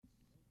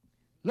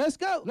Let's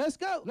go. Let's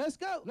go. Let's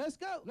go. Let's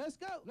go. Let's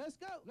go. Let's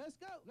go. Let's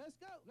go. Let's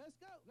go. Let's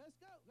go. Let's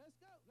go. Let's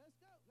go. Let's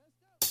go. Let's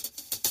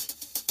go.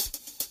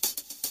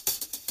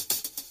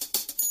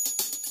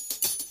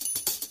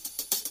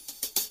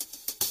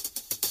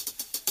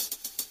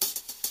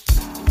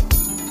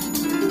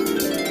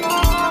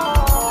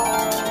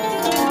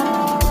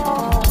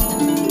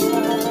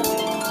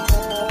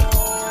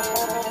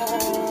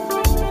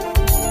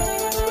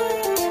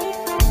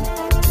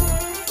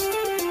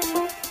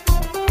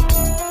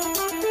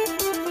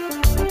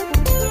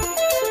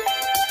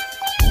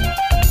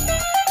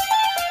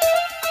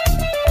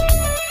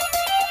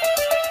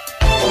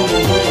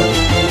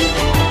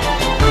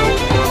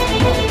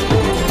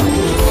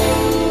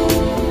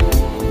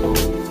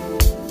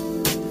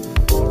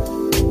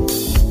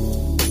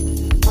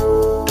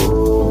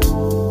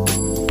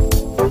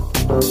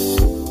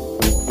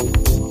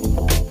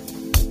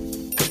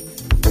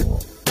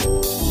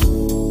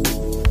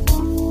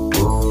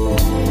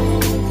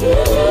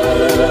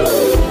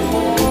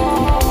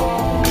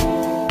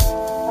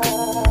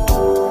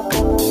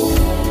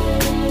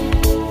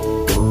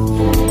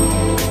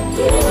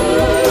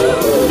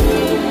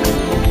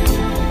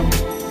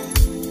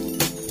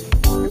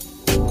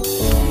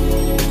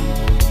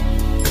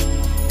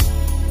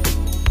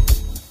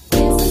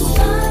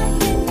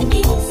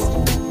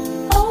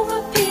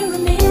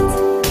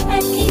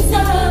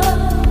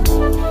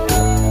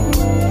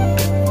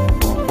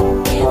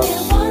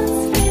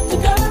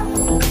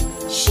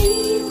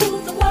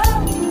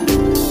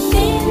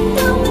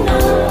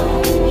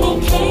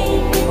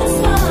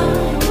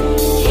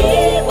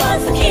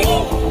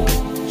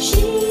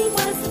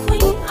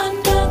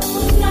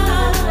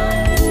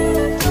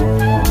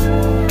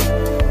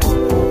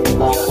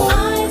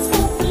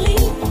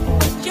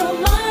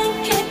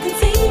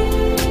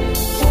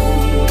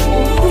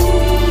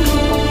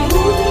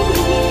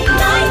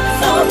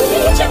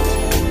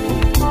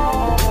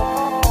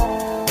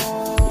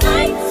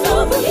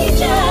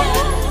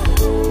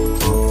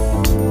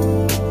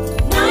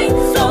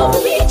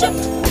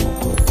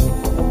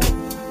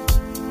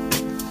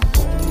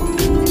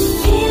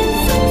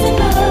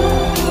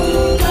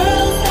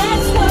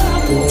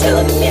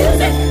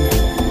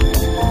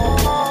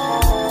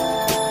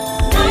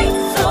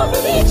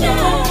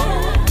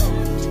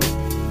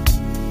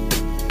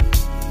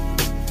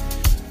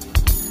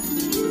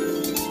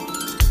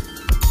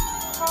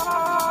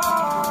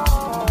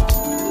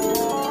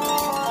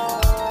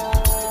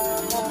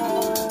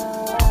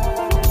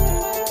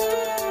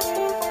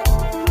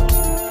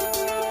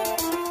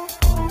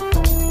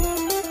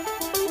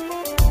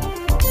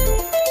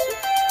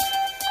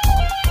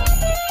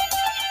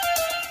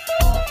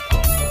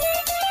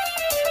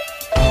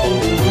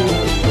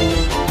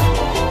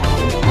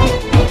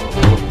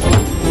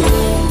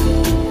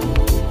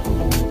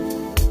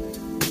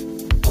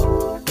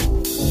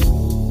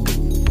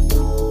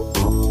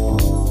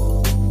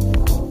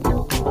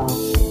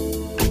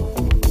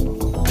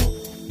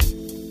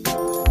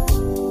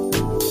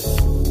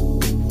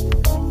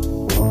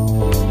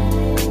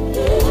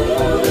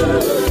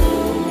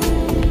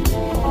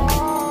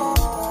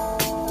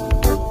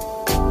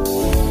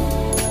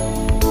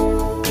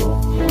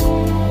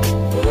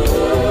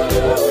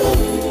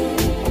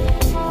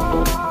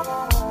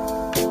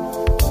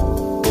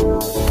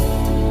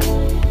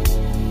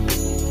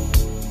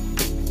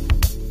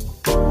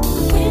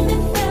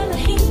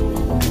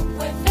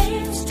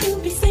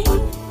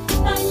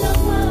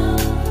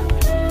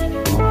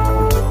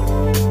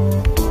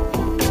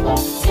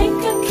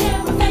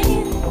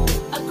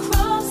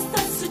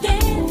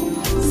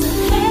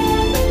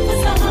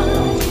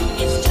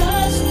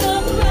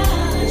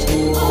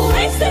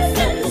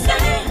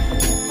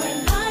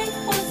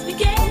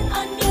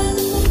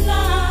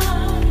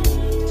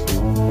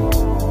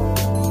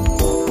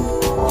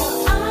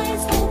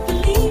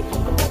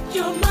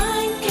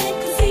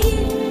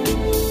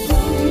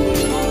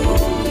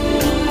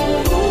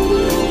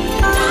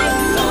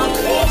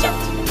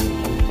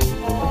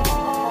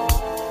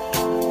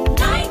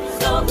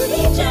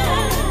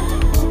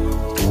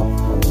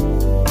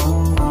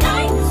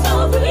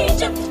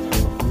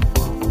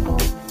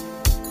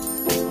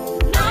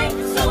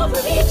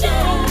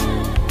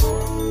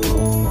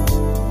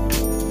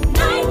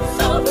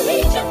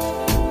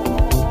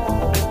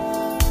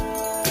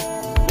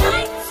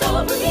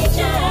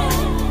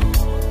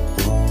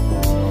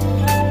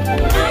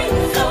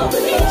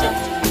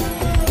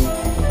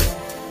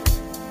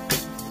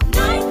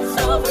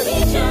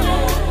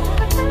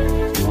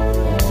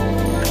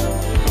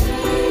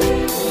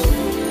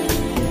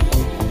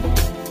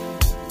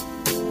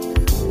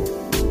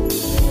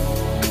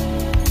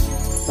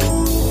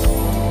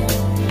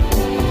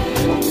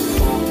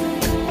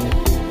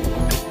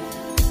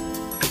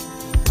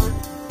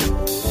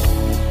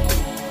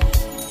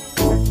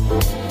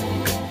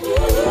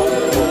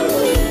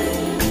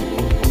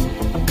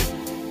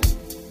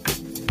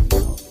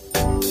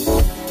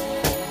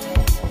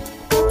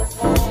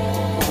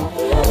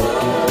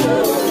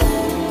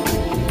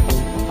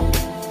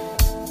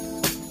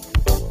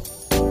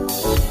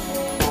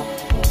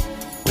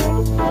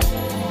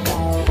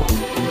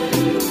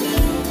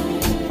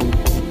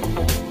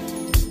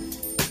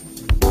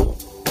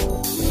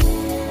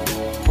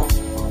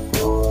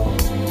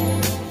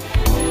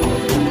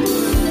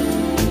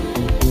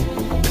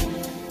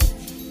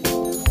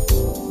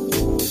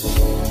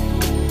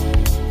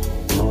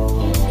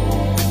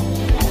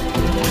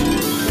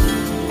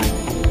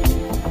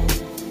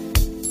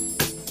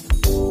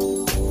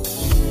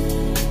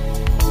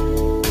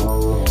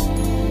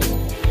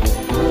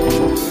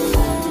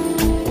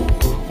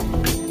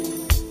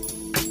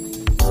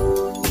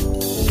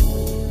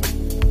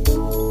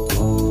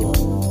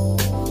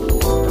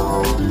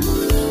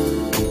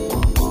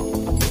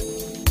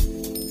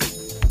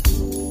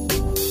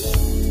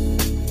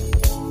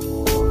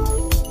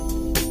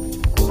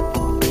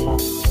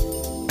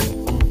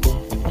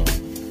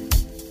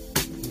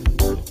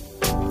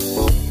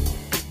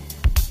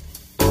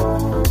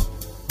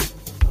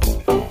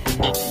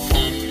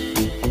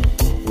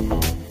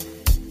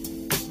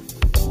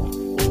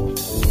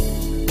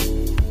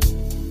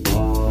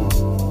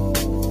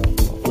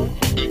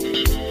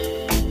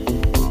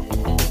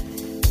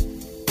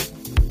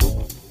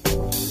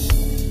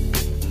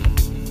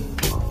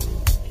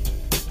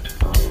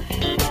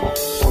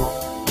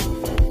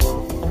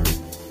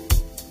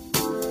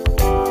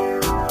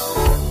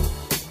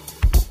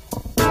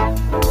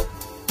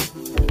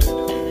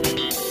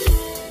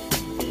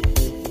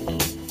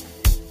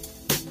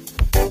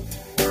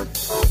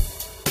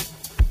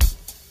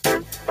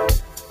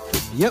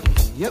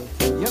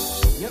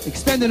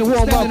 Extending a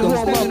warm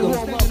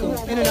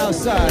welcome. In and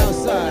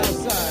outside.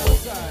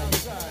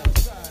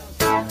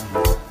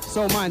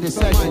 Soul-minded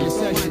session.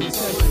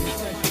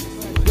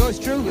 Yours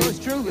truly.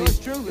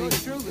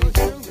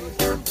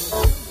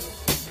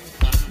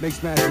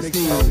 Mixed Master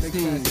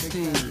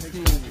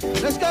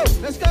Steve. Let's go.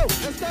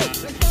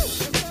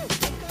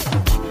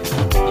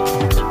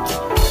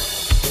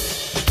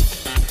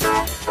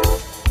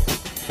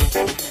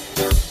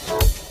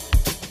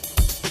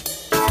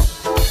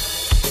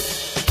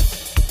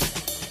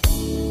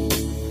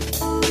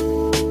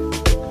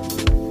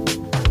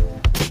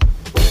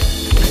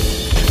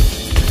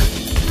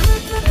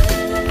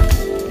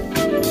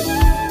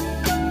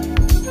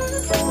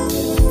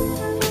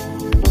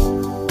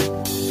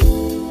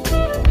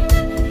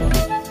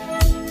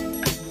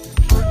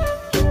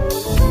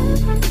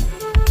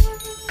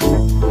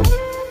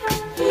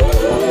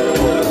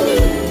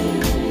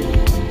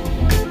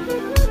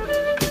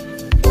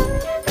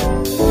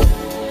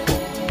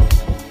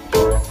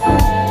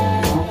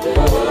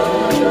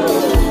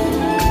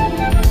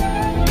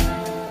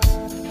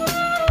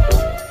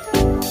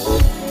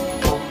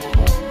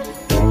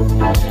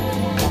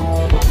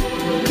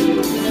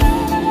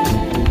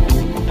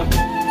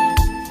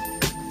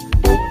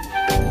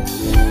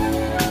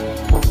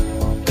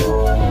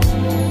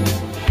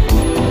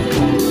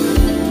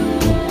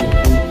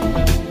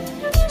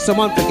 Some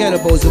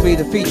unforgettables will be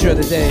the feature of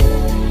the day.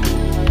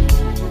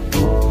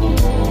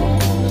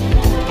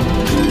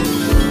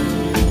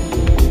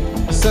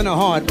 Son are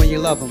hard when you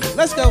love them.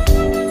 Let's go.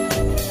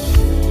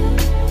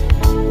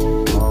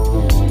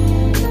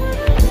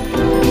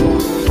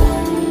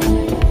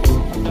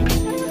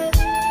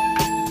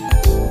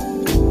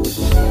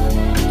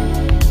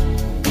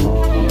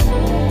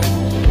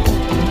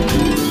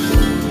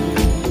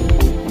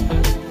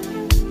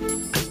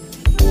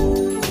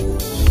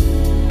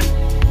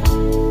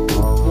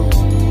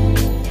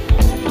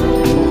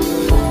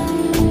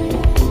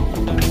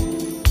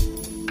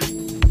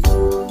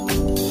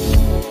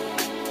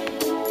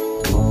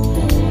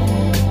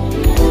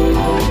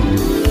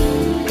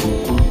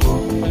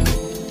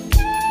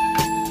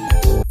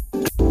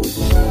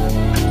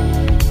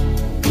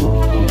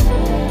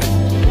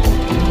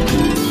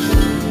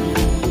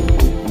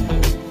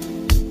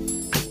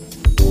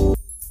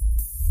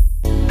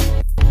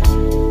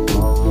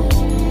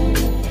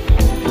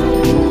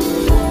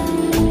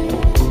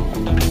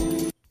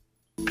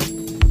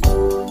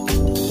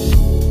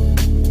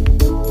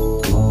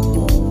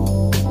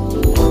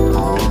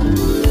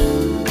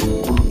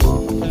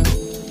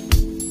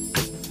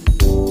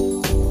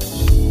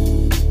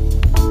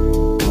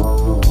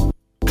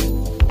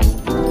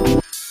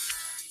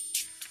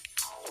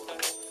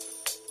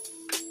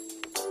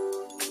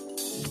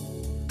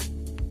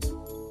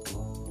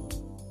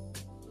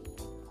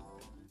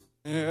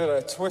 Here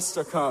a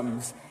twister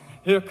comes.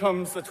 Here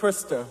comes the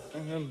twister.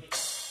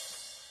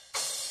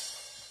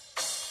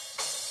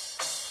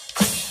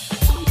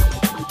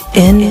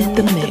 In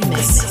the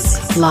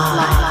mix,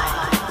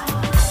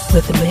 live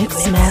with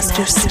Mix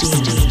Master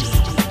Steve.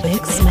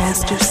 Mix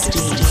Master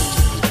Steve.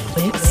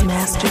 Mix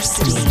Master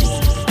Steve.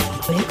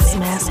 Mix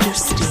Master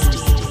Steve.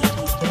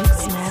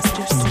 Mix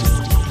Master Steve.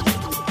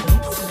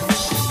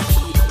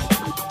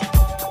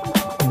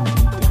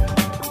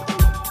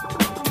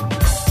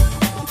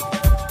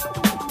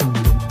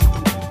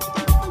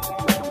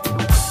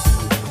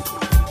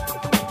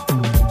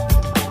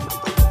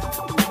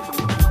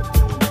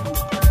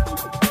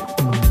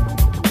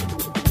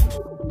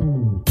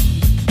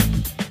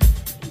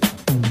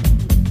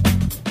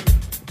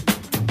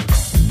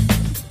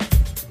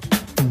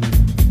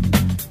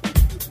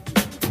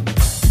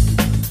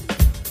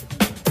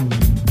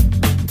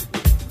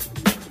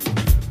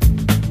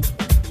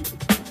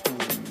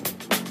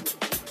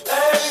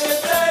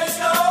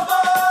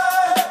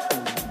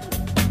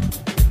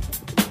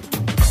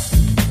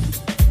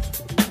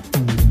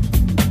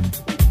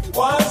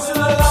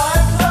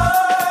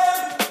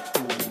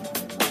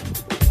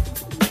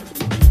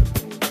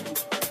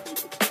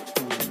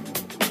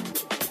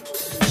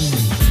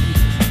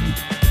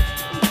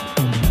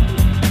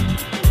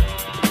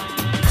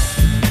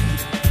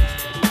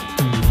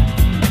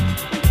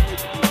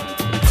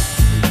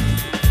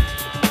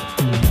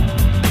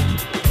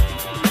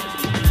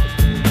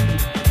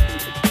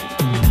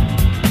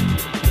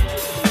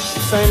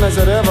 Same as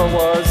it ever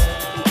was,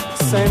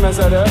 same as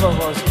it ever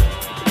was,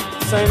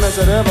 same as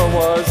it ever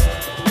was,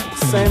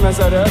 same as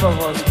it ever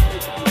was,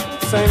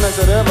 same as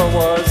it ever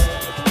was,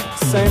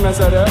 same as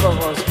it ever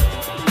was,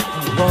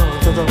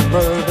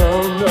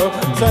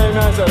 same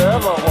as it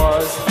ever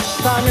was.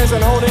 Time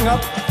isn't holding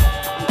up,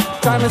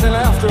 time isn't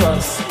after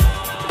us.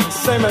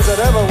 Same as it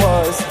ever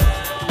was,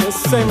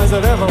 same as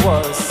it ever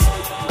was,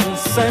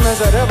 same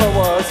as it ever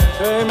was,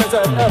 same as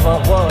it ever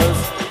was,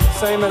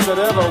 same as it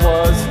ever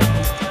was.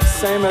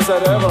 Same as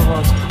it ever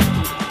was.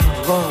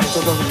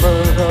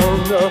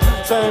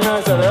 Same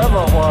as it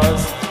ever was.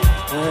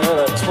 Here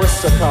the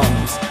twister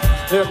comes.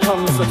 Here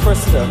comes the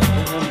twister.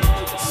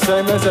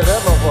 Same as it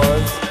ever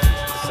was.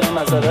 Same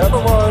as it ever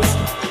was.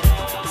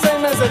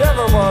 Same as it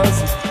ever was.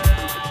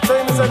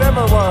 Same as it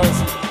ever was.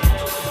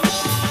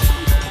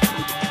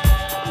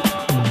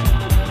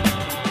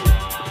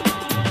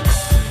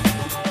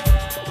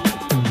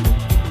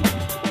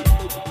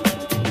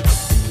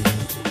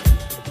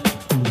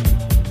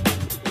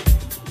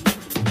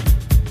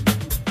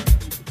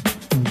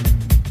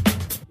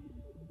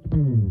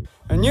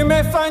 And you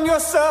may find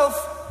yourself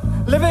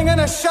living in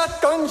a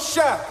shotgun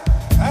shack.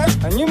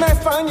 And you may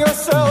find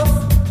yourself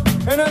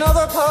in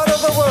another part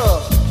of the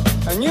world.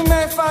 And you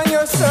may find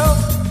yourself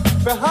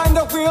behind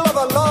the wheel of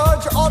a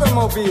large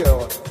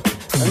automobile.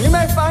 And you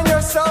may find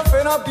yourself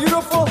in a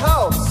beautiful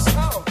house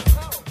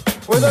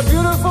with a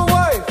beautiful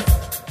wife.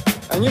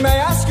 And you may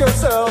ask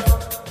yourself,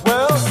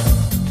 well,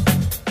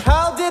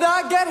 how did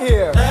I get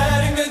here?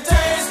 Letting the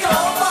days go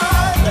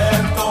by,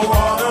 let the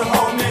water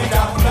hold me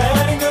down.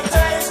 Letting the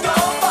days go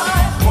by,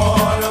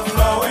 water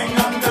flowing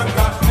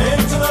underground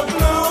into the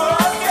blue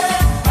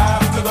again.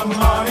 After the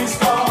money's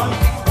gone,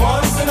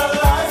 once in a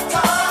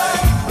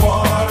lifetime,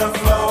 water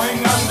flowing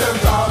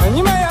underground. And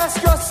you may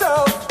ask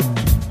yourself,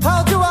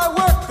 how do I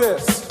work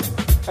this?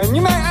 And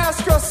you may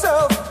ask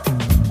yourself,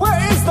 where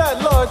is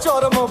that large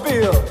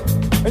automobile?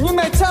 And you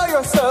may tell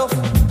yourself,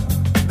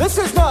 this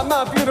is not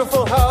my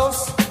beautiful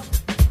house.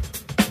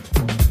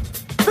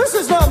 This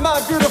is not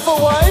my beautiful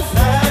wife.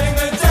 Letting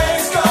the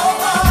days go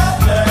by,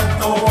 let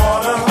the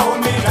water hold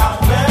me down.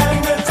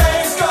 Letting the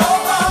days go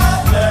by,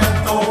 let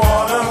the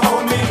water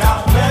hold me down.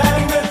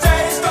 Letting the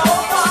days go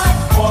by,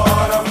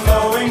 water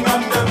flowing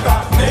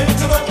underground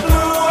into the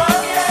blue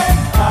again.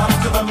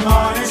 After the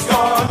money's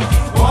gone,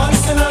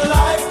 once in a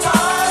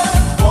lifetime,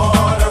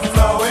 water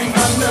flowing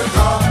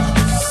underground.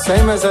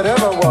 Same as it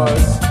ever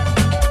was.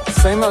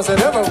 Same as it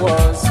ever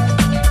was.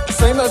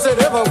 Same as it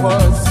ever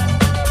was.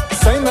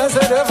 Same as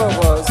it ever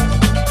was.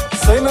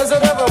 Same as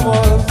it ever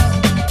was.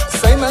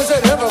 Same as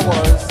it ever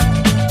was.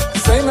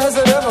 Same as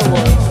it ever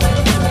was.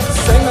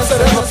 Same as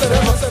it ever.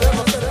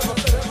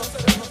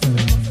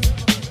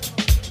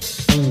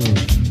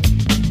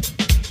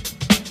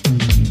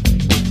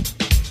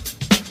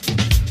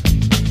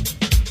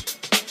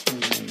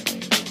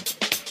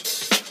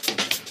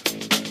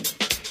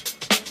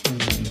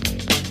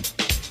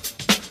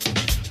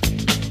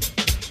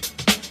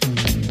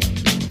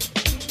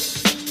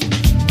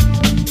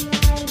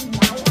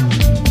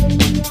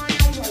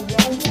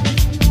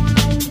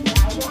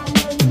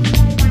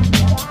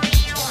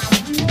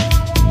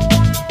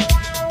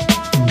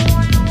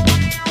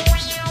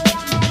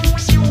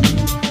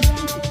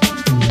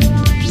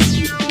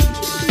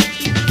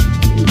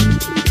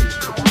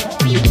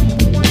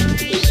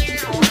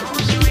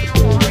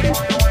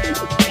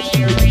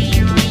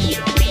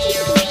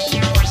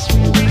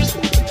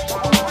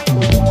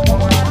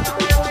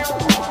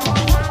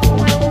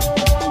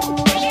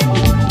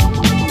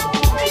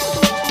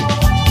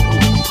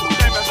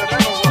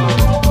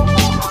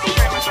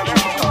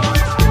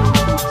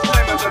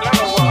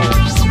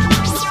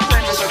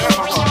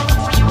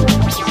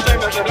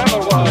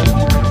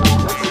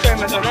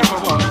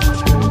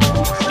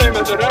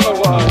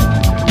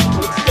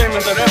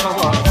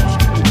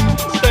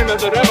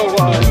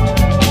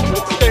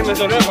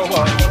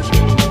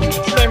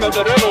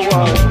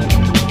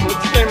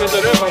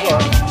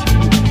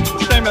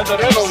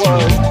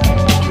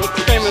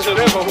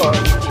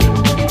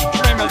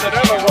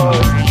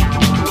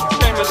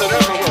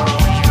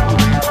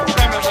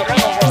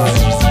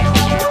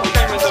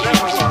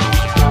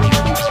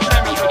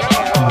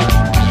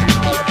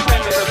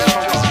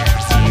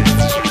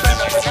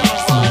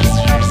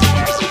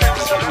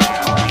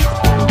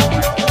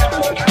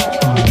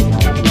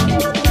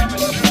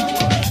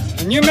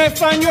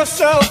 Find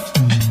yourself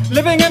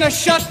living in a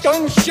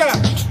shotgun shack,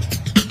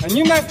 and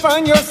you may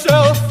find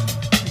yourself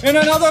in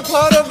another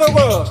part of the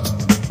world,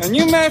 and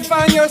you may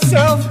find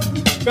yourself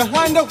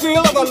behind the wheel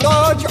of a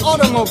large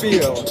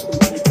automobile,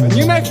 and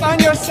you may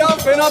find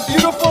yourself in a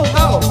beautiful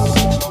house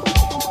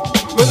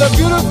with a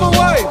beautiful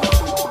wife,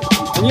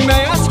 and you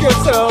may ask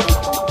yourself,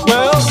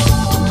 well,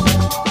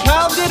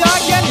 how did I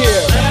get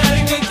here?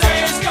 Letting the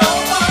days go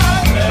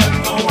by, let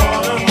the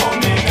water hold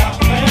me down.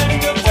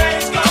 Letting the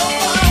days go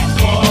by,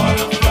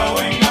 water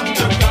flowing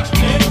underground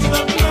into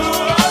the blue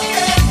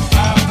again.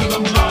 After the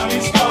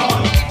money's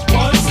gone,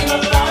 once in a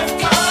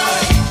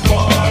lifetime,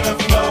 water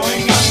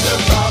flowing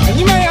underground. And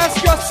you may ask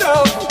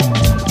yourself,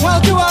 how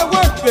do I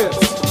work this?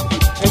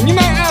 And you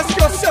may ask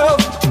yourself,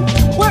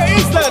 where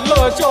is that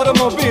large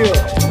automobile?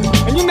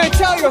 And you may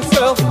tell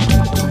yourself,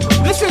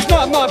 this is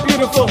not my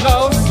beautiful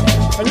house.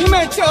 And you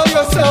may tell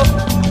yourself,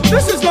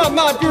 this is not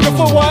my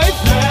beautiful wife.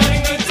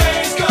 Letting the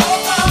days go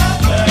by,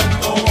 let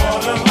the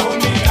water hold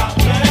me down.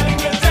 Letting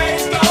the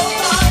days go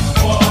by,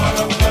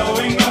 water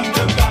flowing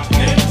underground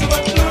into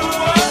the blue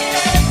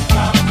again.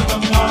 After the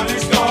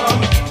money's gone,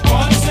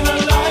 once in a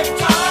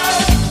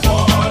lifetime,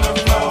 water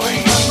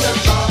flowing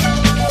underground.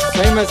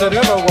 Same as it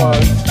ever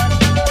was.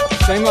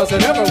 Same as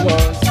it ever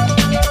was.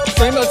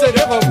 Same as it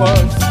ever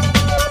was.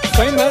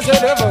 Same as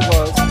it ever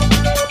was.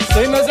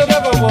 Same as it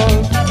ever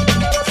was.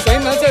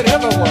 Same as it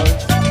ever was.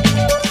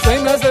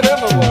 Same as it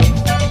ever was.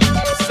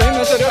 Same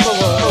as it ever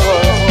was.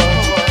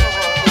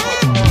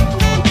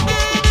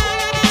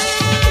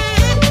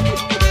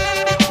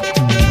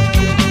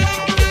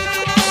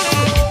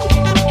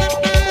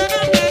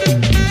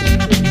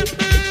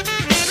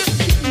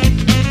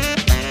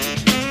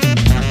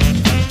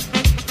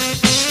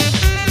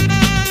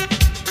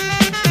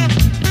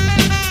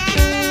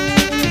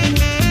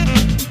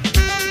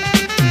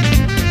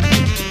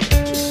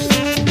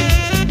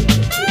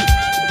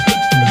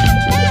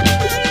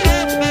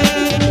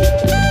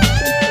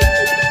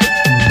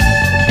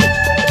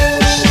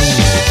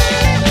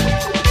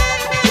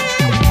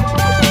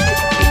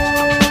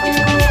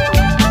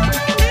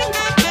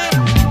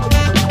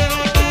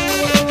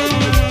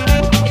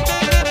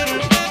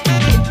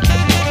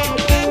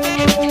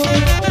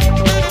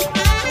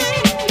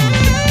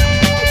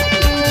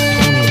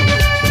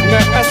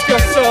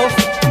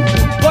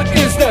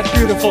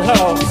 beautiful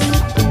house.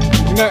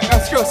 You may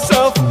ask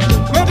yourself,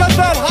 where does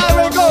that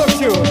highway go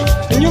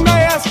to? And you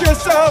may ask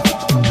yourself,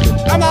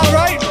 am I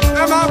right?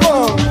 Am I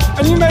wrong?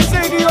 And you may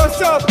say to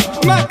yourself,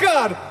 my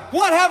God,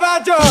 what have I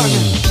done?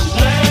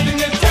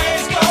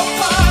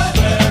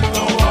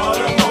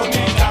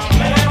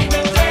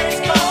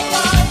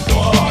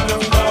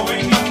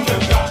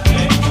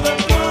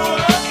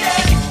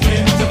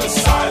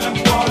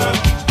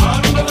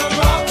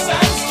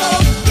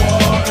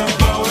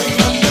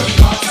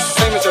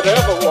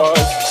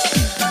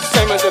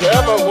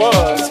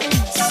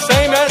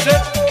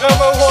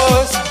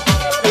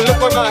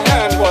 Where my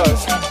hand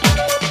was.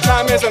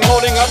 Time isn't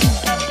holding up.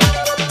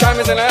 Time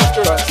isn't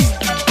after us.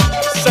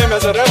 Same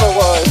as it ever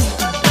was.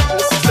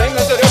 Same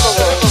as it ever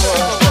was.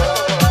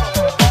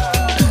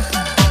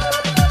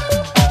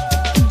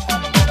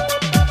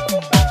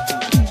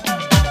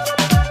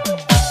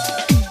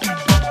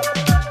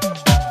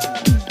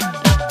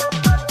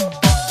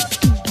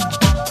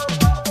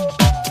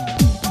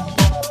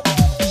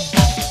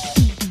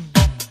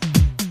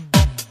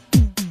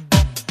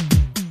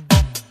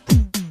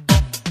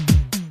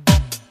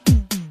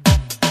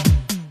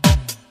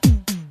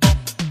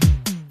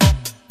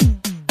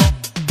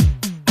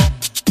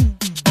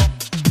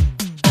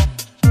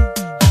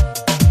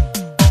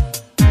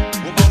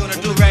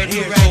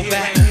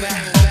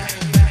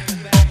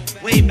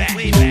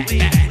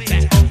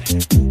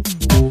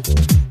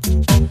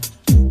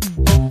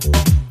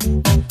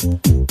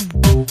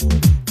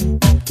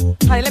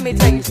 Honey, let me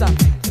tell you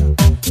something.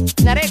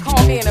 Now they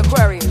call me an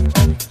Aquarius.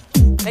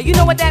 Now you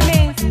know what that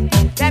means?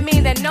 That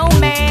means that no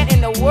man in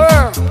the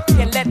world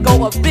can let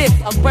go of this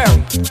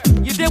Aquarius.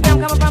 You dig where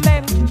I'm coming from,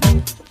 baby?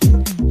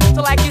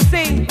 So like you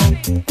see,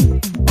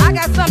 I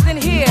got something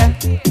here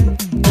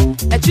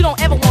that you don't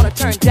ever want to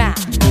turn down.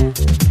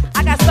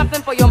 I got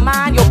something for your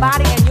mind, your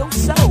body, and your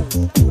soul.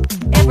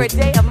 Every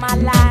day of my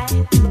life.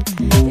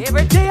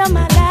 Every day of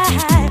my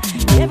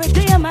life. Every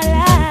day of my life.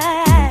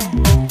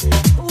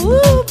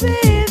 Ooh,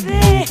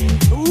 baby.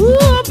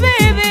 Ooh,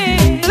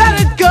 baby. Let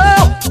it go.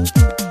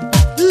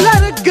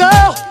 Let it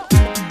go.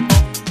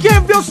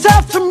 Give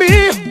yourself to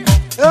me.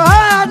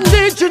 I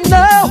need you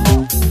now.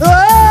 I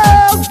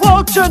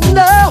want you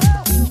now.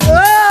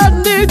 I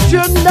need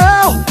you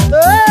now.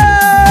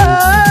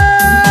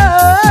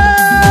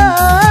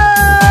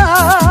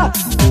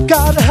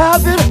 Gotta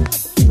have it.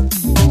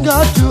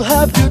 Got to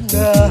have you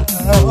now.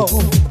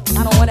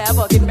 I don't wanna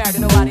ever get married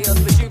to nobody else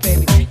but you,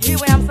 baby. You hear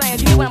what I'm saying?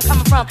 You hear where I'm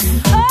coming from?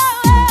 Oh,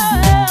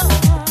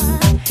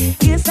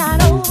 it's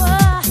not over.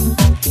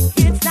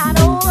 It's not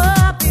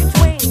over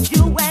between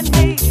you and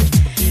me.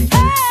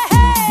 Hey,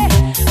 hey,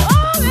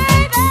 oh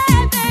baby,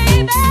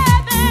 baby,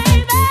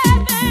 baby,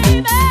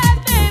 baby,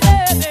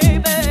 baby,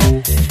 baby.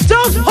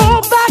 Don't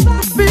hold back the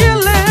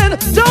feeling.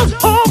 Don't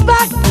hold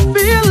back the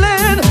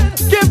feeling.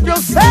 Give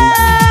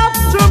yourself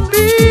to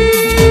me.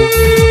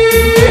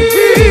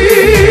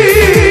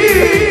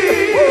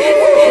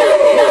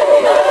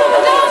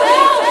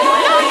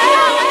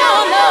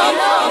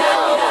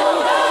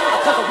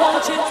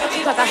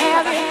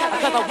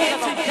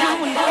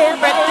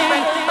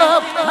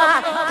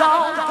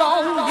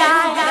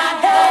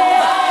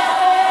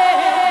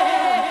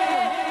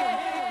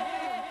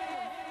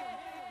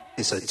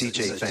 It's a DJ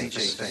thing.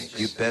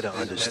 You better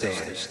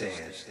understand.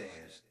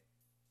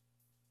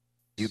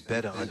 You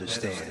better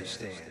understand.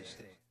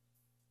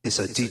 It's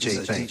a DJ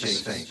thing.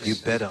 You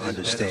better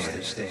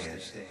understand.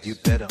 You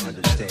better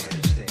understand.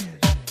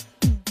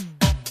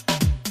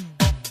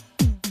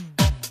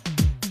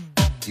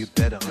 You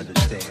better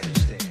understand.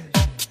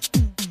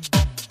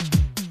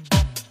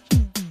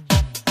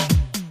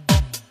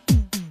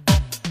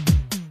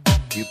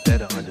 You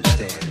better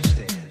understand.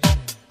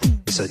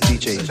 It's a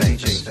DJ thing.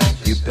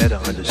 You better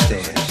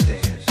understand.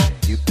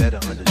 You better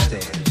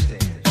understand.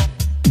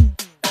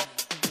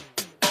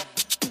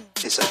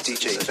 It's a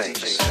DJ thing.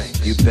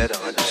 You better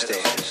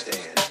understand.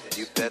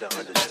 You better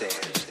understand.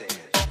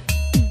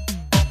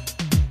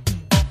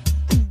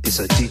 It's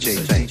a DJ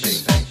thing.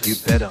 You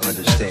better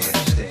understand.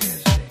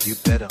 You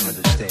better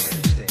understand.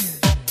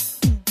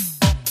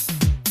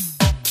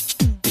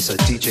 It's a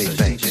DJ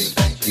thing.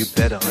 You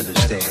better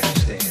understand.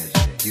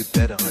 You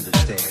better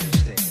understand.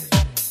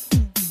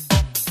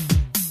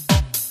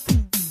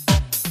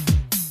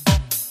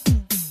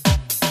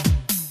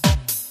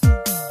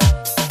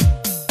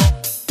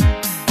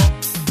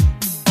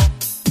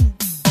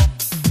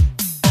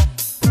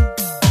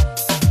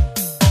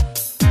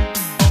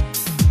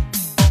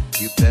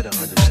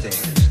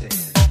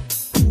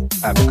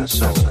 Africa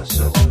Soul,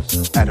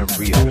 Adam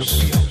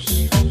Rios,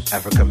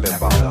 Africa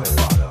Bambaataa,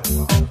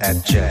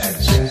 at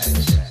Jazz,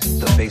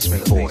 The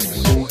Basement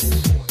Boys,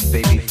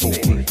 Baby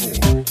Fool,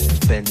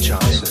 Ben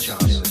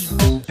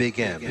Johnson, Big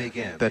M,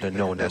 better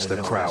known as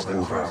the Crowd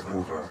Mover,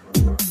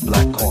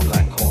 Black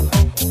Coffee,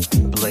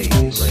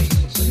 Blaze,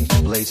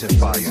 Blazing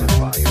Fire,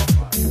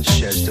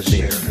 Shez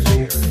Demir,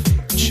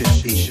 Chip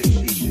E,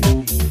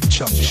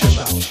 Chuck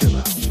Chilla,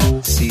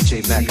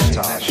 CJ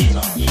McIntosh,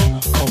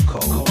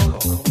 Coco,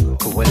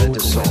 Coella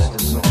DeSaul,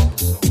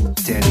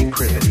 Danny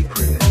Cribb,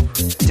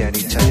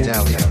 Danny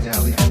Tadali,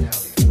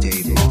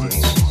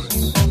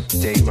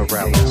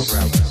 Morales,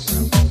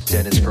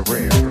 Dennis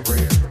Ferrer,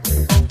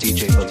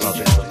 DJ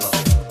Beloved,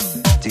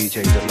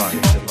 DJ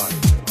Delight,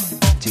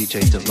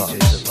 DJ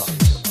Deluxe,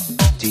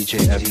 DJ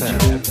FM,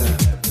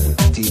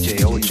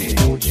 DJ OG,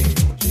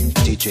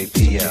 DJ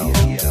PL,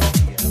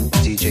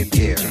 DJ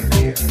Pierre,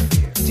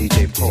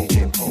 DJ Poe,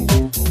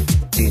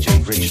 DJ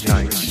Rich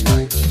Knight,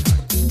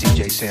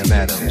 DJ Sam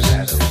Adams,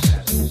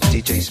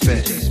 DJ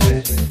Spin,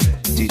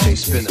 DJ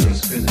Spinner,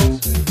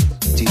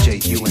 DJ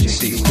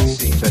UNC,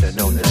 better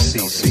known as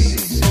CC,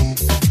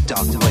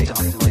 Doc Lake,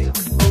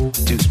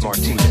 Deuce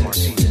Martinez,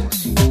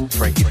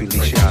 Frankie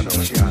Feliciano,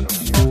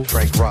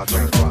 Frank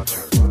Roger,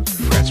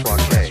 Francois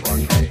K,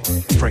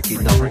 Frankie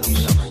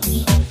Knuckles,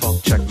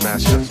 Funk Check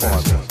Master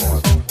Father,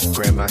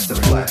 Grandmaster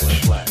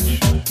Flash,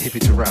 Hippie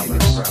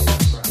Terralis,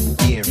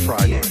 Ian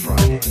Friday,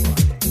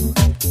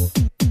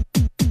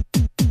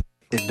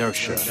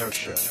 Inertia,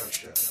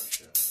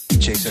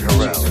 Jason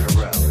Harrell,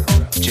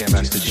 Jam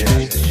Master J,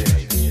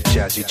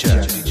 Jazzy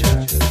Jack,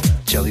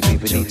 Jelly Bean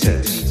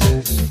Benitez,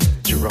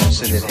 Jerome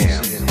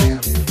Sydenham,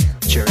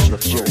 Jerry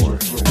LaFleur,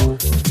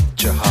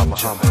 Jahar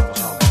Muhammad,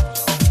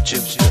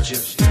 Jimster,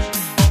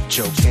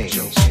 Joe Kane,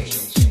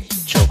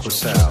 Joe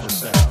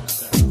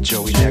Clasell,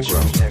 Joey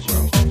Negro,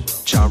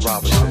 John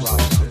Robinson,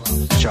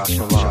 Josh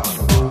Milan,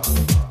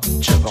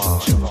 Javon,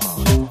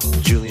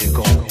 Julian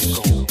Gomes,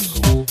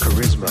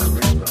 Charisma,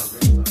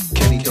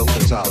 Kenny Doe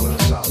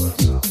Gonzalez,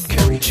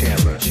 Kerry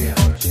Chandler,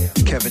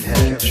 Kevin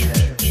Hedge,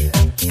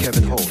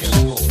 Kevin Host,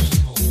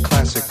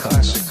 Classic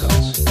Cuts,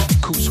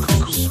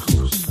 Couscous,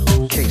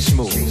 K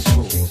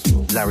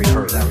Smooth, Larry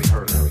Hurd, Larry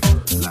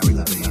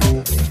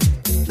Levine,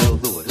 Lil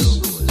Lewis,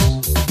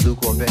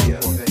 Luke Orbea,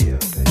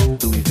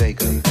 Louis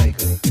Vega,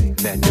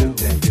 Manu,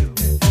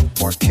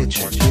 Mark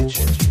Kitchen,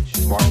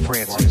 Mark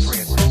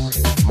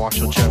Francis,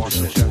 Marshall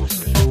Jefferson,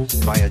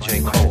 Maya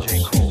Jane Cole,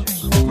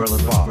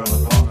 Merlin Bob,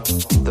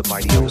 The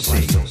Mighty OC,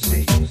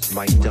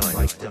 Mike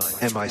Dunn,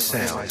 M.I.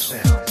 Sounds,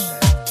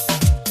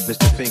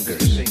 Mr.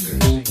 Fingers,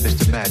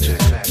 Mr. Magic,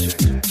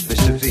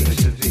 Mr. V,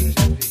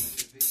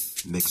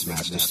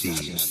 Mixmaster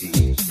Steve,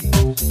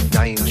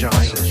 Naeem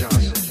Johnson,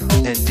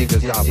 Ndiga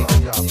Gaba,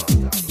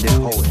 Nick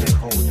Holden,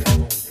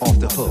 Off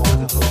the Hook,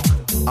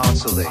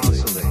 Ansele,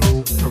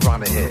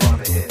 Piranha Head,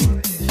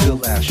 Phil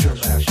Asher,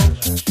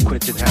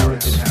 Quentin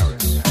Harris,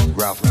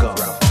 Ralph Gunn,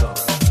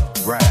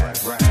 Rad,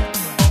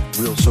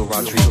 Real Soul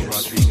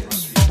Rodriguez,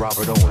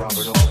 Robert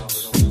Owens,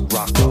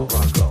 Rocco,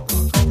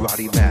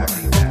 Roddy Mack,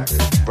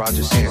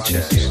 Roger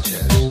Sanchez,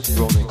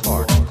 Roland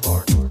Clark,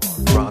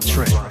 Ron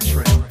Trent,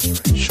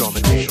 Sean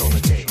McKay,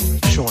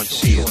 Sean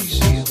Shields,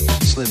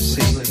 Slim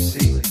C,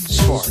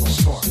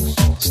 Sparks,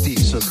 Steve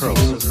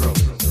Socurlo,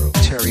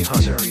 Terry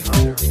Hunter,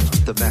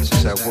 The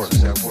Masters at Work,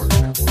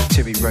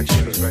 Timmy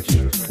Reggie,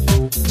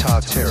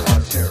 Todd Terry,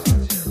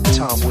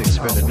 Tom Wicks,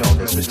 better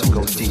known as Mr.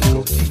 Go Deep,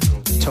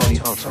 Tony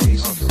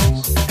Humphries,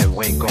 and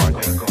Wayne Gardner.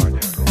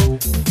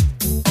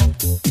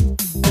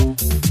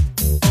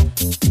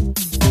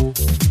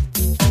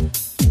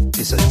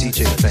 It's a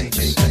DJ thing,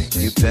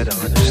 you better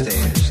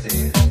understand.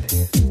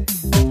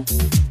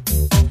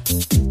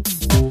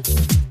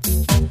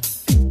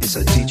 It's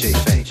a DJ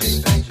thing,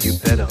 you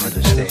better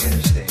understand.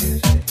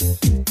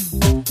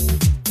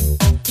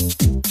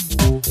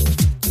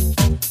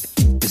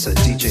 It's a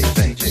DJ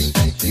thing,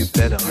 you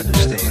better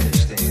understand.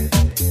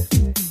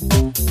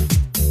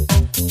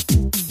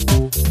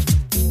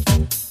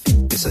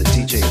 It's a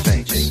DJ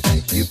thing,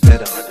 you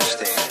better understand.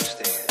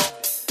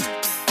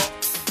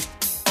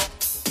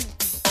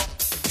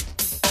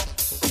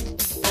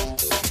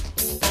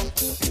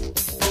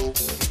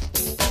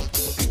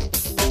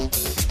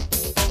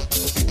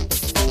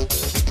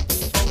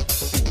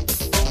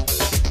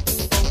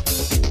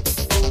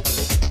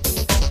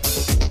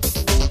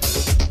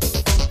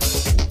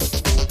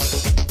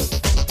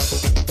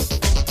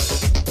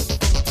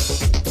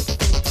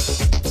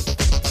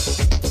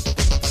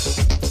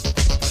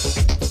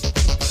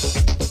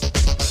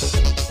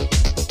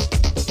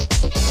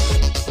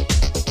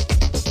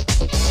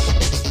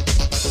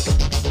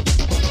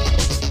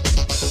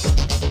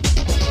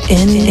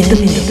 In the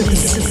mix,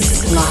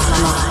 live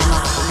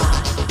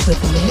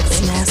with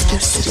Mixmaster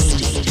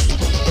Steve.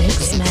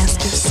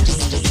 Mixmaster Steve.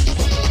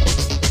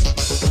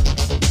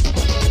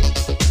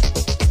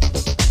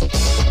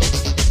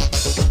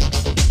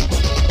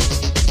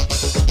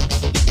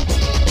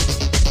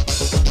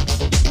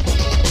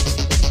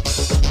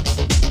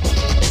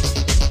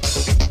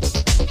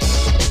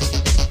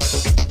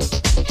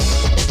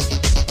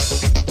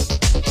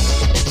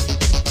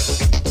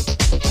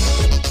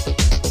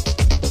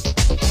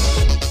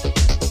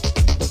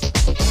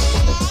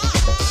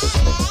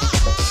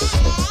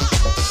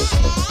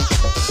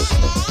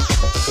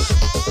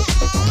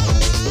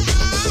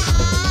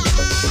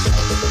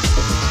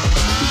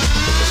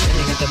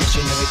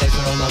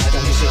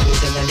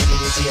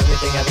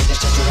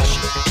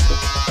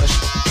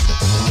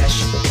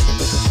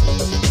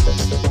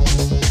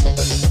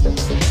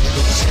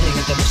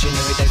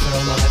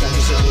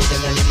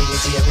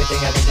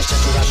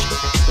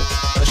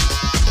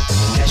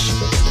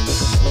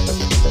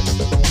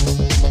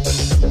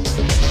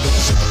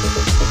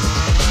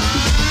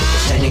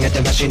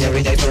 the machine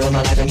every day for all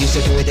my life. I'm used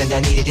to do it and I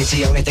need it. It's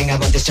the only thing I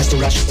want is just to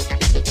rush.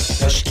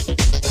 Rush.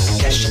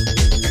 Cash.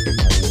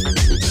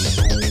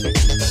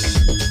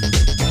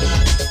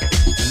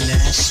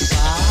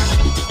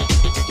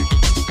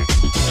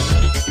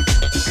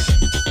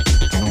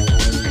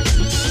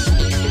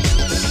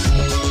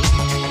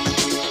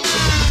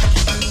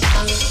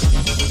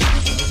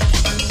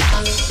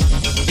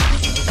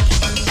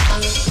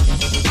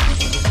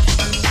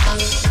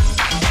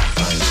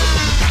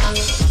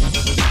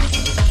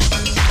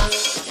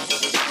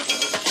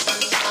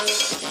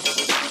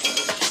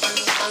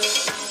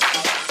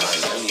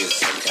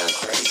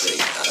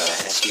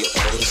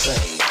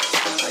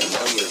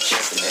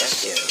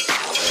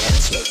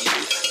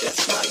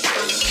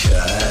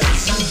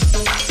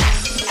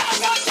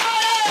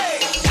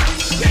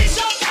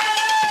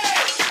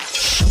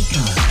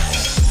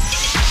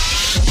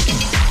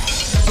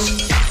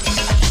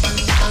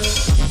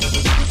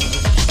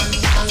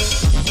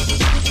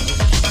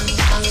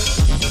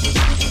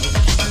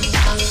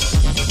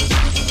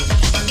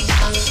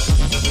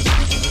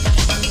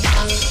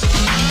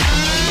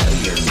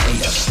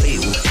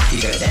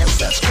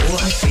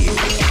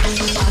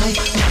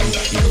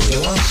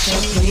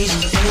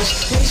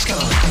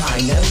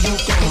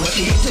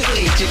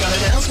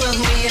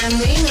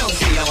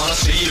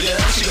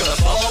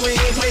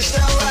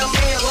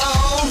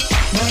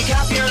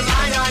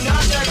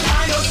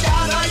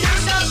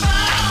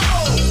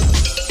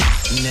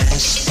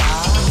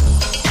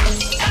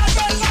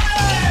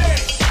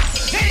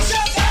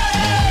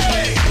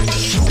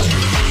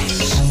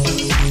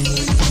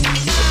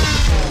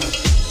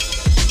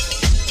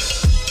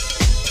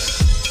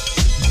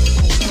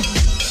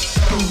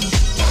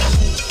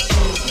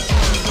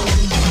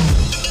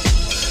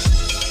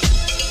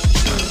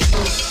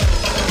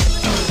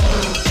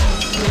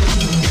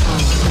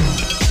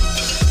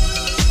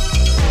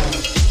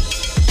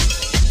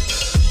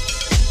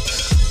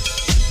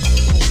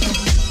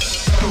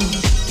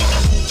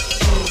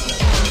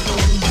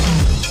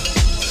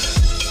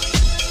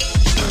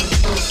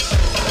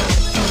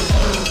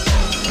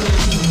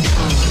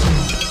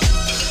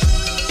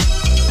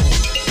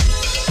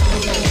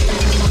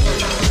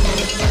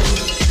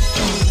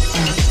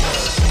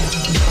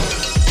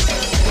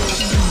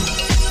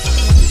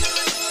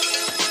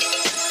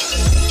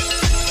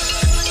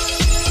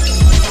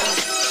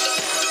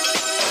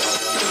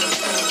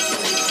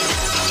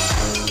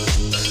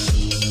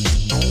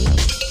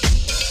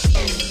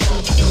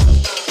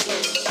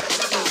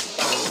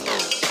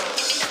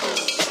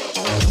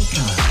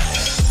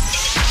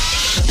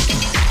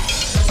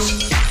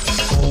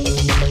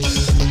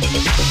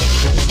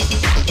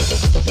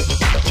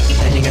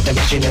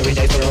 Every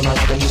day for all my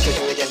life, I'm used to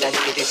do it and I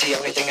need it. It's the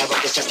only thing I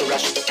want is just to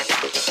rush.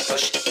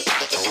 Push.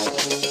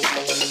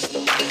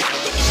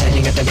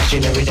 Standing at the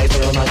machine every day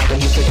for all my life, I'm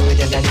used to do it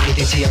and I need it.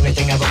 It's the only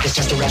thing I want is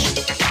just to rush.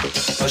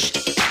 Push.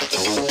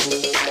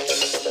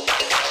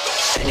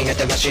 Standing at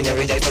the machine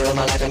every day for all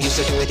my life, I'm used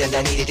to do it and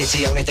I need it. It's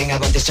the only thing I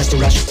want is just to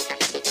rush.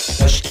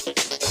 Push.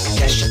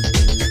 Cash.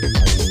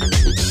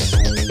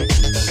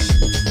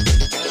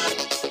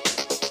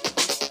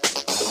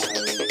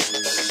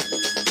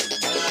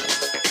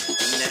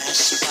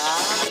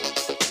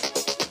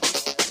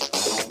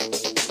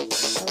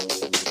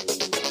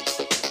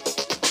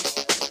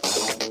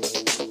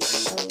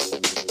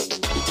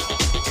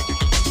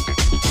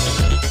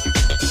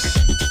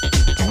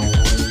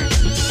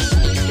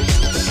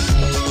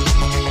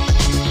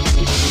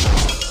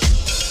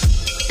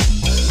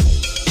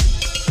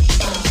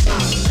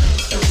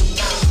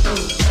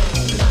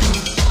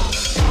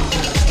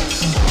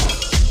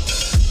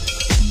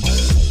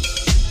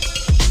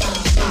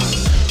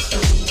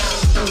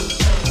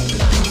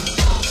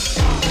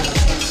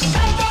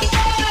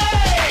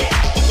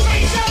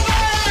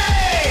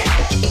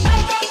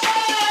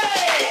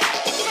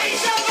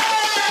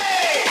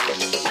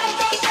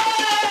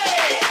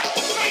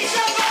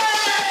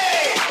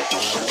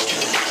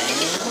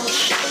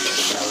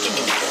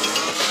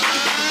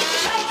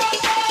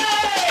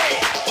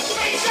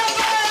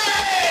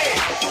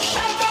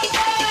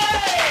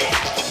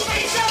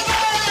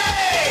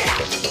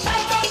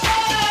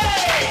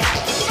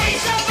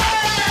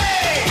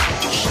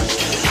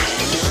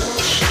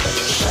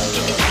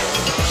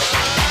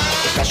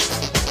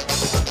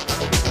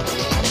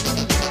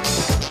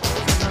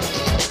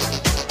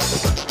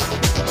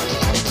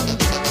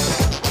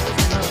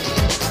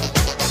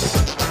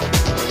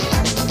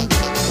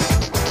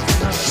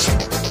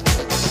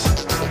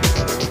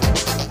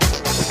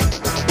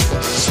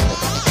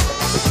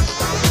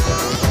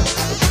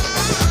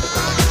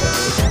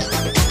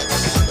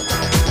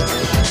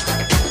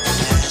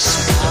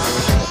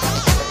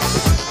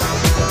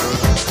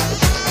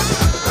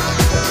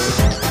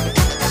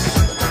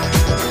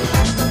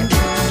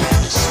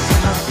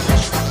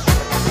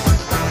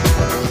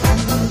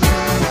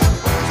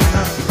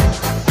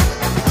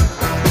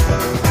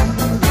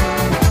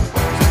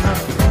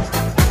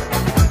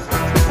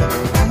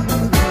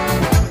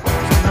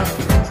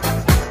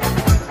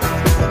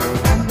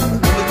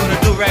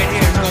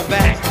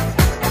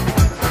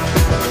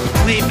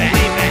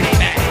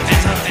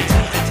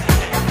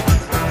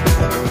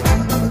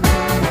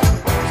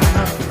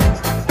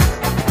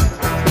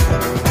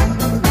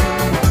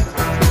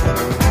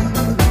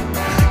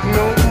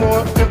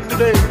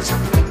 days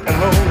and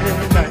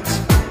lonely nights.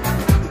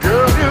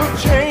 Girl, you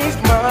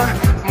changed my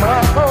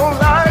whole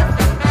life.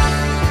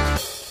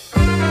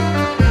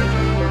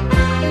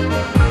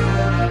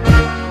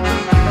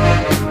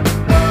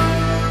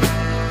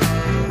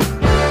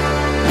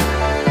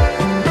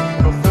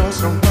 Before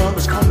some love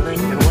is calling,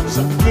 and once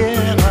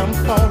again I'm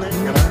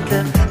falling, and I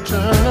can't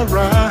turn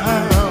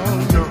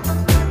around. No.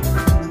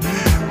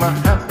 My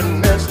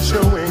happiness is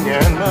showing,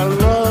 and my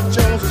love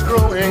Jones is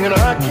growing, and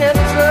I can't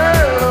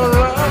turn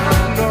around.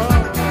 No,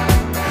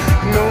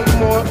 no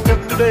more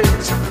empty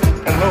days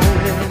and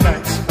lonely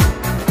nights.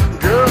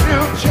 Girl,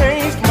 you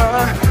changed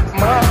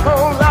my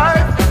whole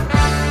life.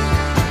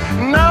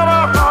 Now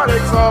my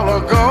heartaches all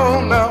are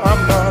gone. Now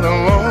I'm not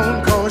alone,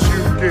 'cause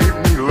you gave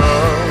me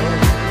love,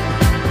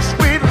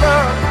 sweet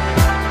love.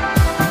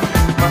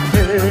 My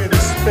head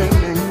is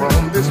spinning from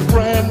this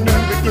brand new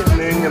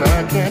beginning, and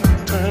I can't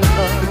turn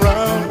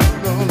around.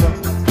 No, no.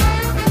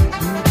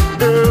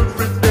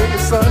 Every day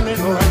is sunny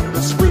like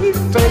the sweet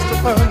taste of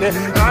honey.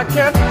 I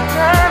can't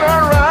turn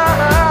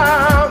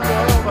around. No.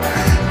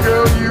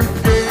 Girl, you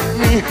gave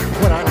me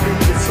what I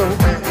needed so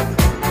bad.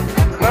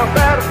 Now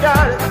that I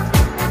got it,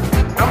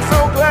 I'm so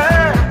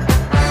glad.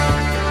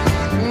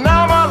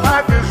 Now my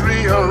life is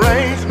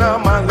rearranged. Now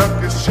my luck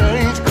has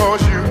changed,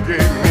 'cause you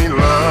gave me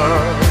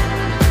love,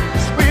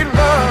 sweet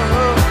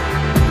love.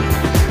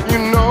 You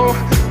know,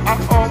 I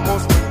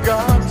almost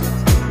forgot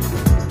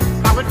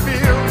how it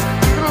feels to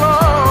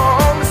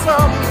belong to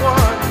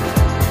someone.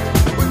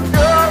 But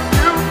girl,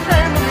 you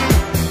came to me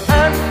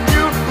and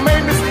you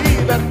made me see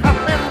that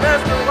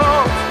happiness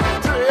belongs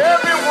to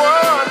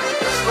everyone.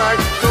 It's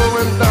like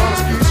going down a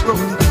ski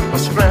slope or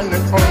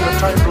stranded on the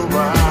tightrope.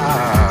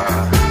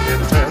 I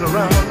can't turn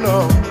around, no.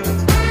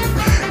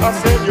 I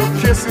said your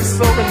kiss is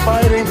so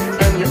inviting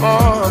and your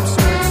arms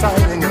so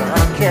exciting, and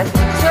I can't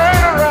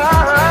turn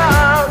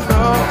around,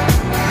 no.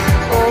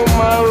 Oh,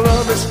 my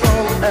love is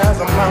strong as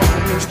a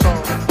mountain is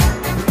tall.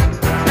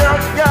 Girl,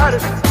 you got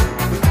it,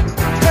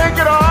 take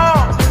it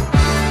all.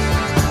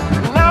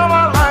 Now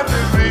my life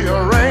is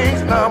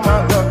rearranged. Now my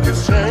luck has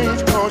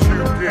changed, 'cause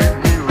you gave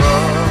me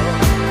love,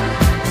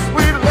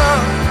 sweet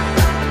love.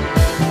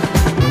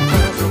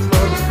 Because of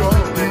love is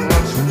growing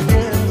once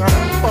again.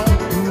 I'm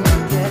falling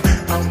again.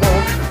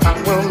 I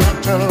will not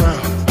turn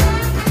around.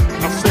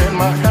 I said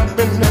my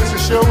happiness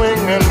is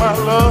showing, and my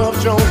love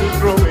Jones is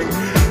growing.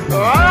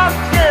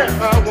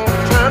 I won't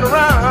turn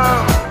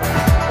around.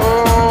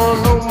 Oh,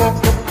 no more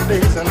empty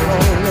days and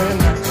lonely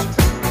nights.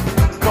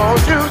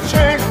 'Cause you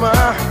changed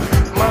my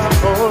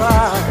whole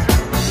life.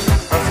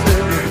 I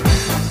said you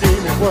gave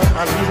me what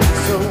I needed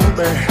so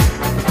bad.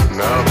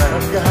 Now that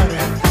I've got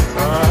it,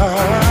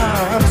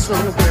 I'm so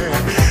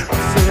glad. I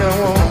said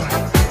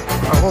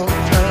I won't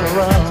turn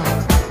around.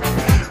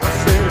 I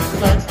said it's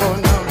like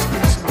going down the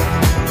street,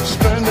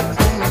 stranded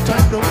on the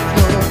tightrope.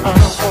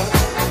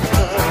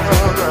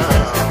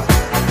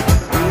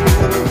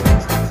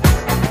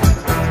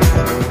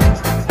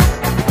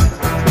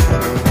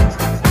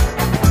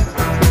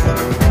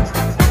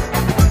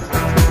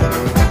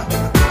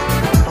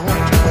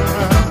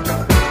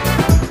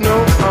 No,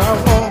 I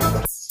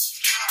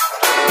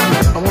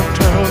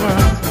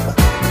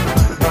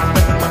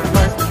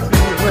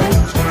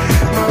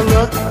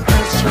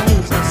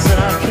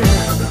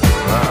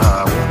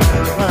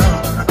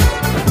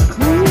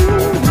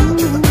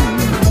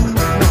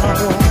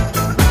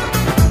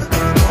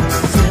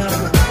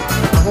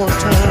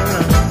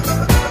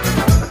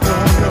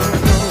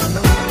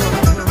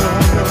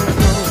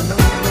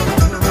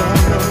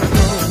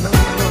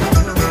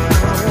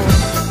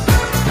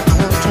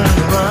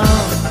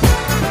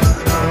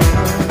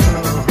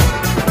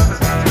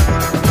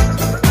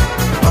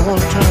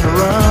won't turn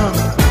around.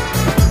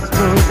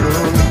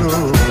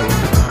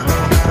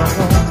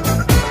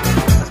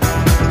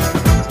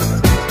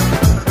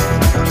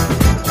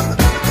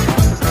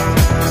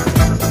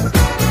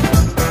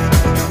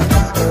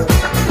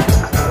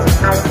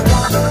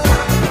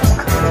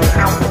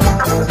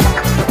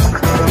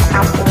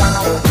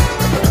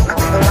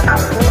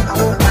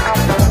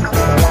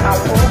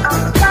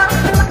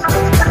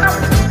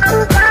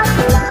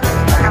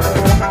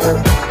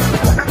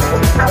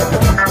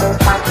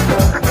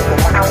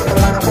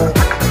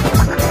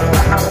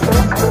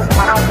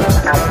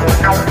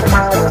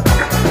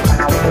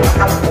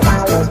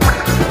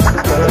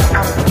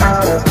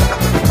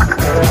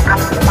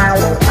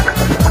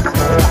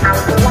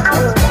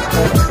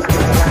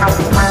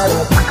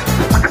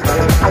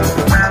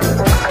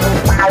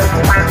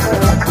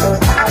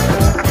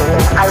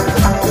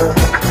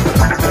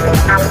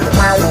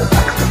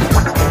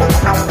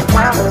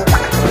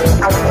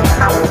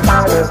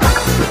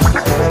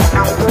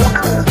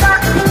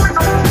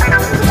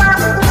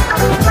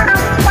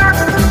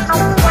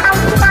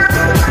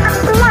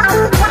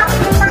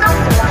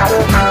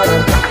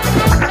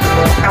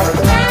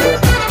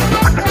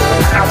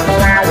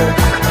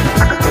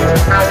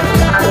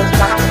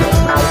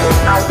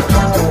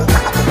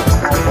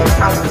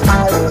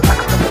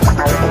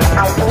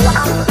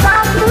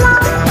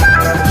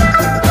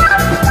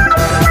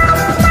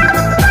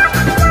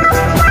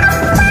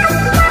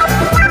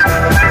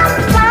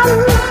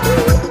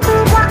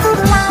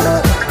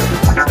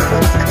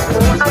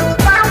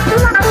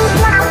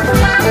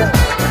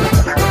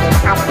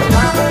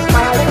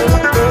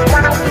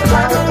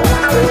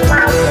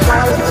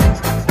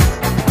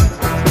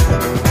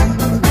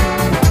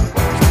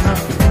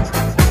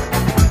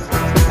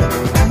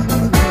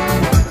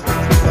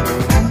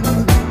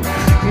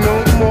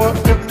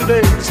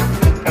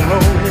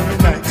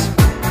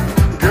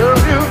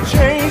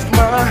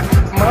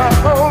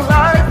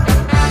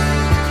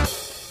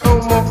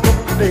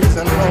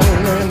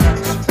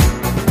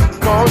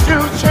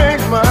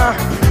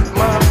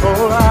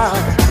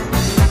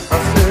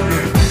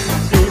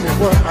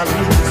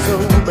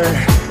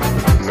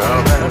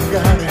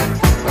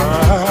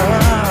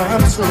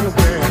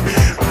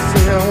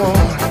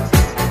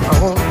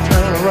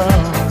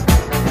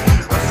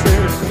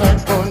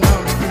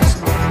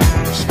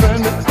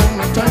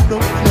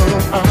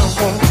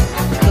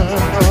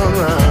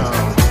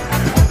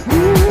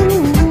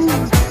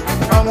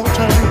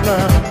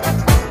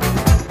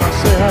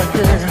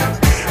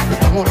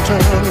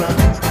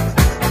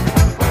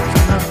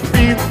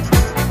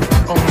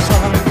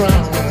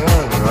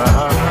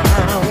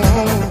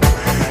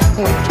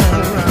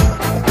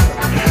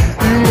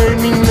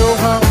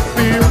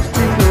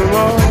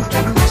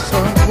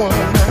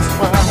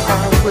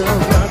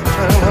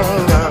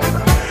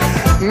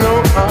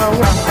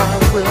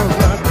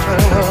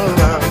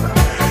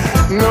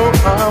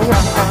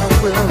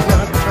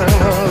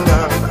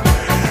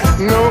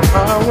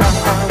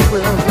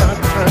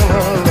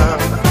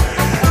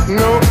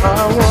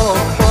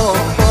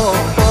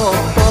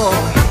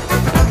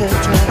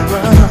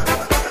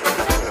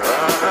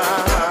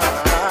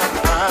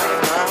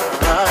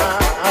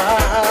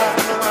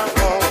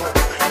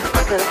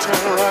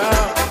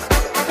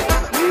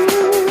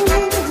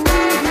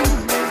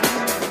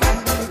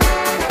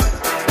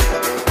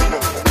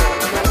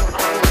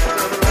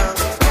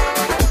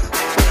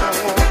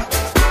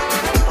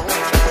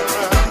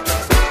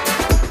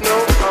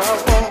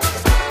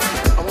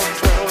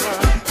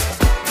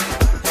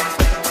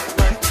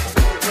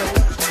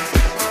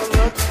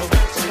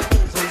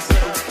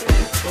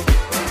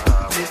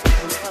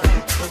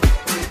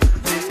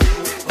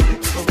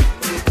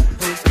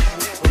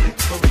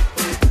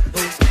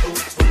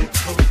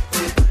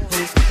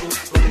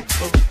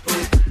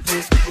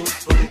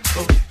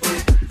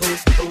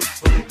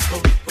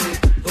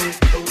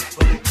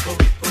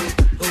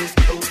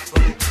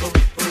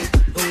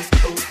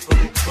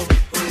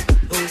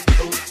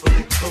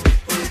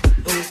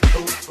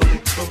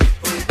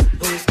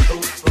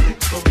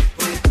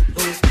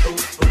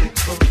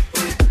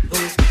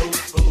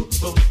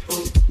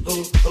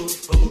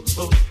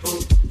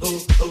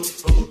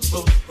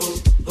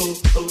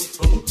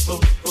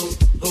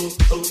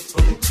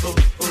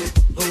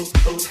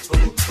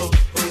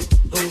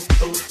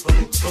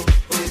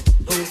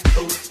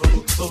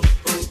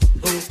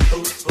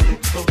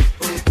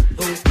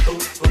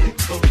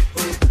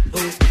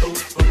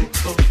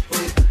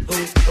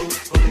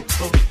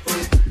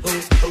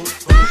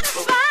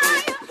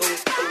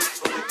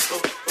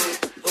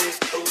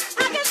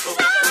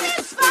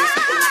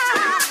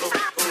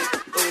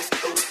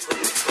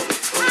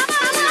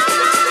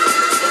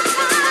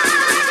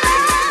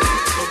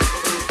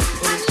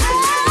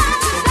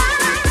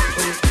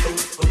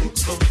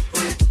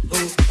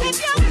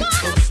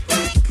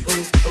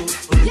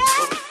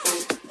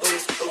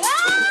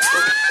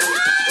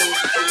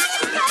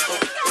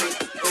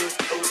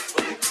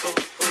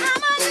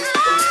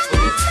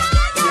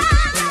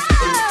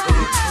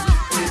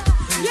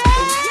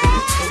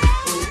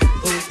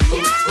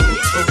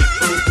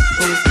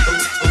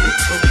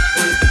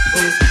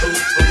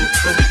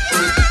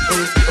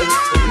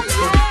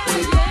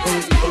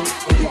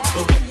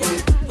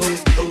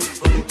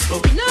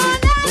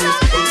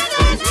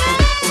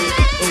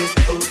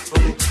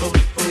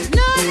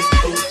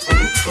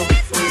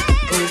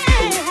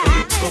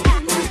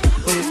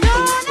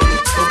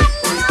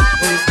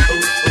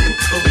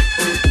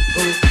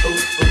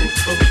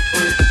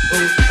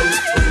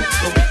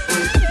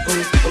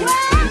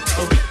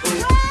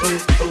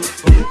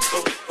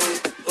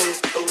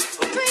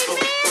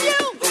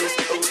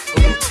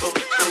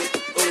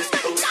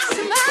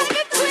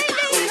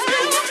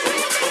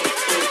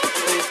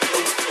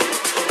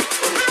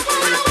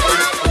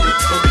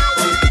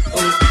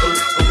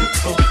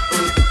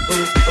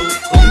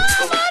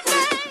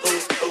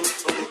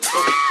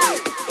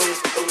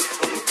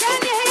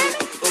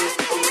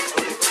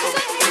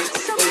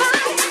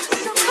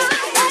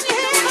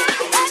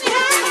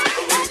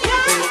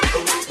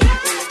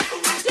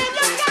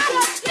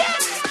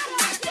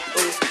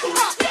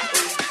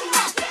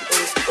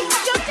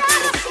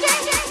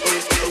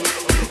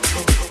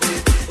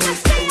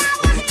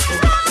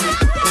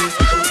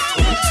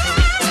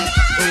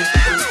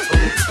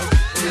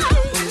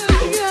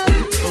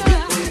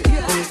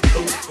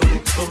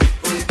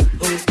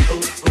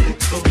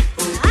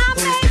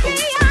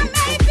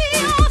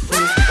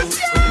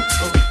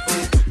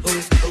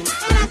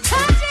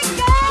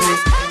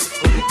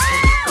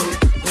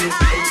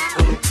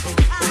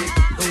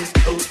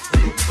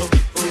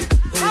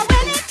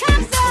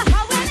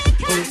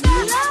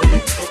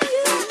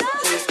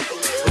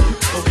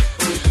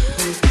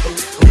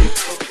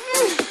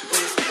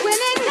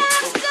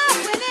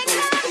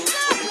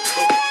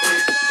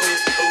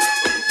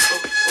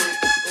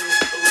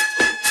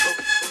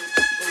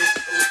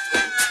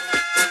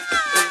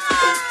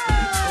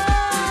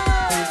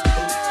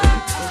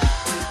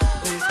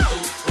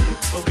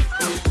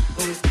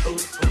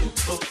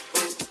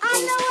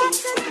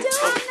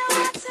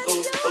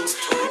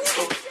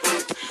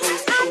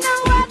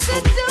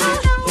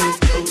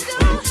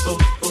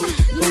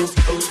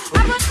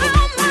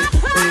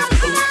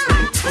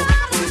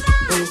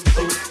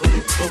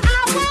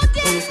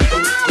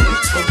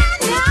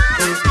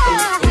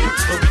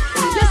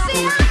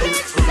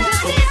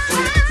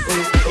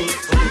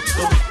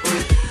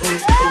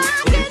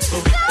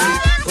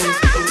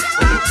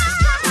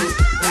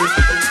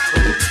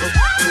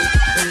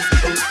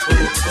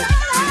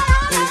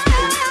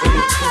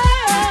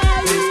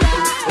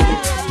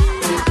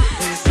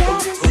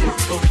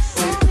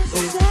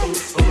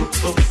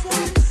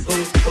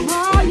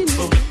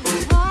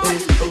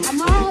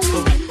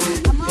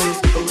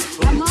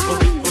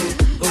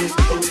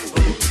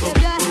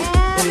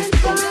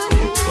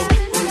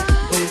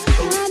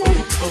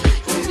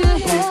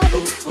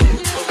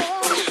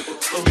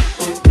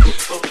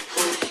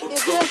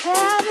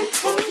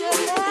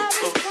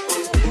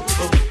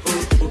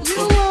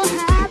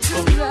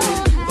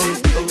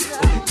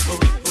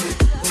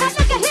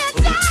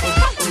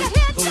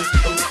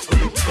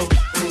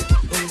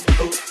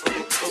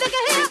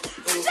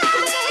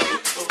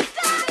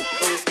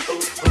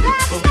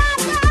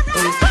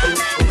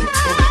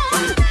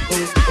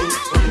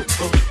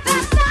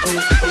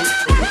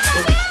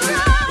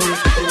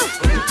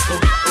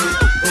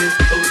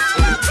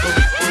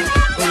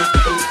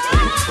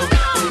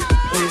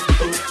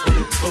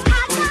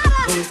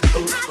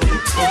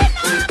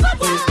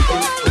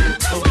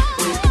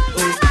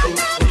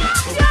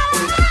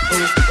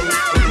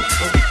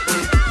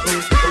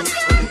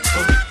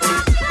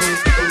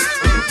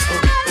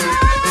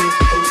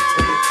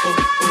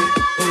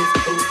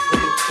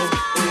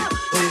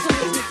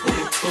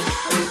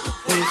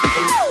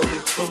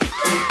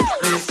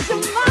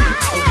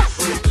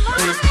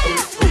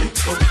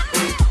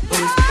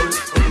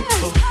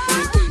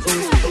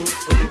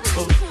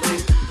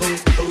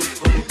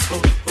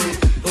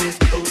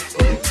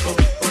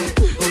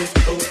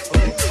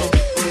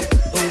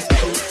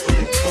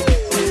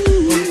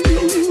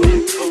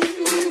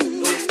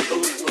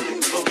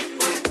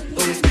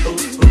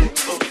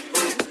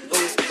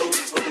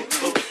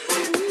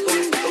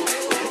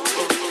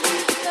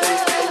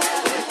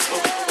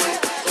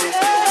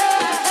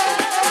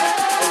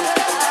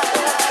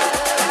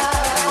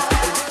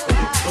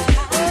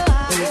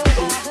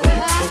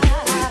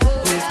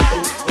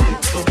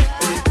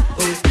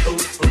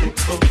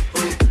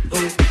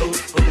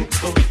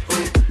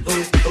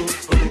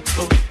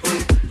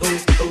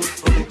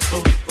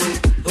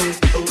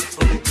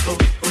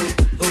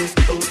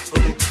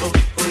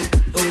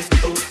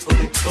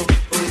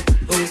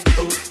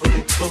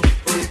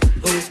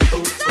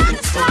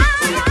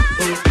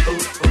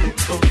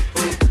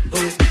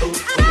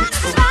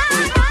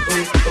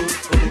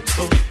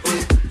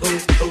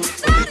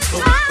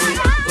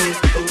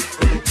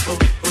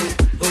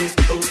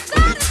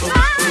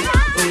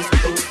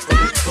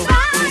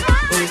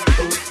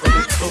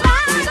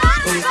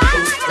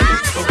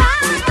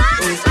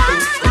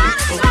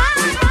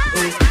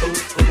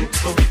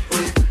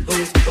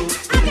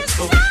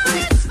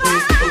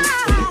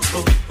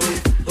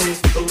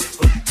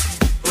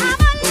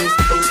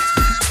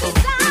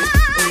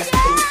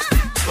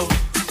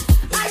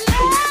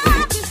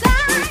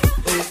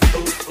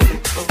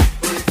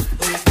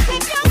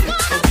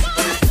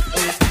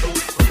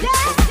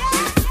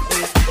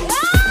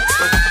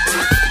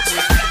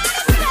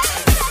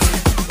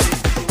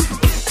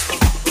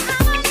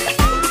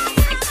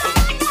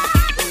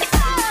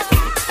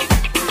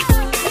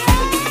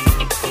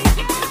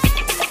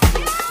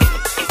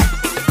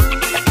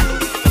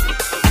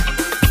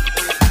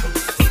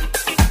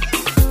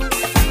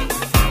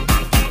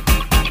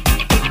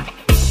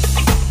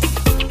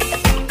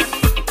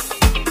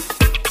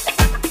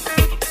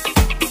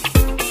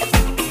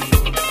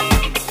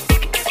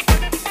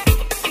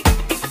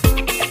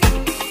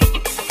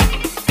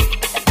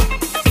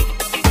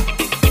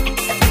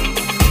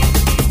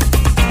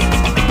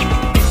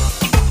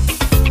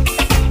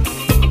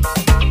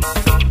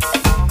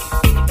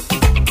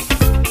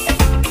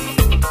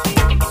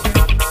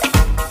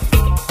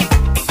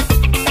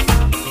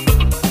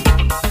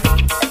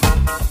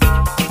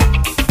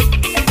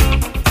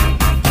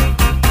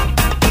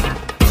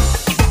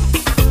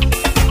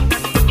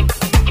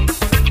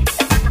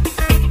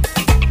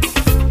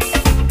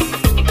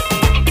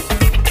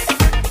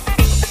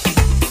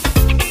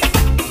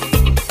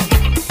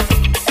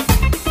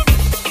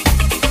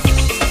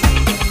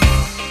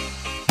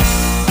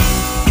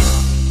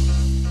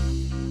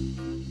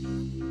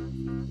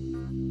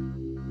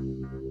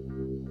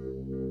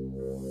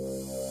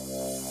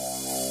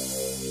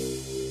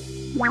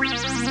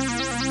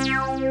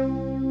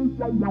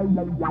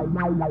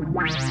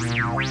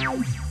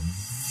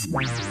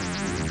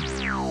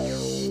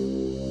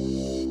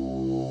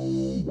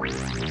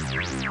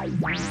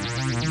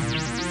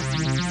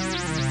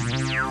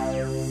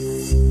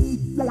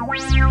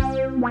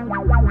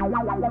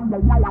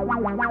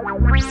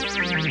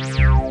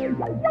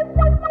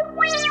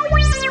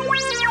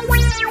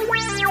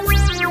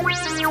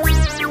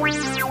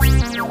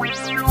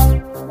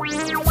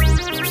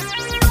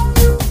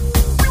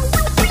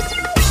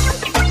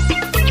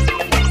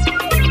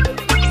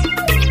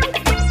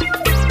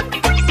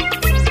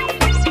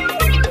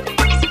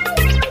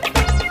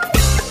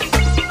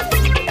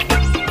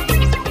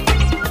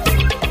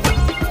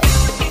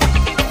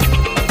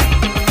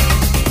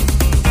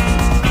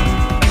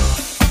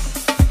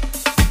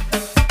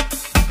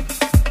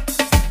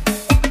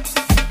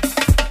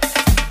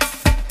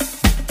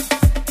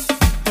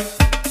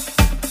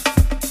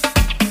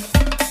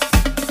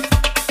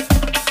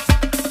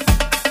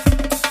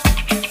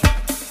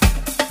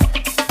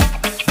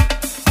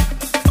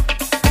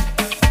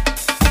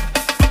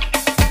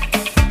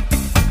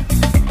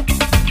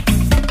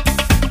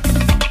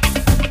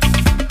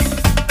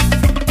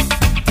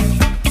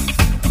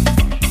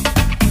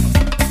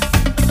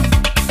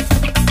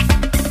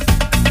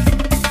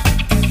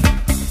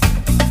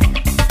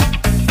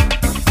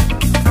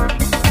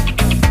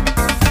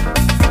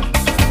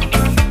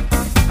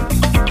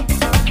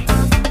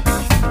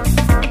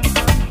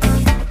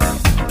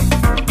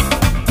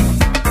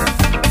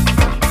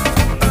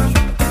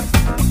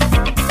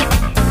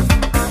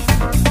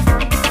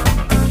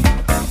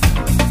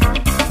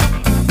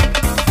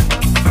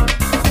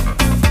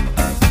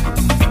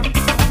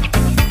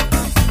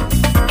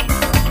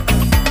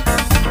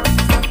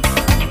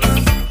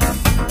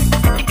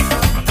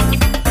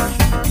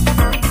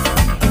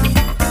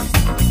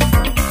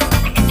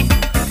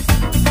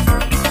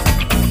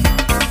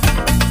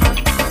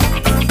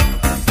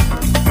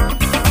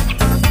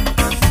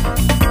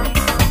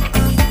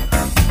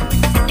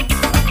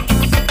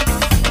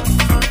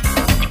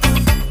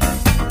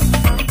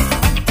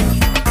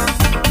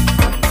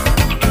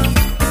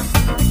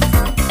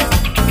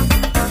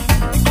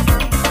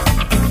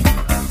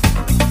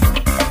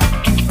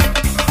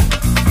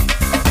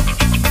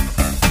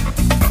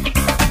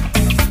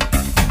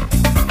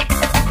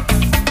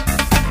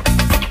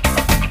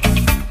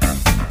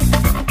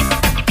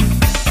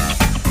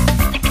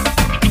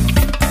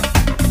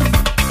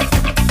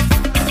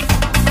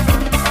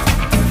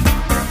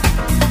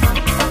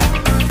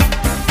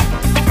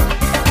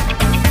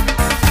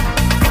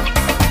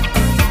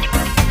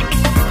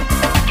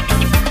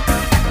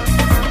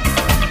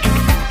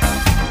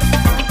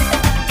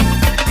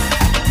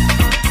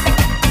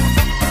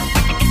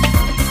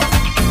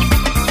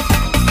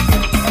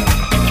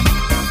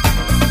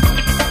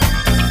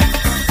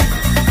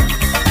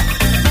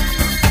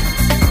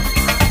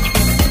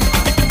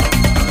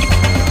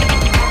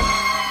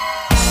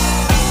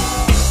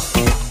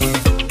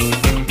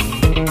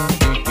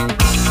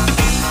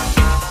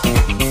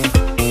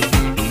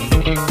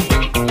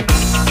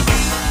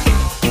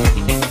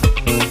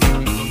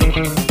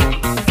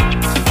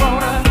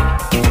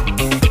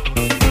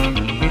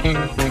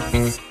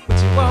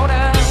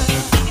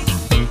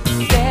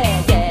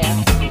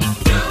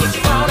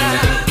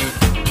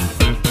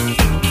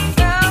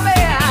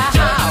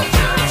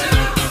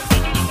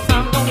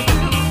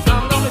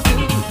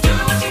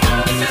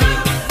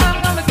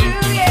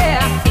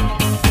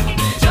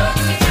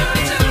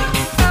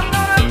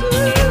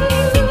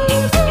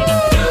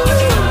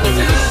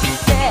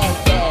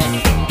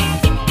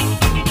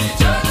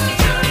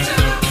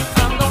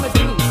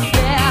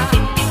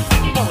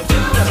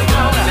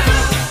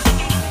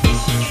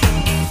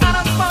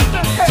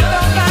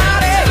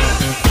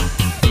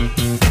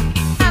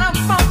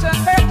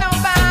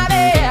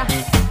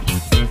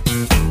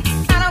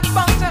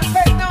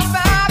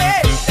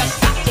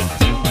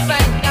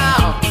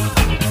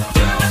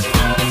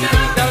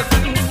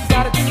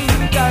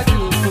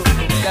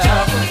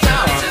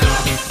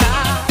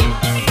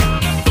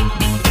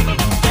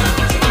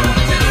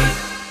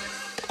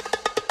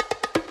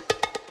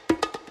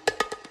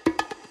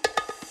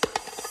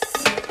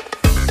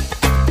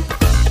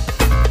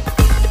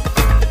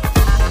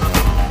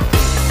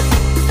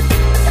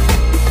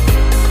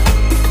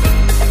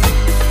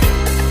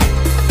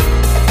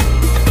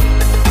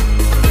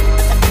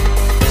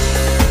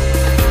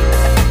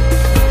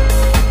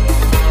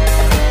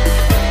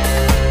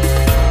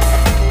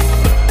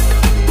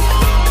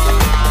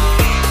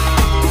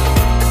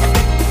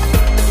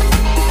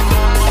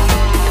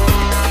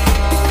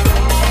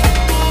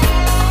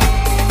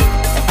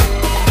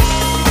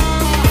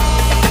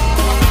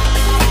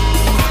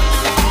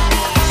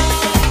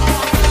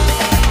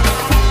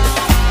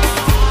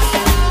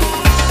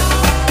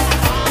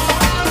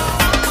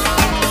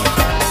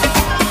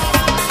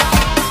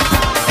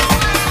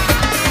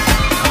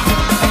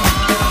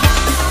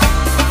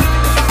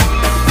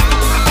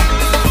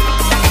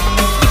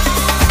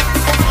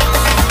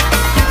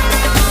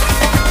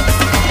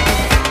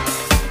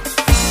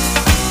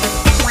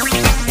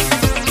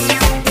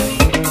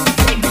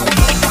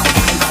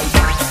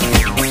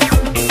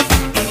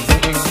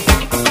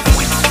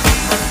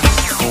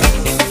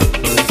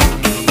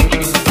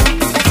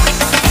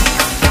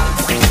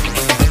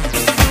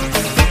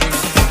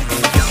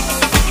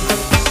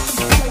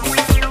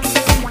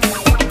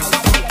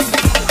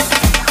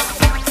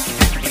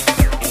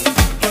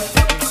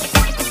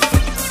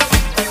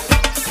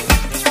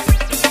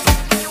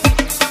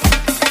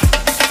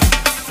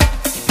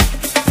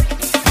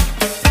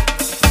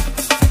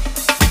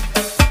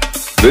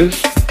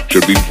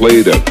 should be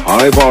played at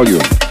high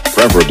volume,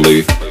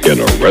 preferably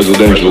in a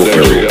residential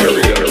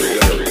area.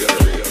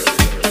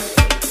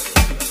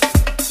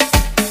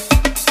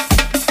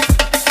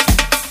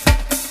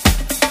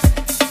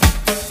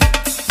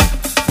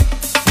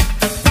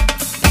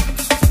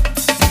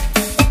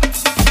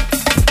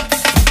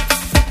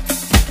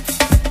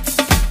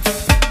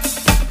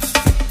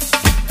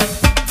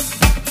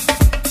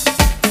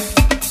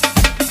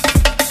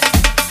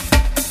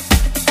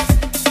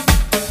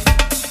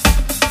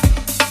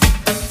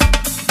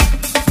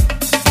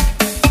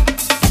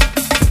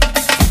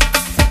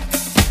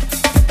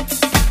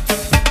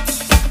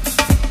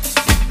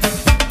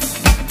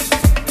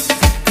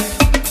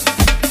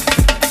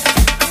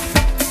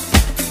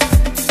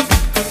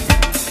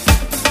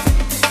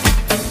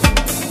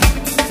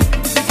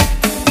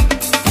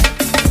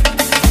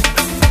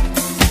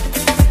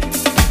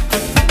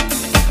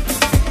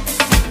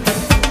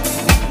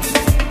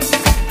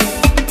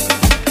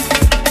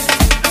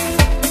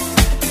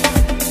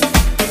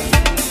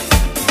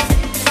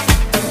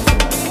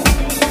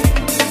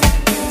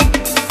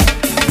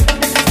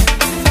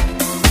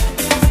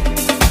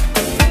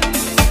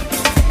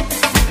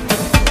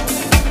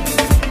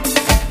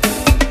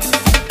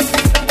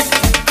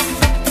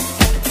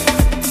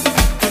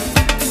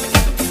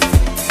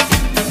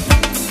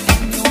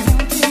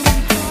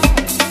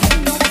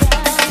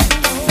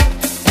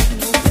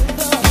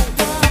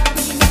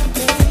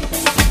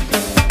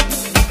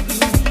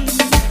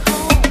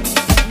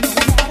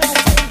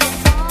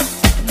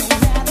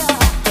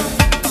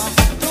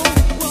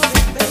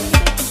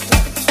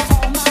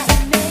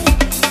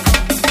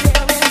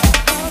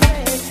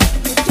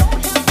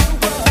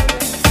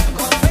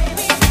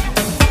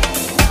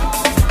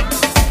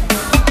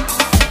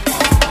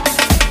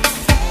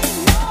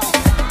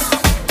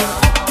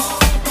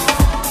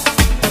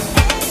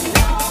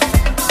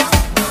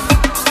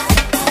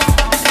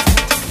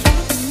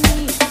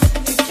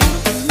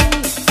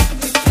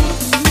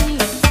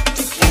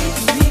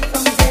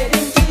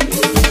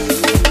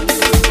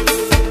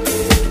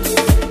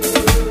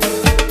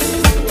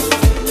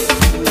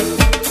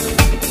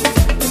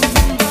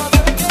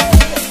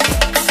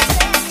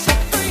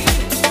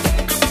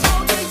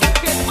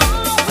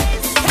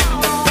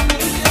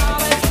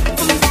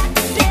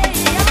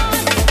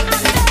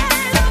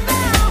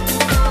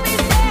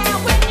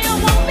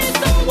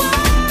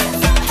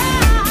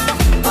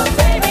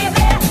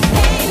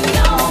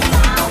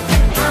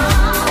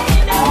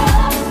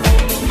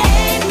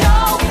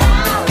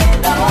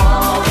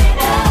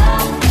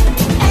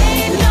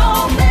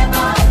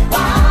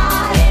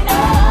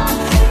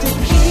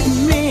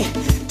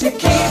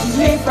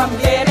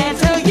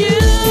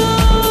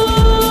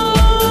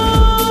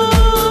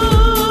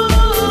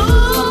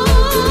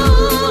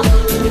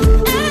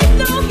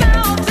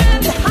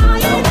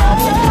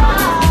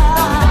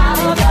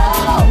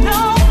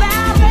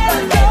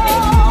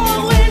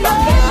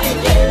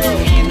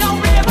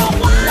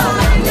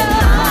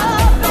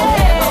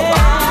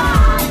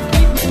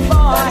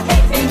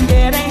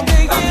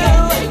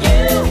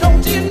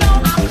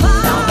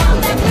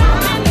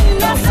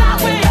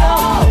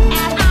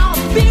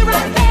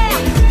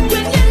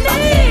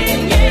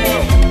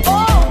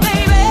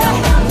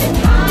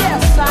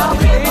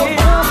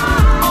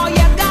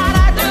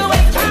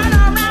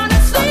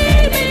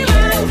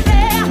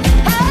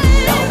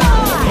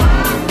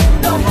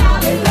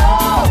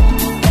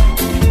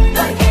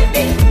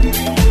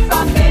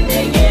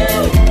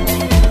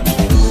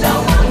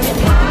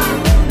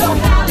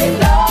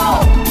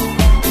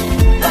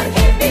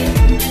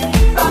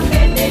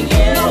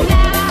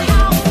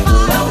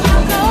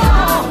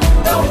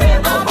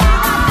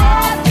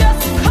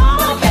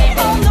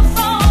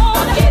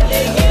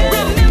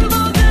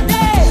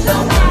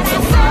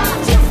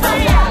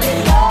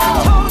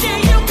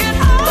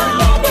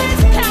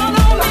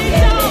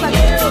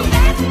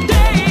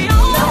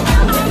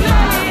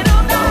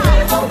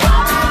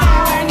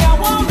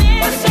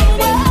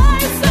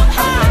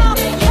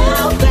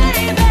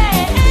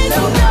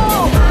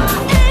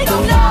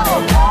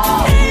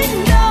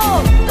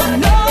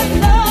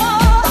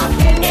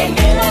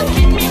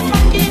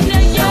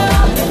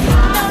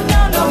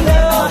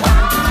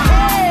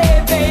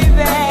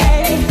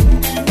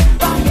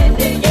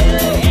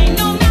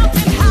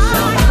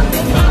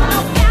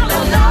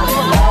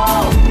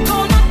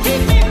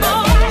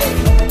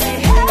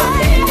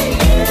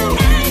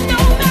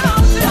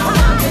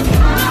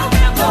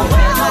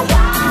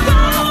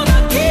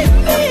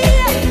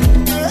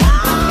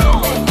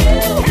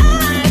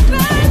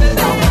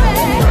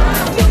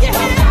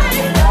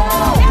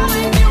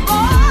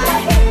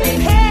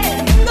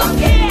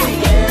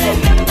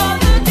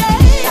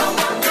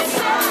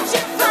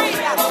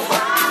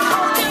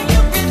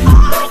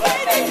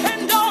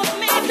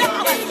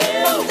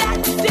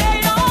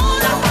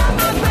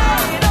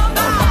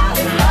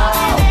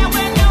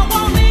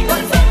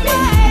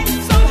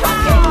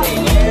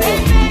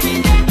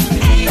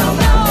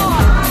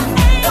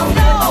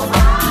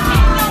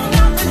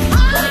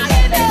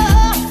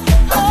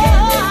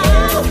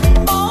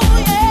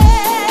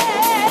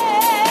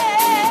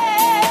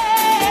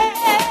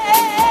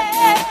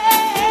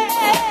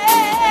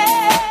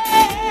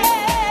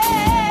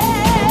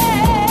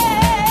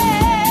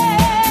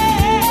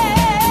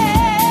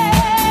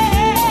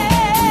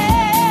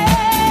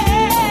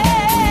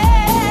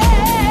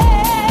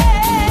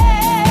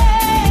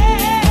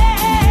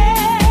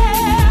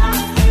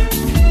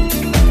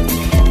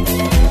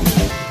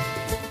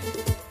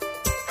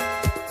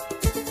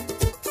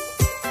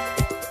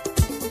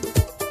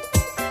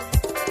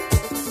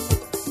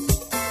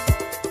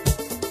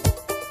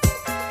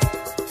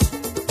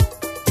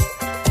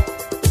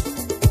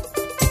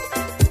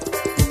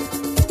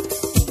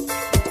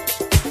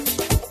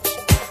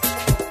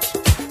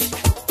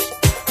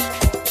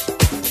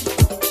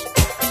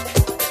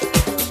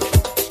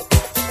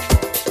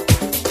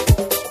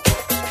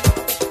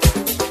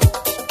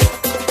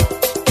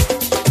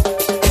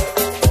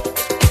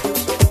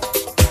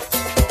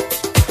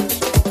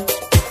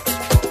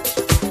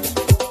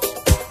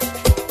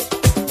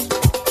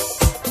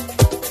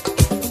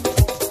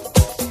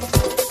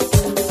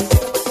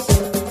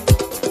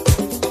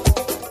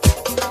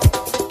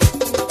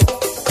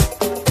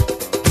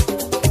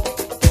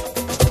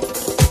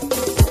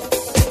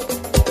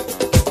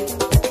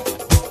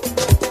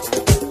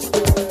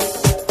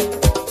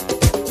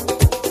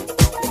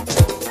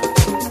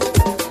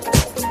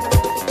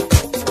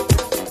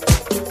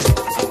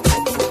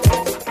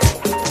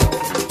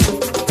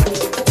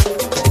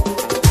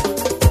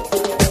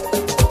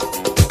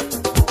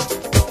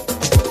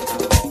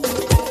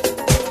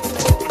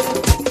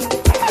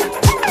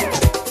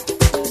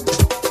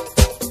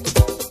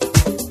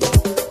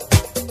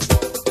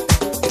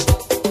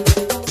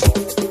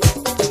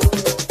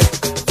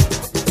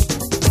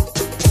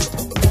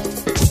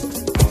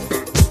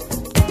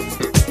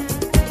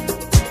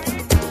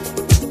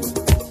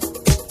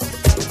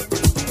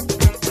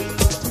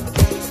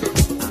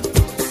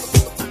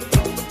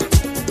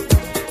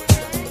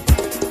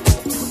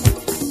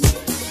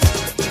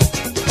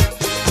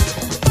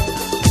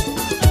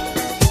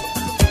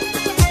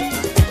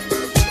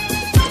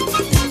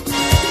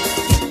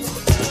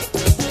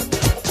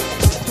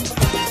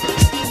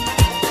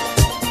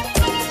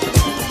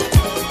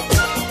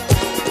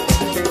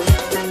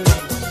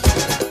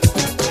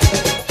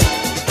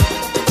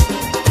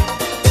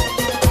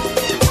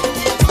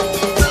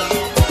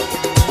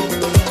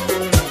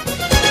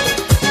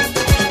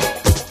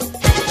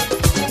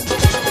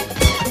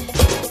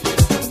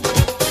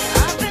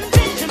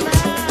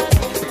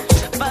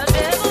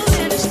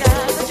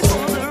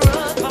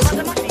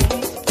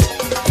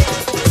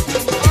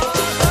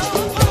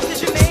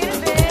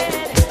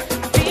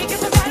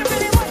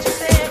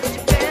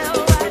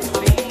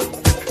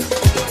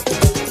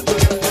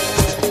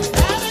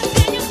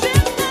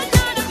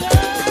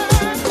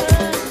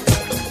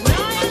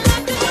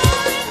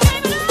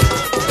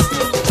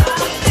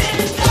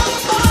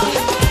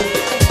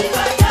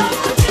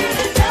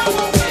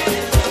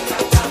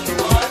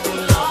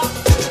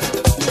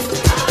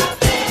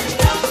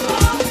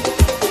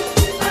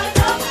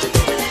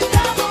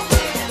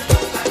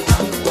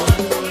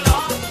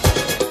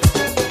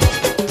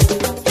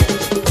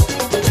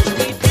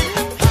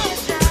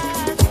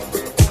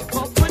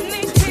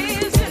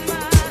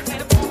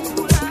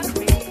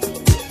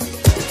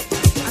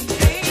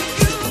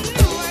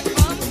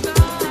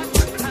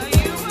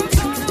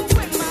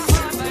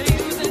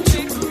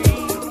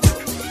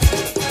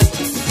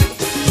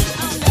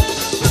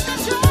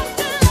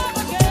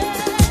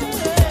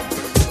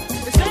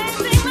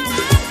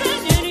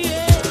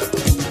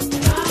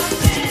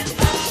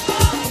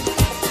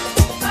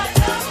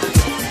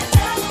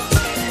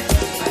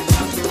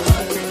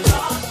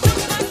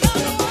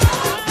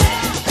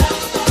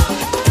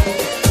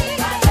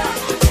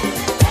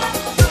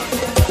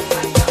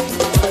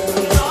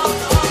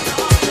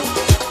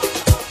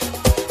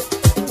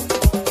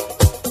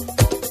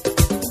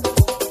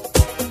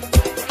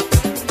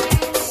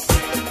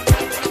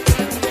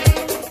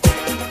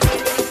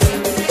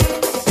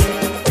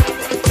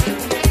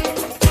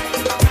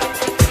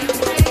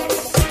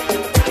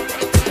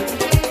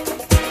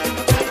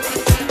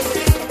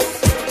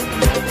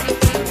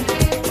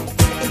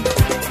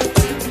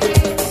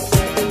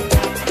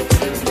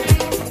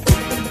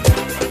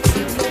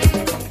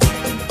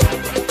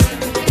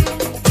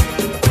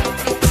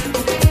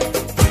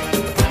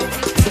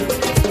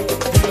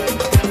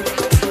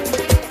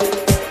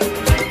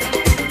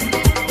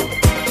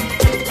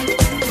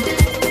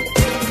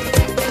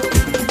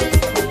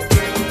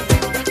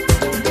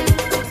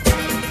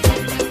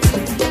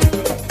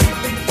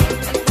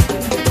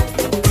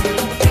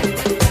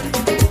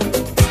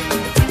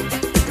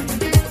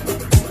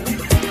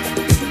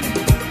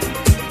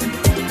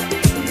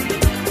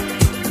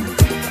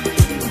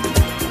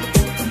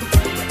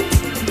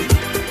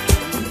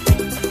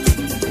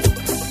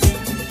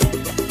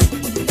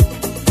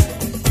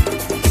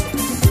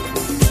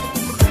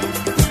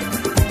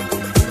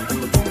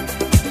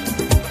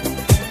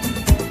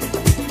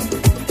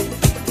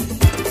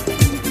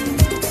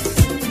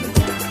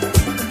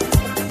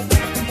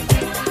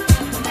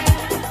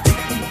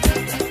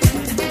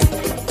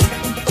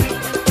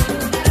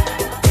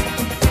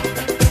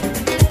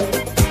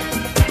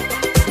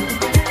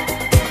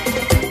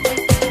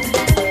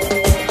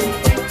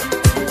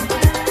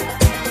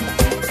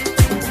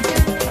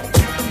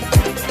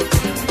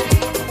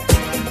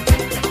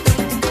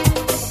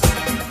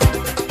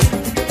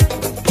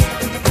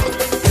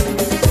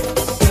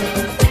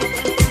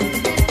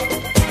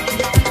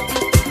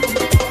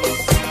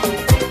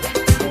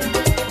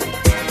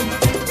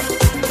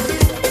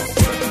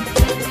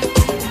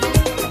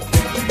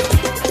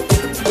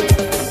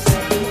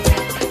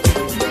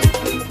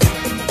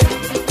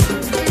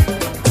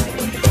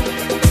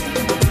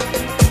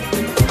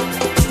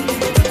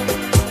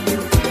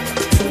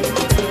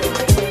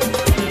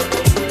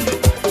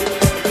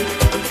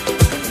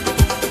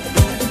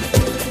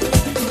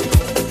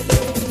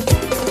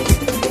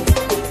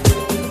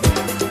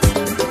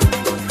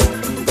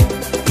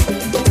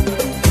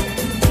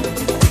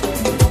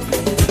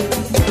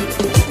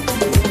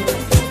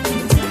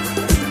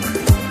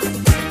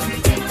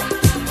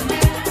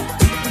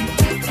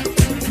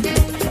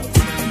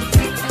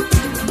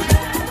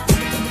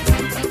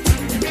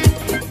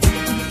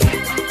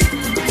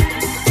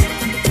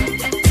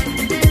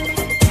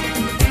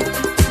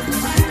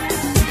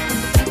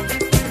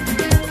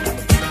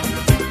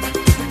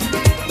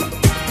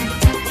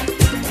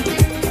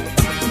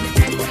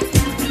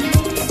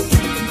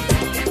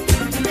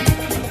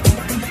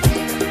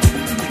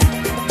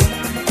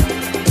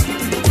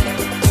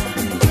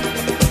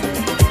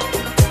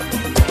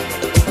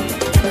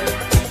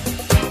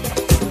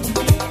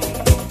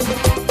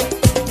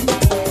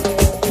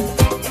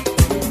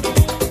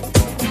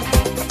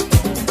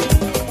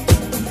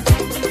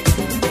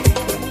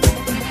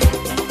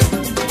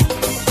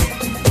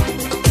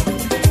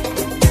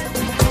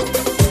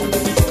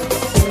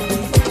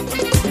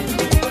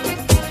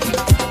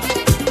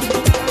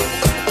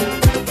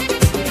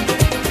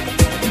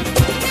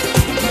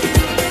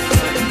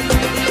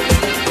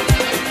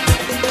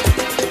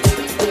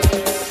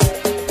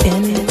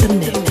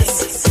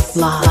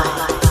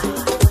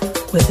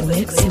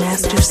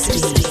 Mixmaster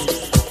Steve.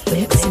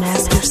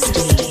 Mixmaster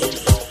Steve.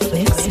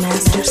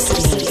 Mixmaster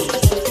Steve.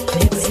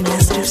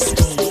 Mixmaster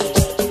Steve.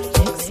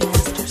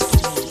 Mixmaster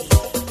Steve.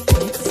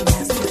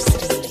 Mixmaster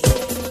Steve.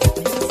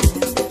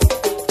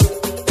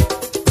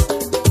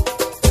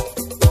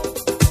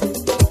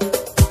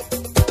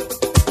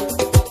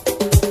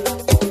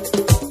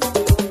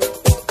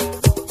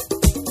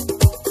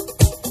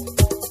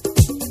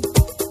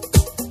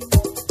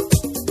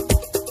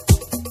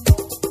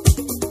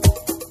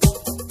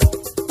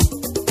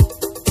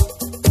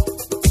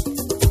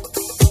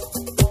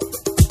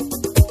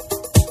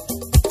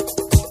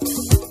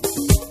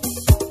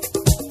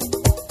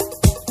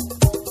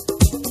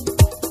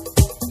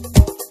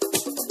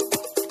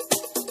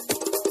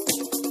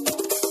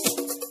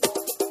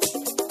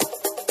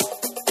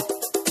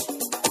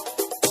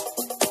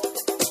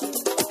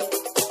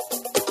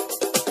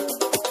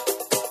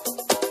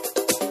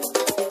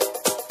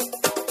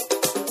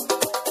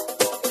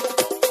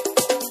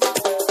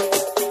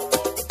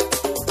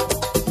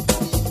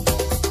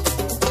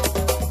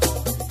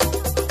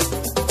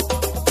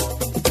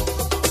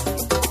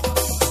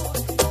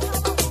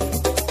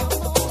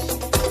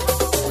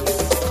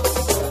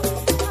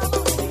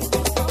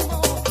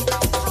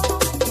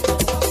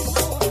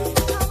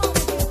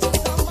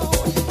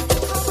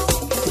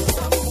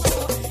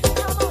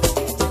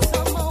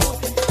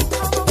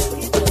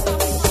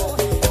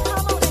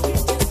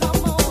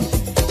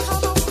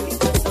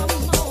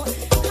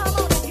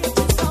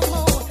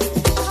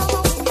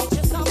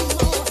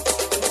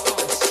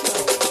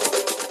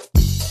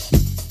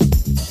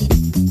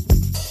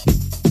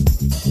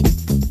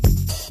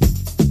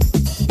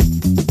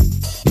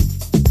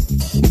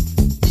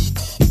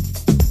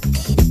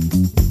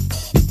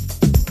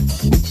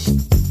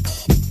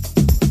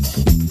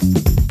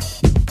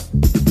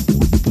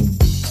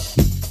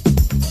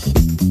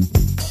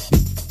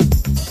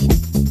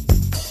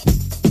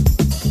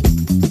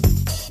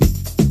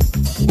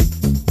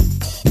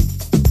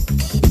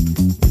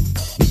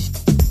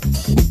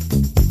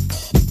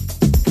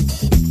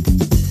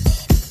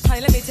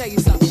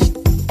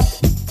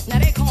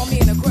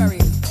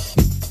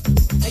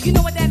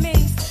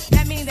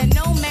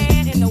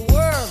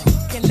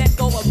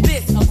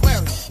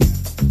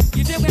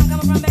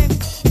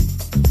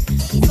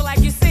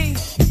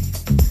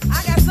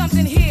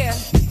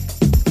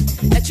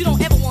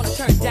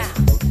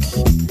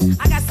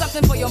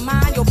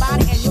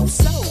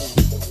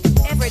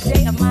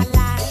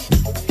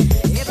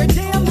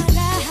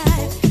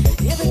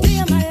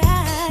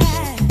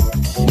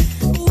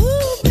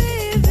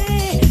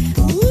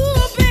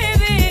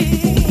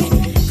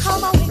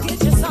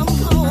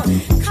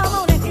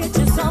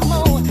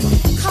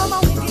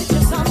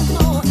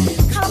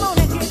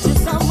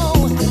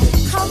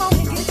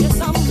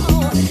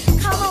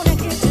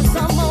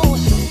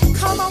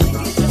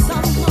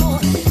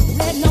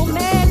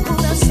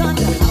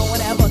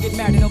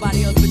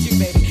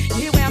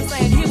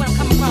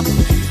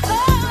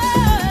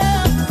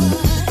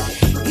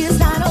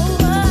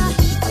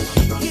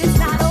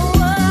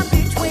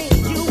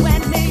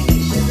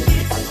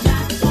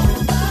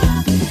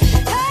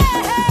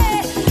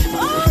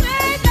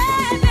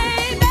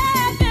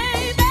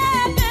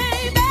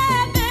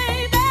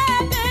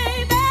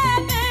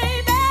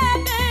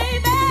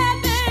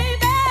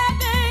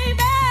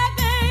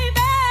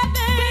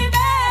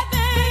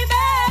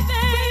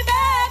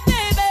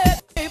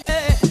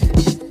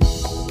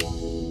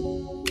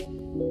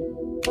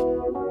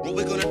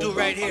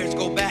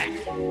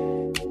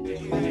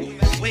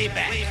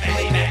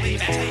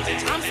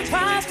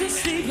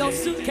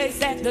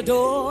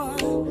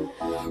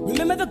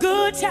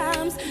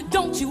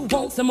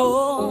 Some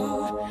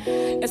more.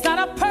 It's not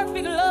a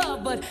perfect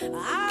love, but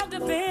I'll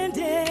defend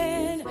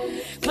it,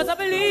 'cause I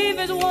believe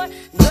it's what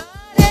God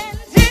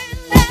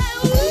intended.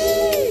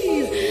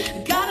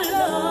 We've got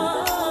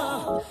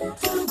love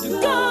to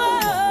go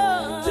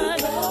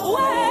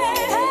away.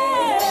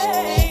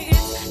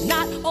 It's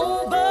not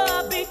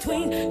over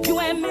between you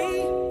and me.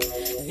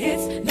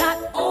 It's not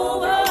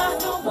over. I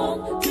don't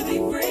want to be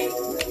free.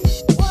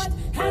 What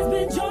has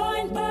been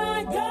joined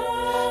by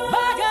God,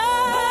 by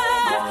God,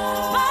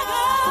 by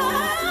God.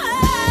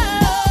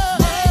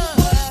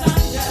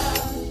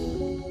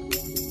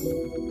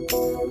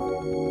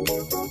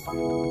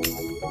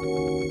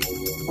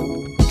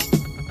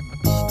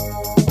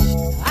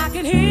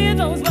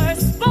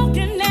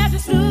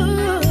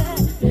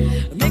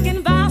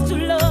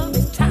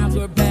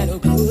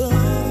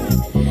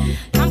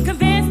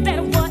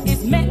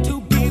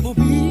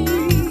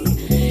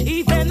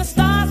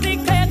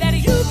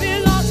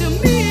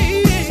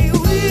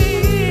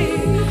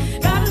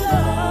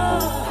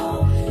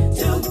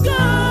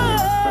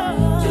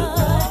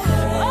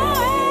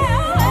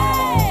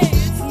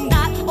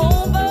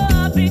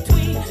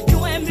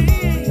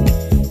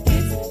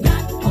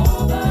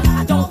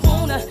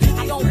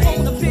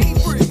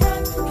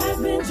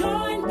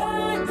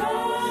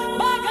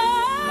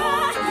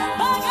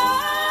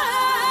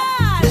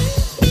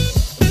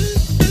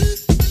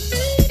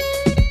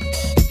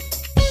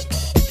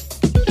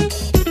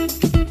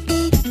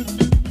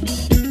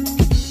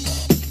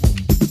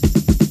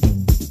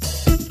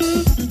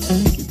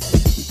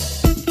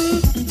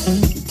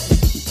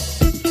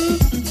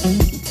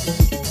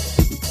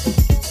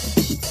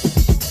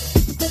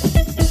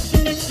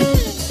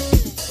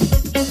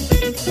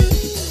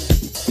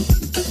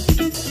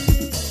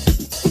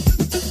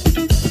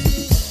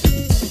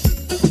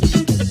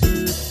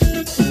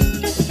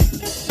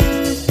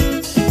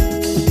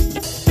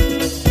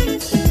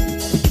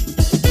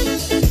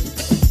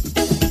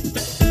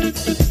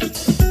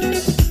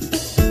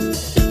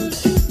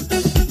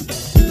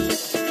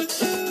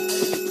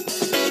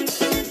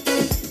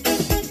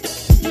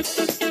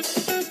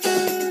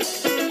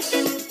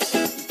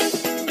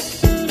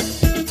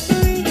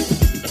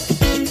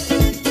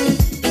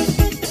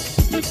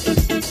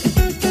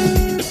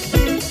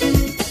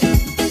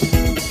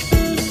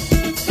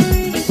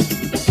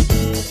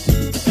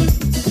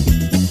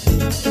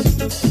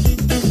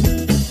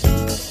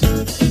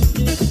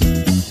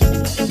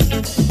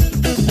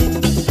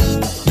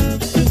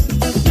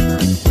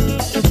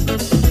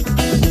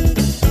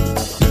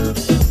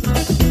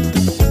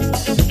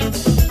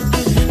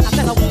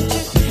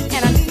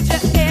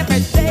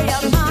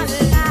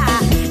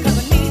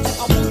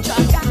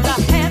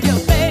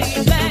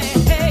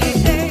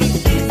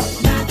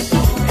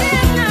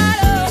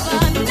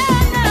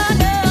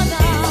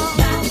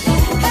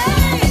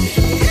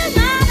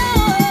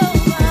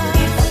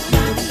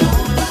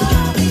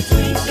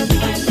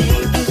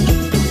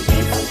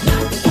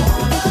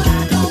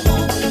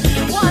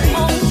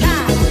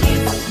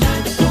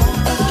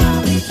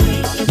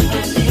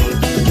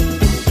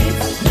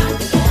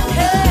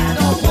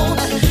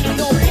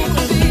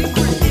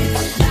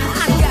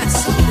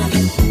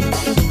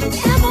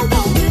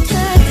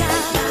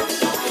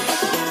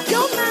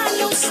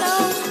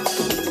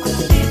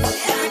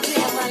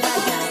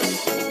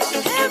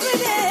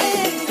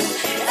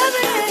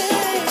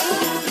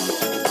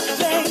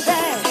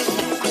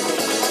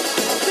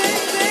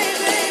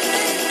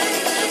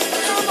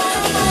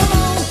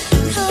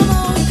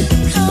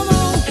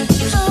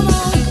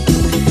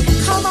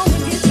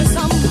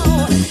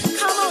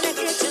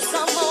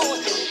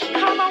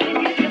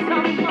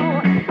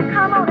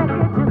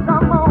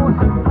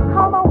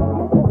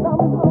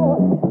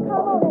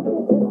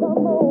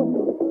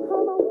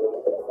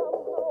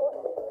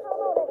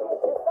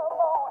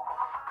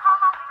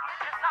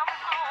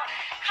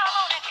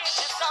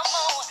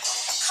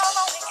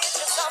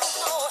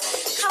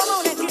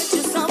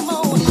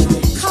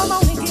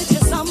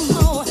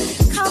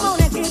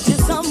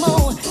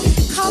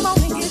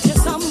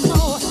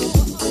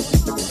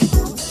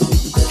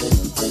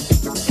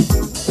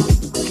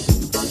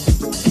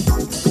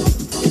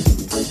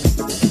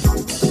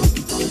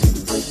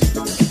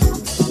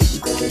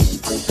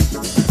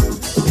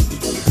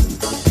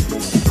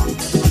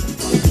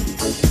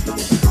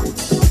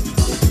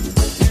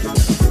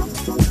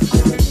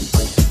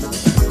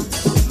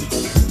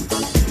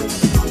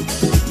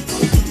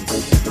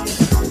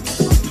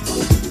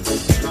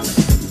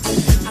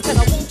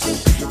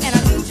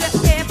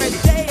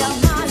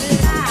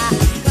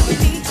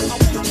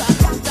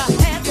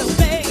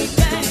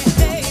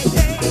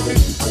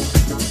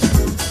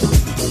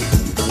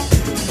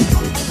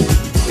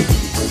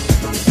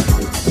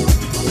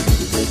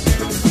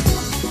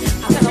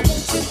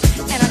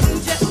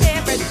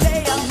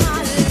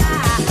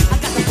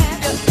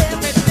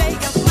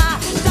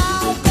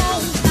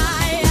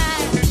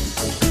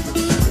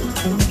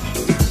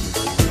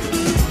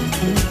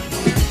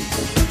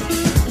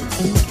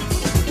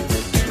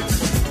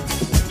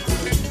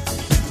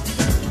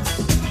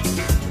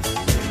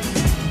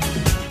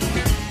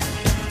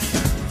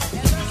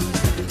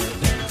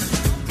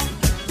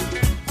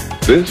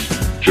 This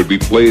should be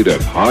played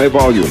at high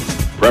volume,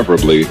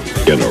 preferably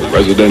in a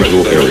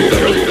residential area.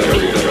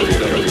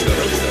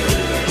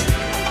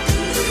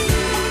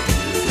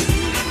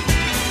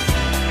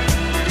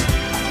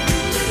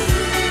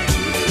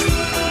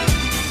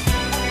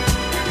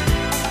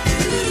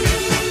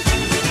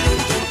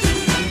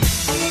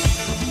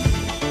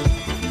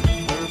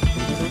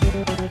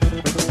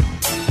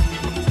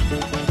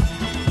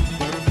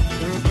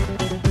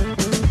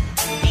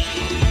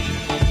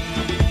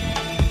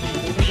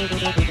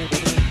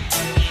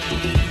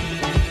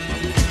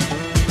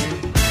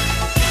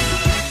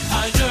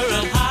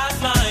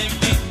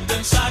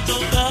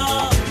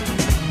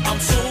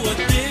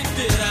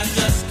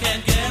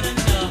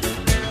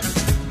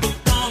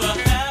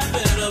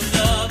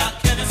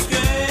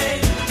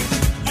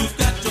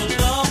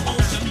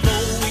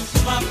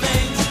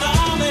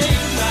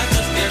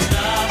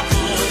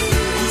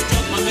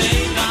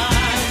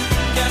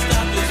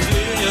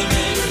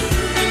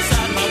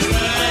 Inside my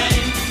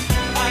brain,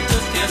 I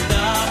just can't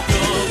stop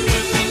your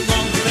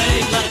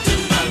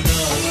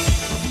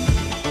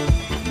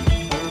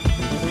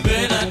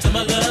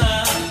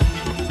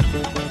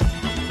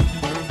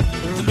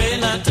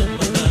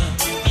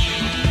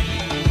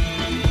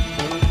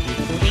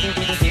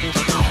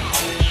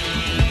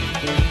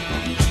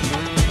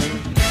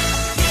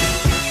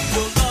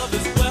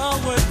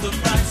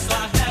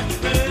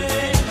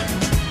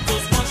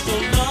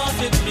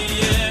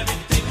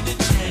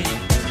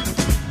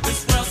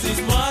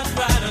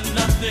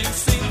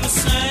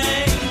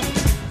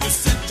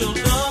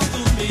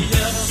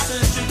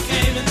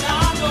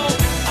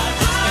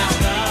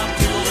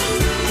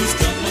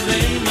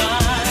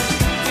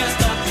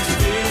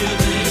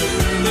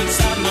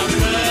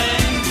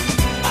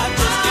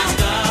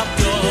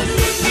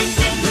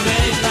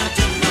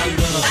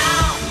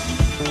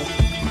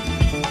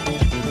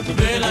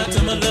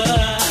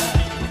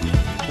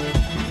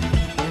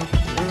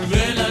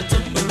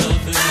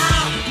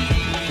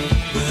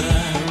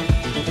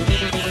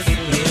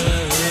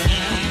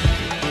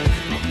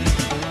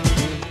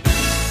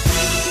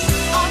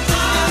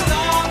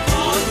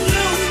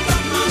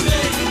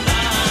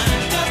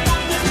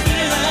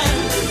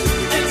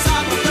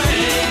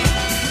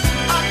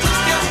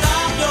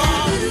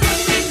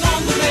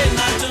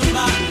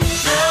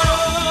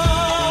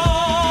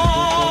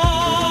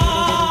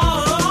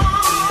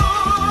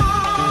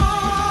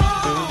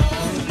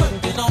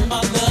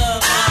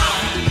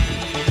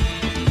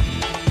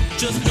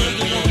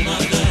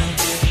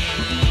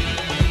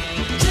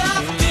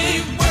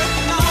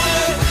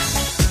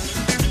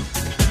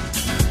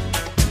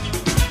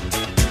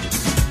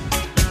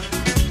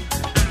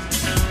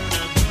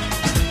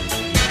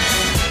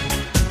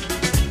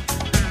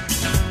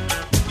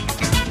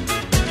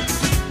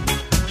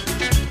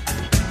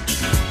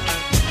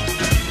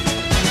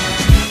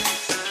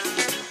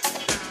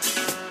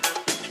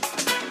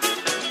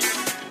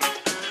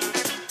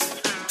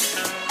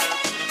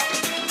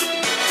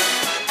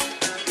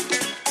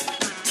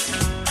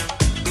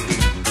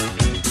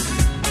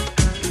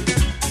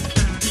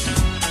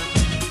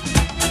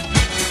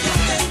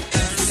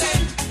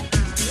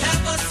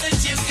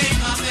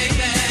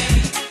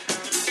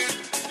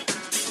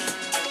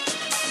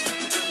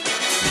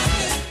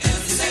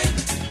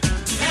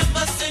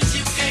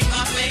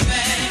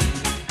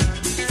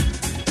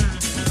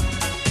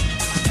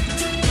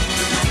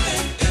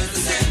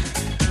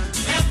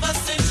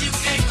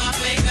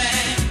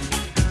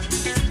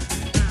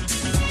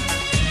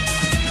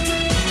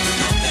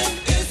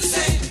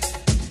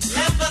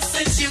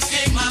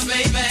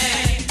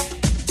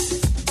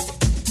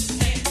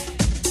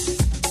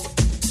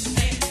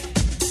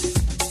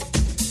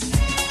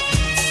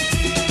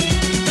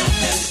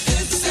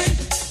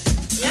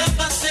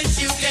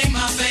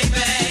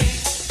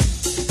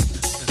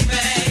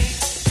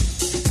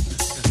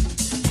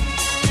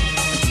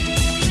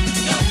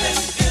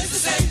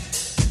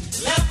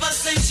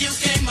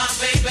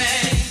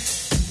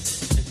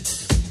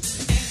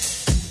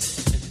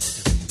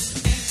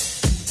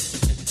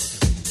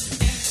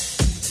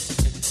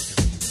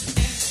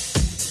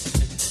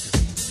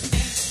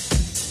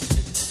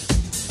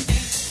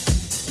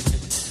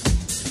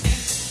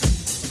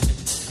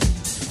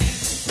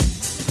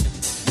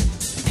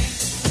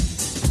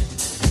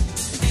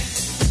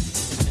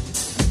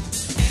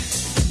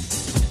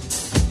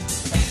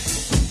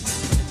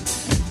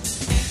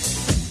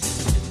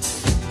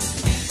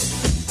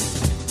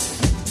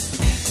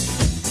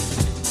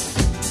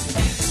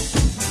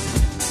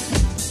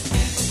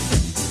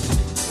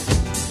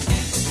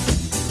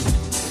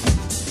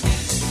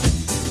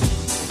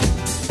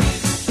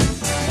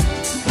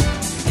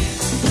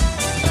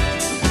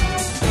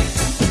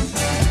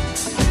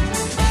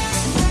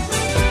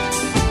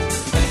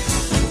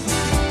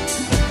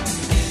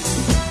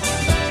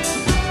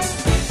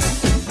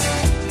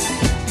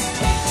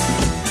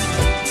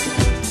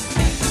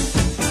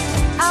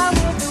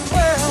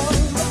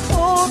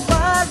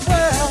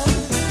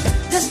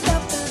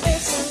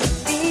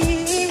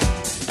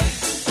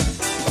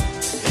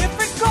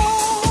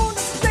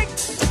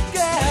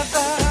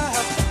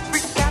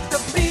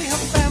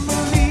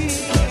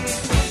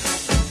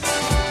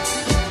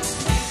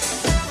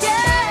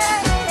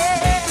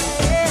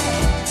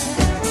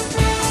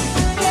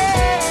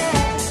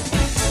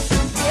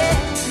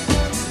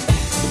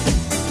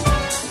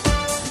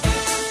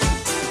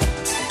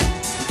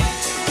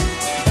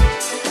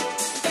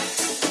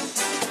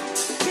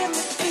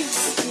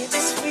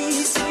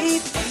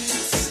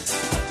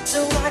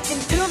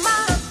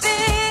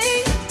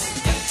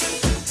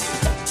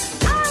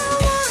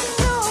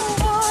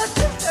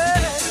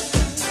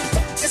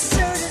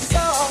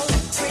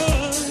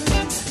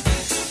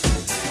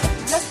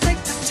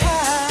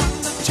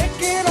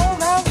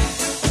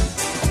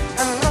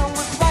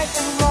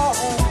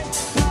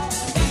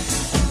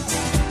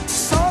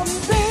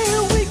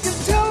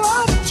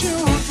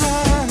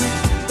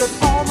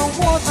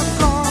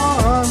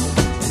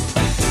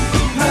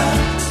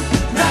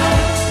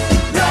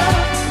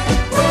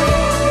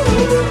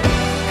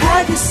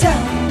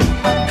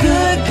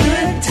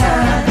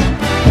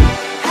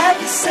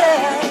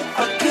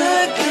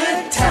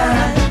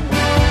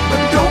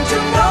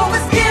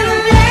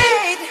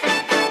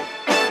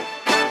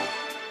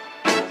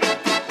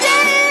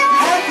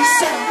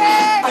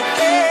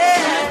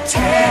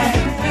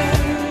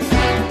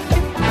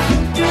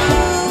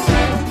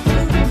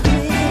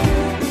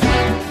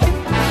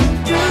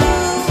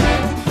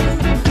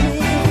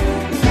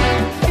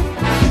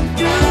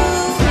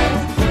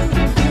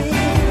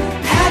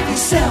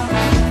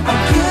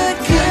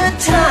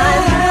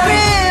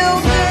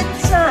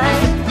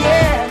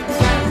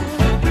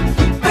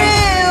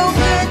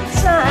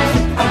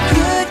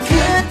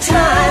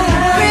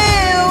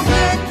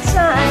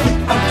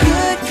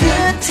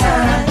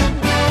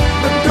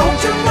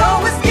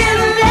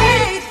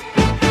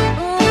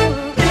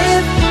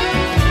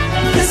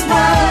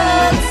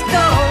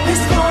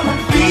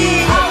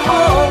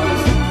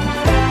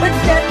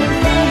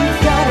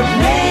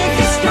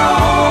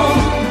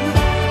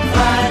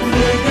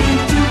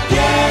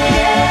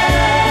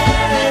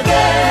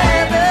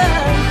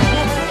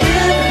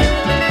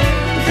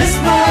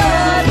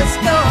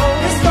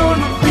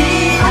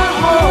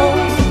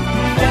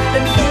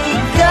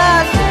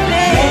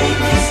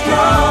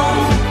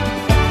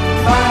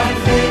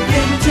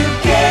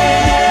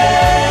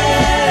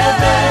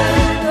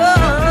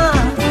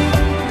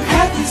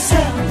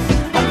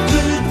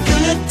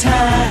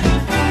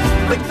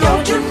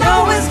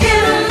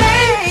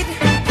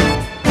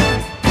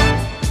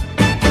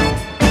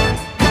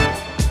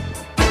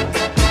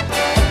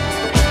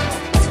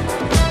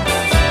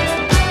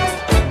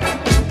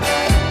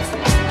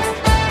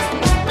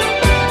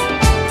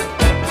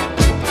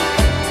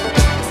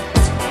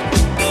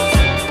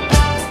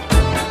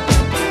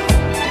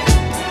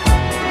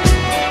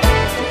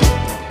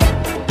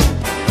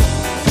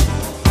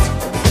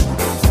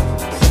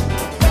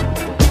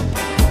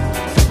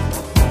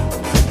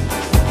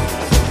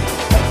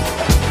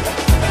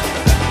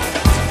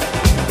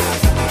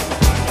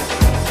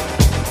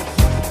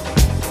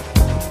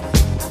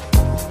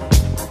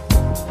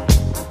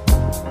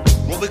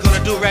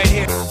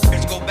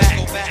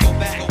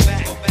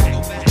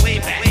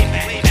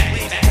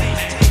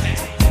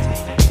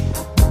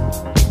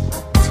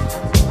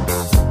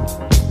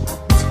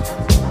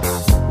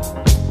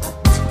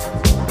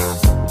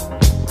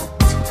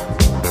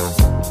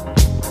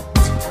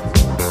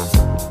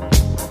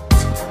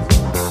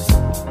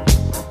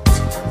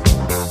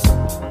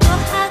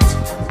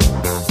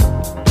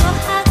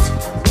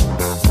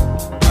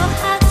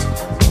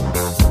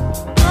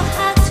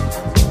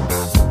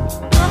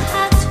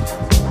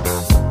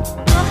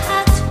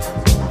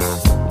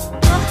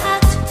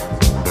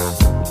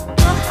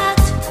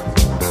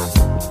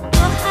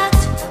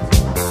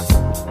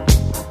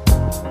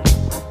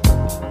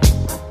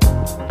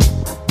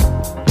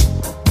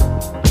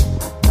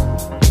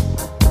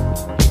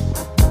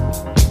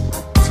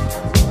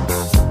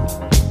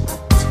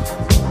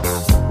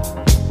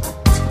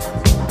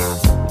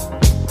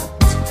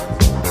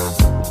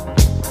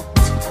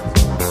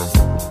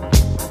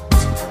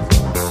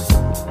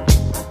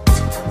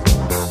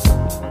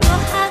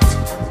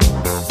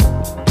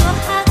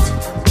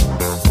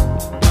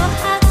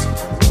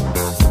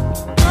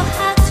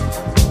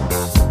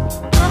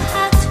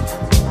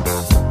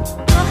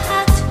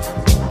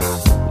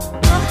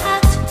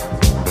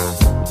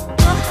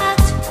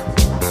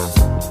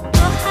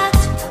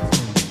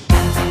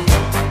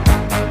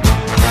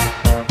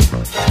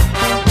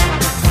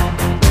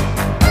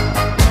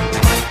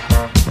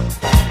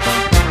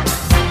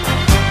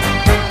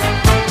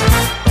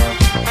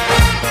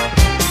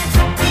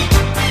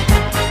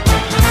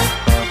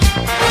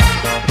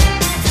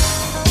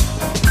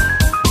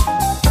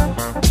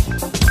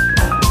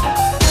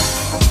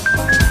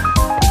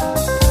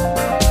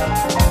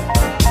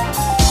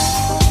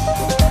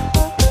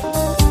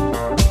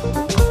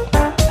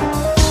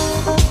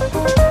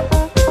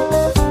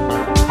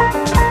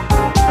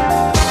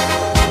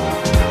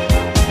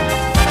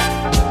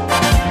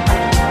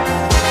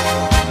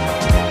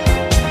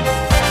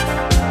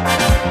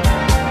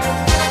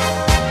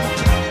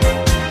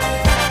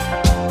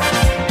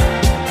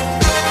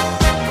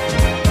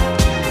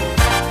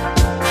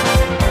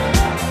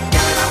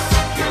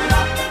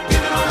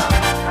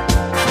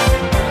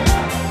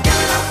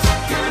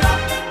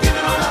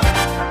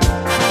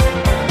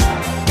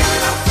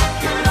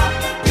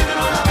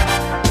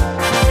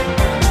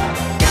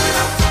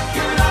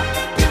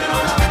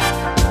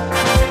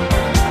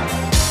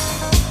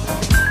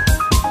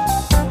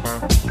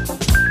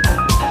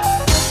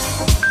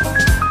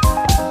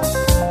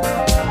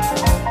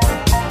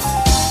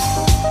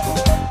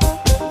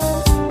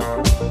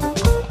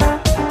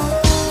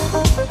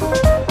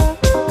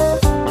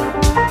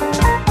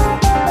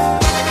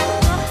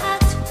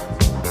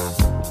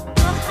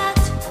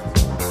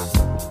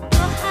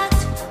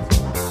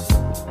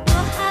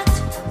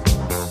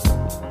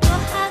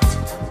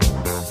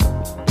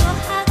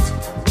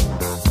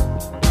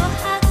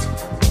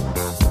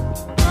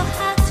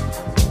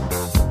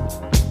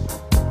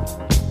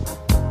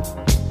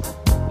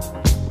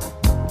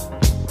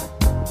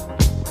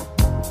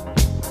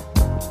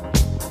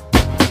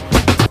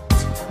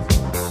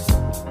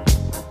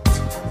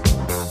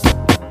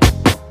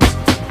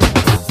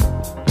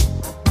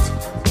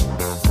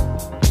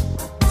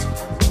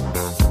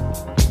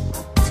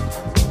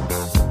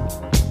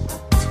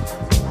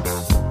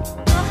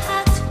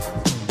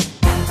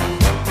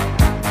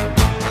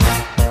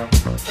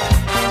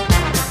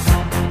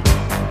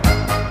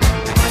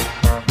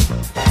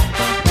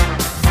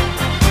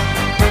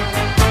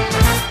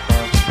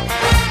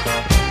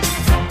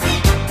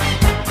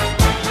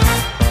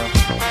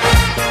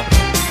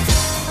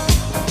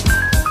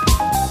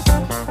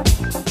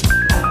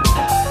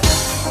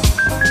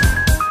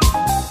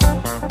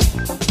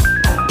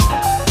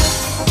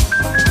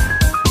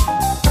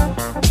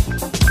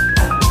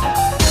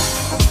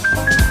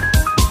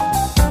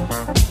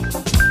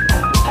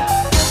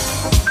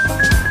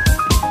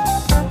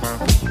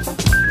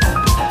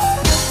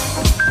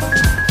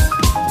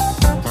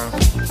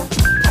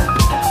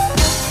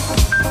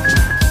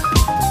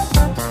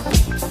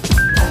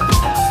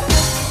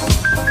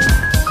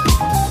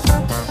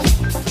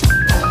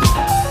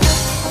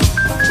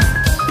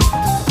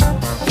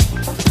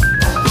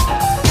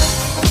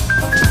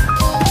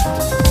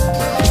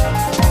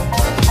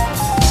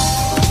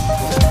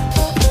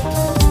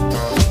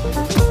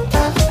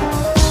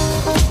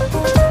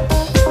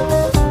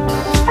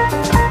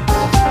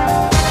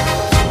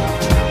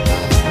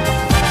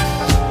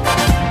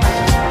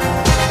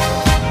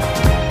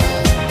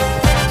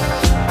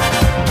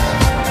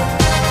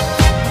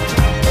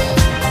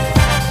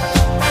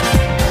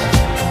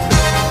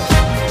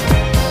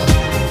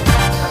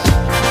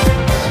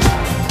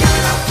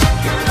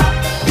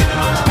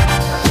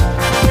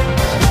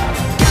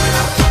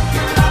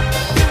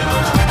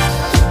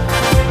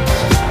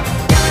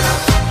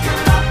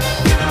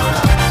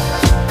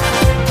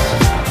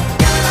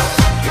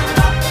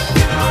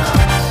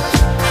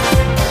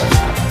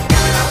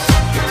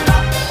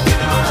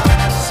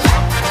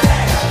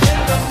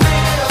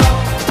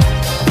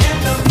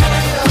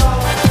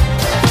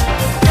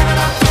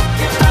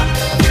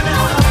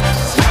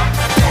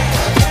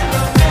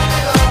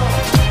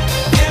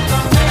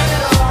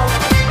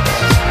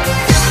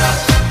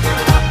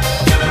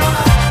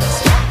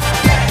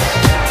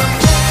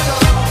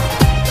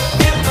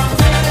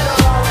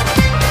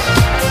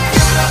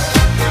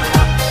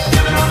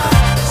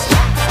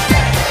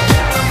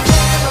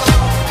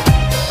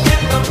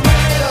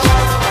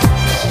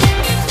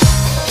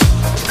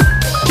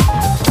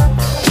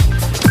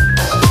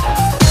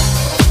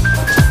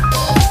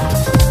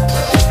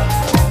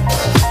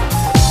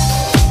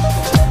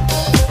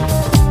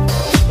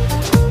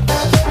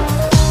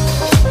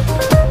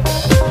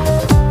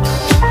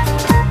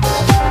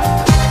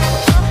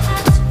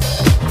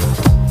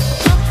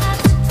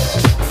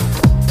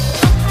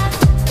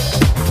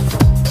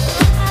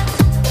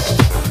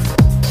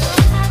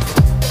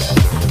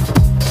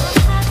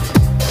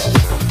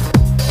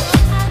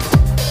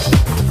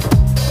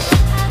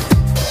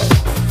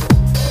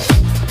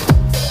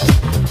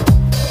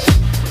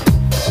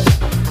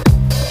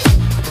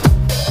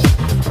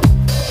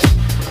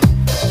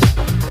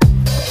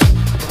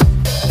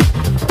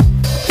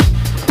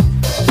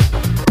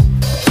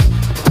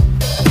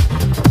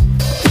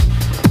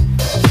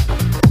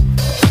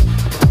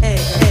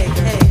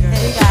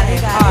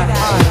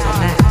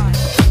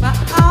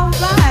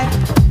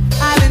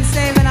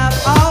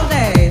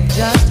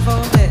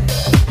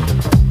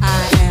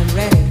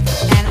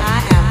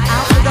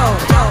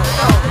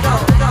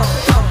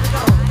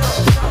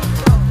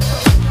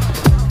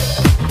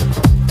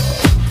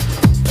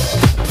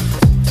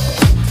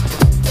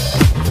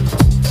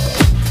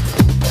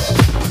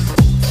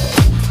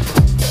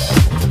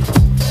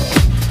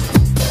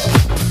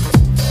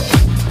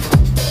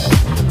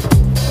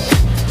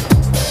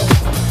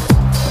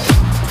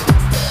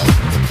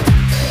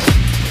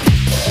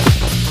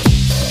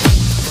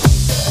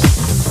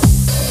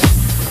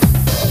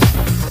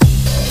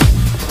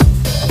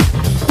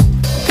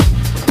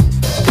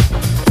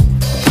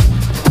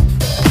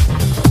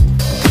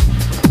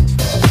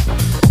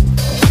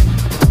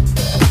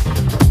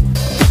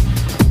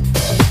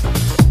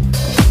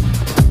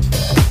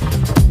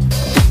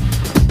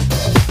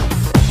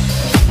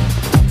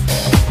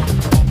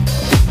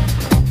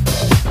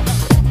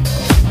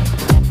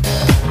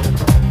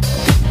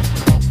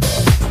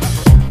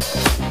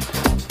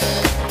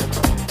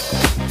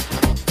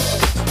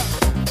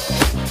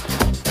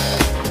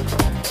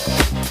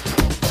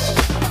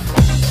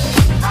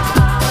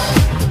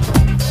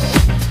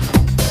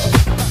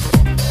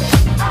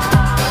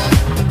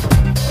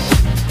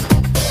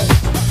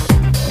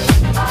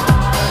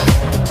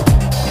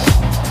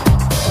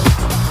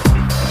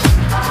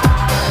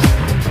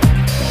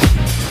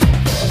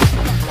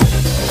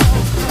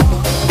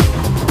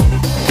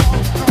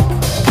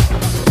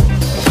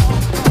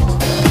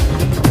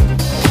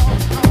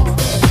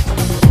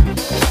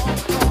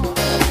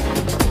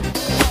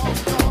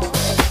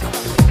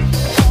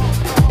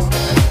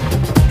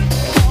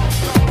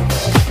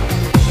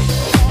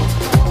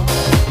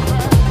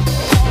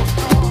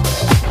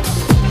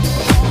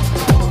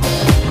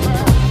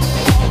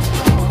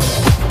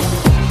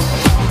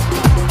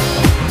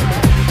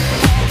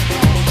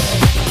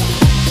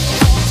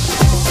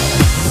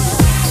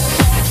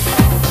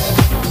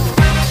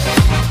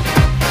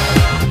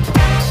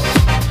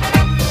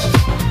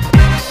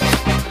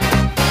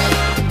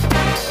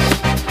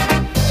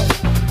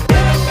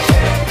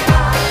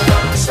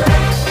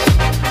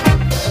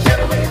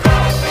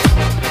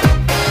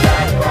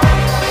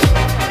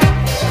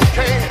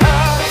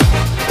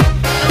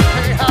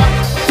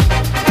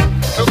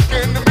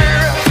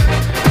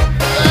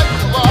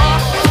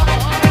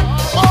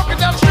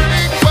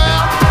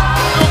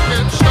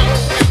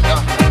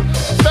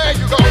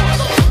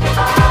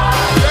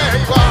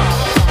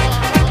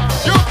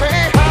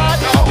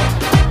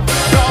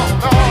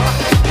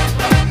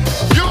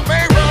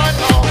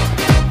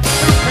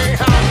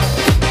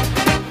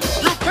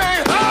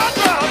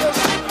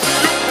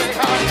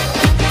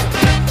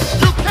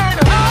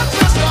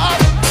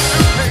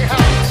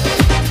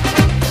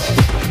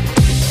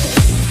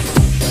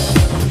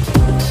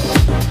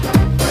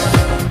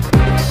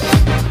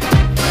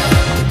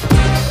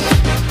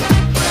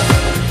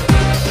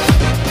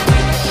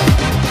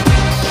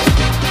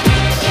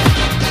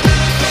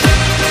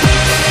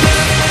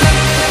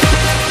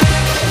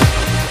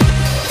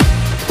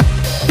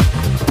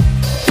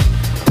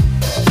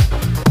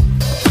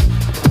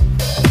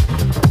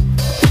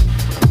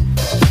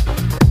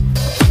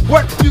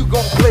What you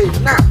gonna play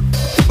now?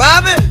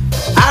 Bobby,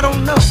 I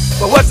don't know.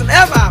 But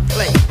whatsoever I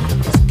play,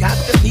 it's got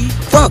to be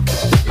funky.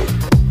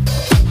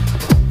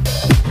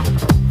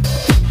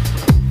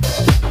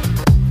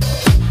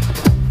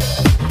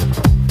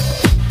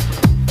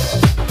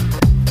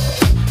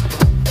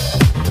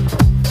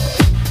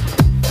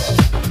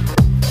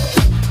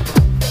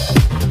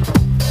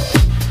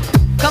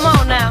 Come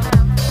on now.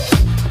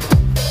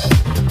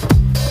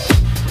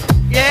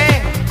 Yeah.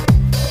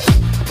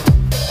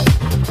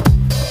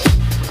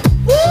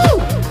 Woo!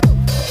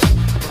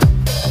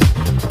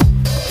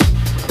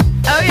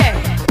 Oh yeah.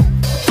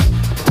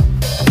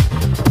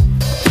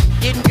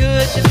 Getting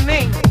good to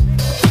me.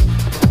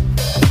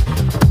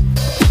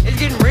 It's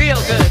getting real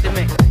good to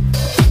me.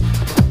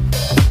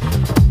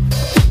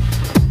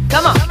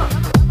 Come on.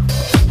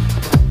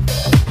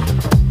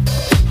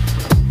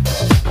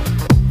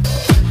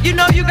 You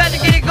know you got to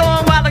get it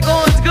going while the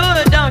going's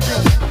good, don't you?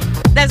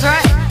 That's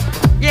right.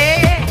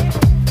 Yeah.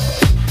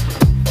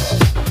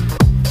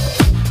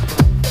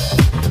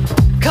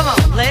 Come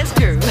on, let's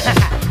groove.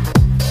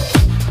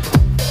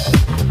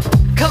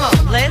 Come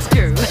on, let's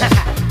groove.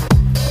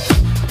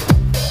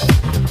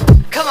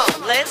 Come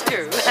on, let's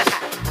groove.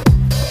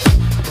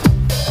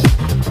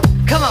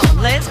 Come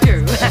on, let's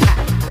groove.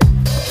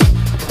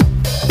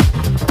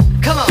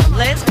 Come on,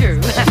 let's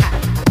groove.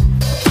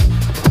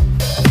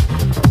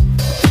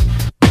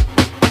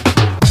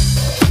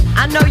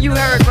 I know you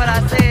heard what I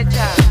said,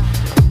 child.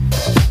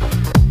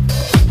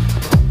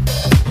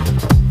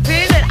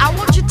 Feel it. I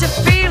want you to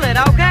feel it,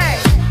 okay?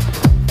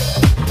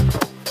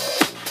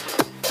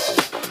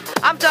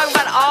 I'm talking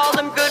about all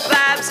them good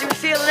vibes you're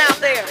feeling out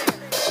there.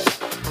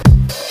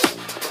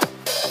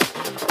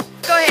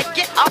 Go ahead,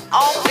 get up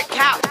off the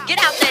couch. Get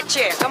out that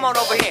chair. Come on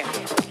over here.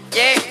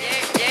 Yeah.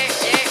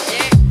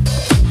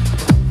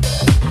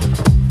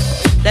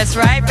 That's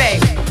right,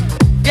 baby.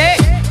 Yeah.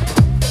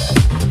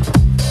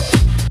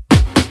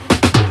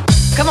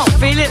 Come on,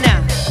 feel it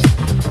now.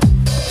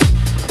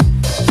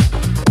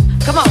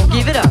 Come on,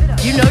 give it up.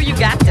 You know you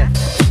got to.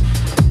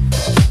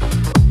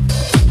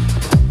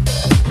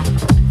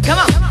 Come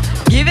on,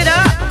 give it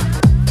up.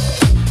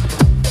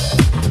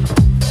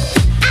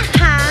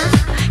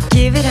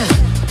 Give it up.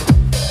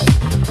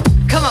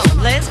 Come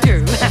on, let's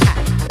groove.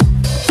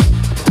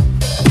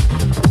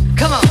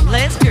 Come on,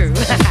 let's groove.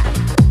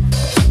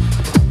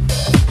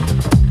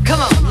 Come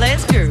on,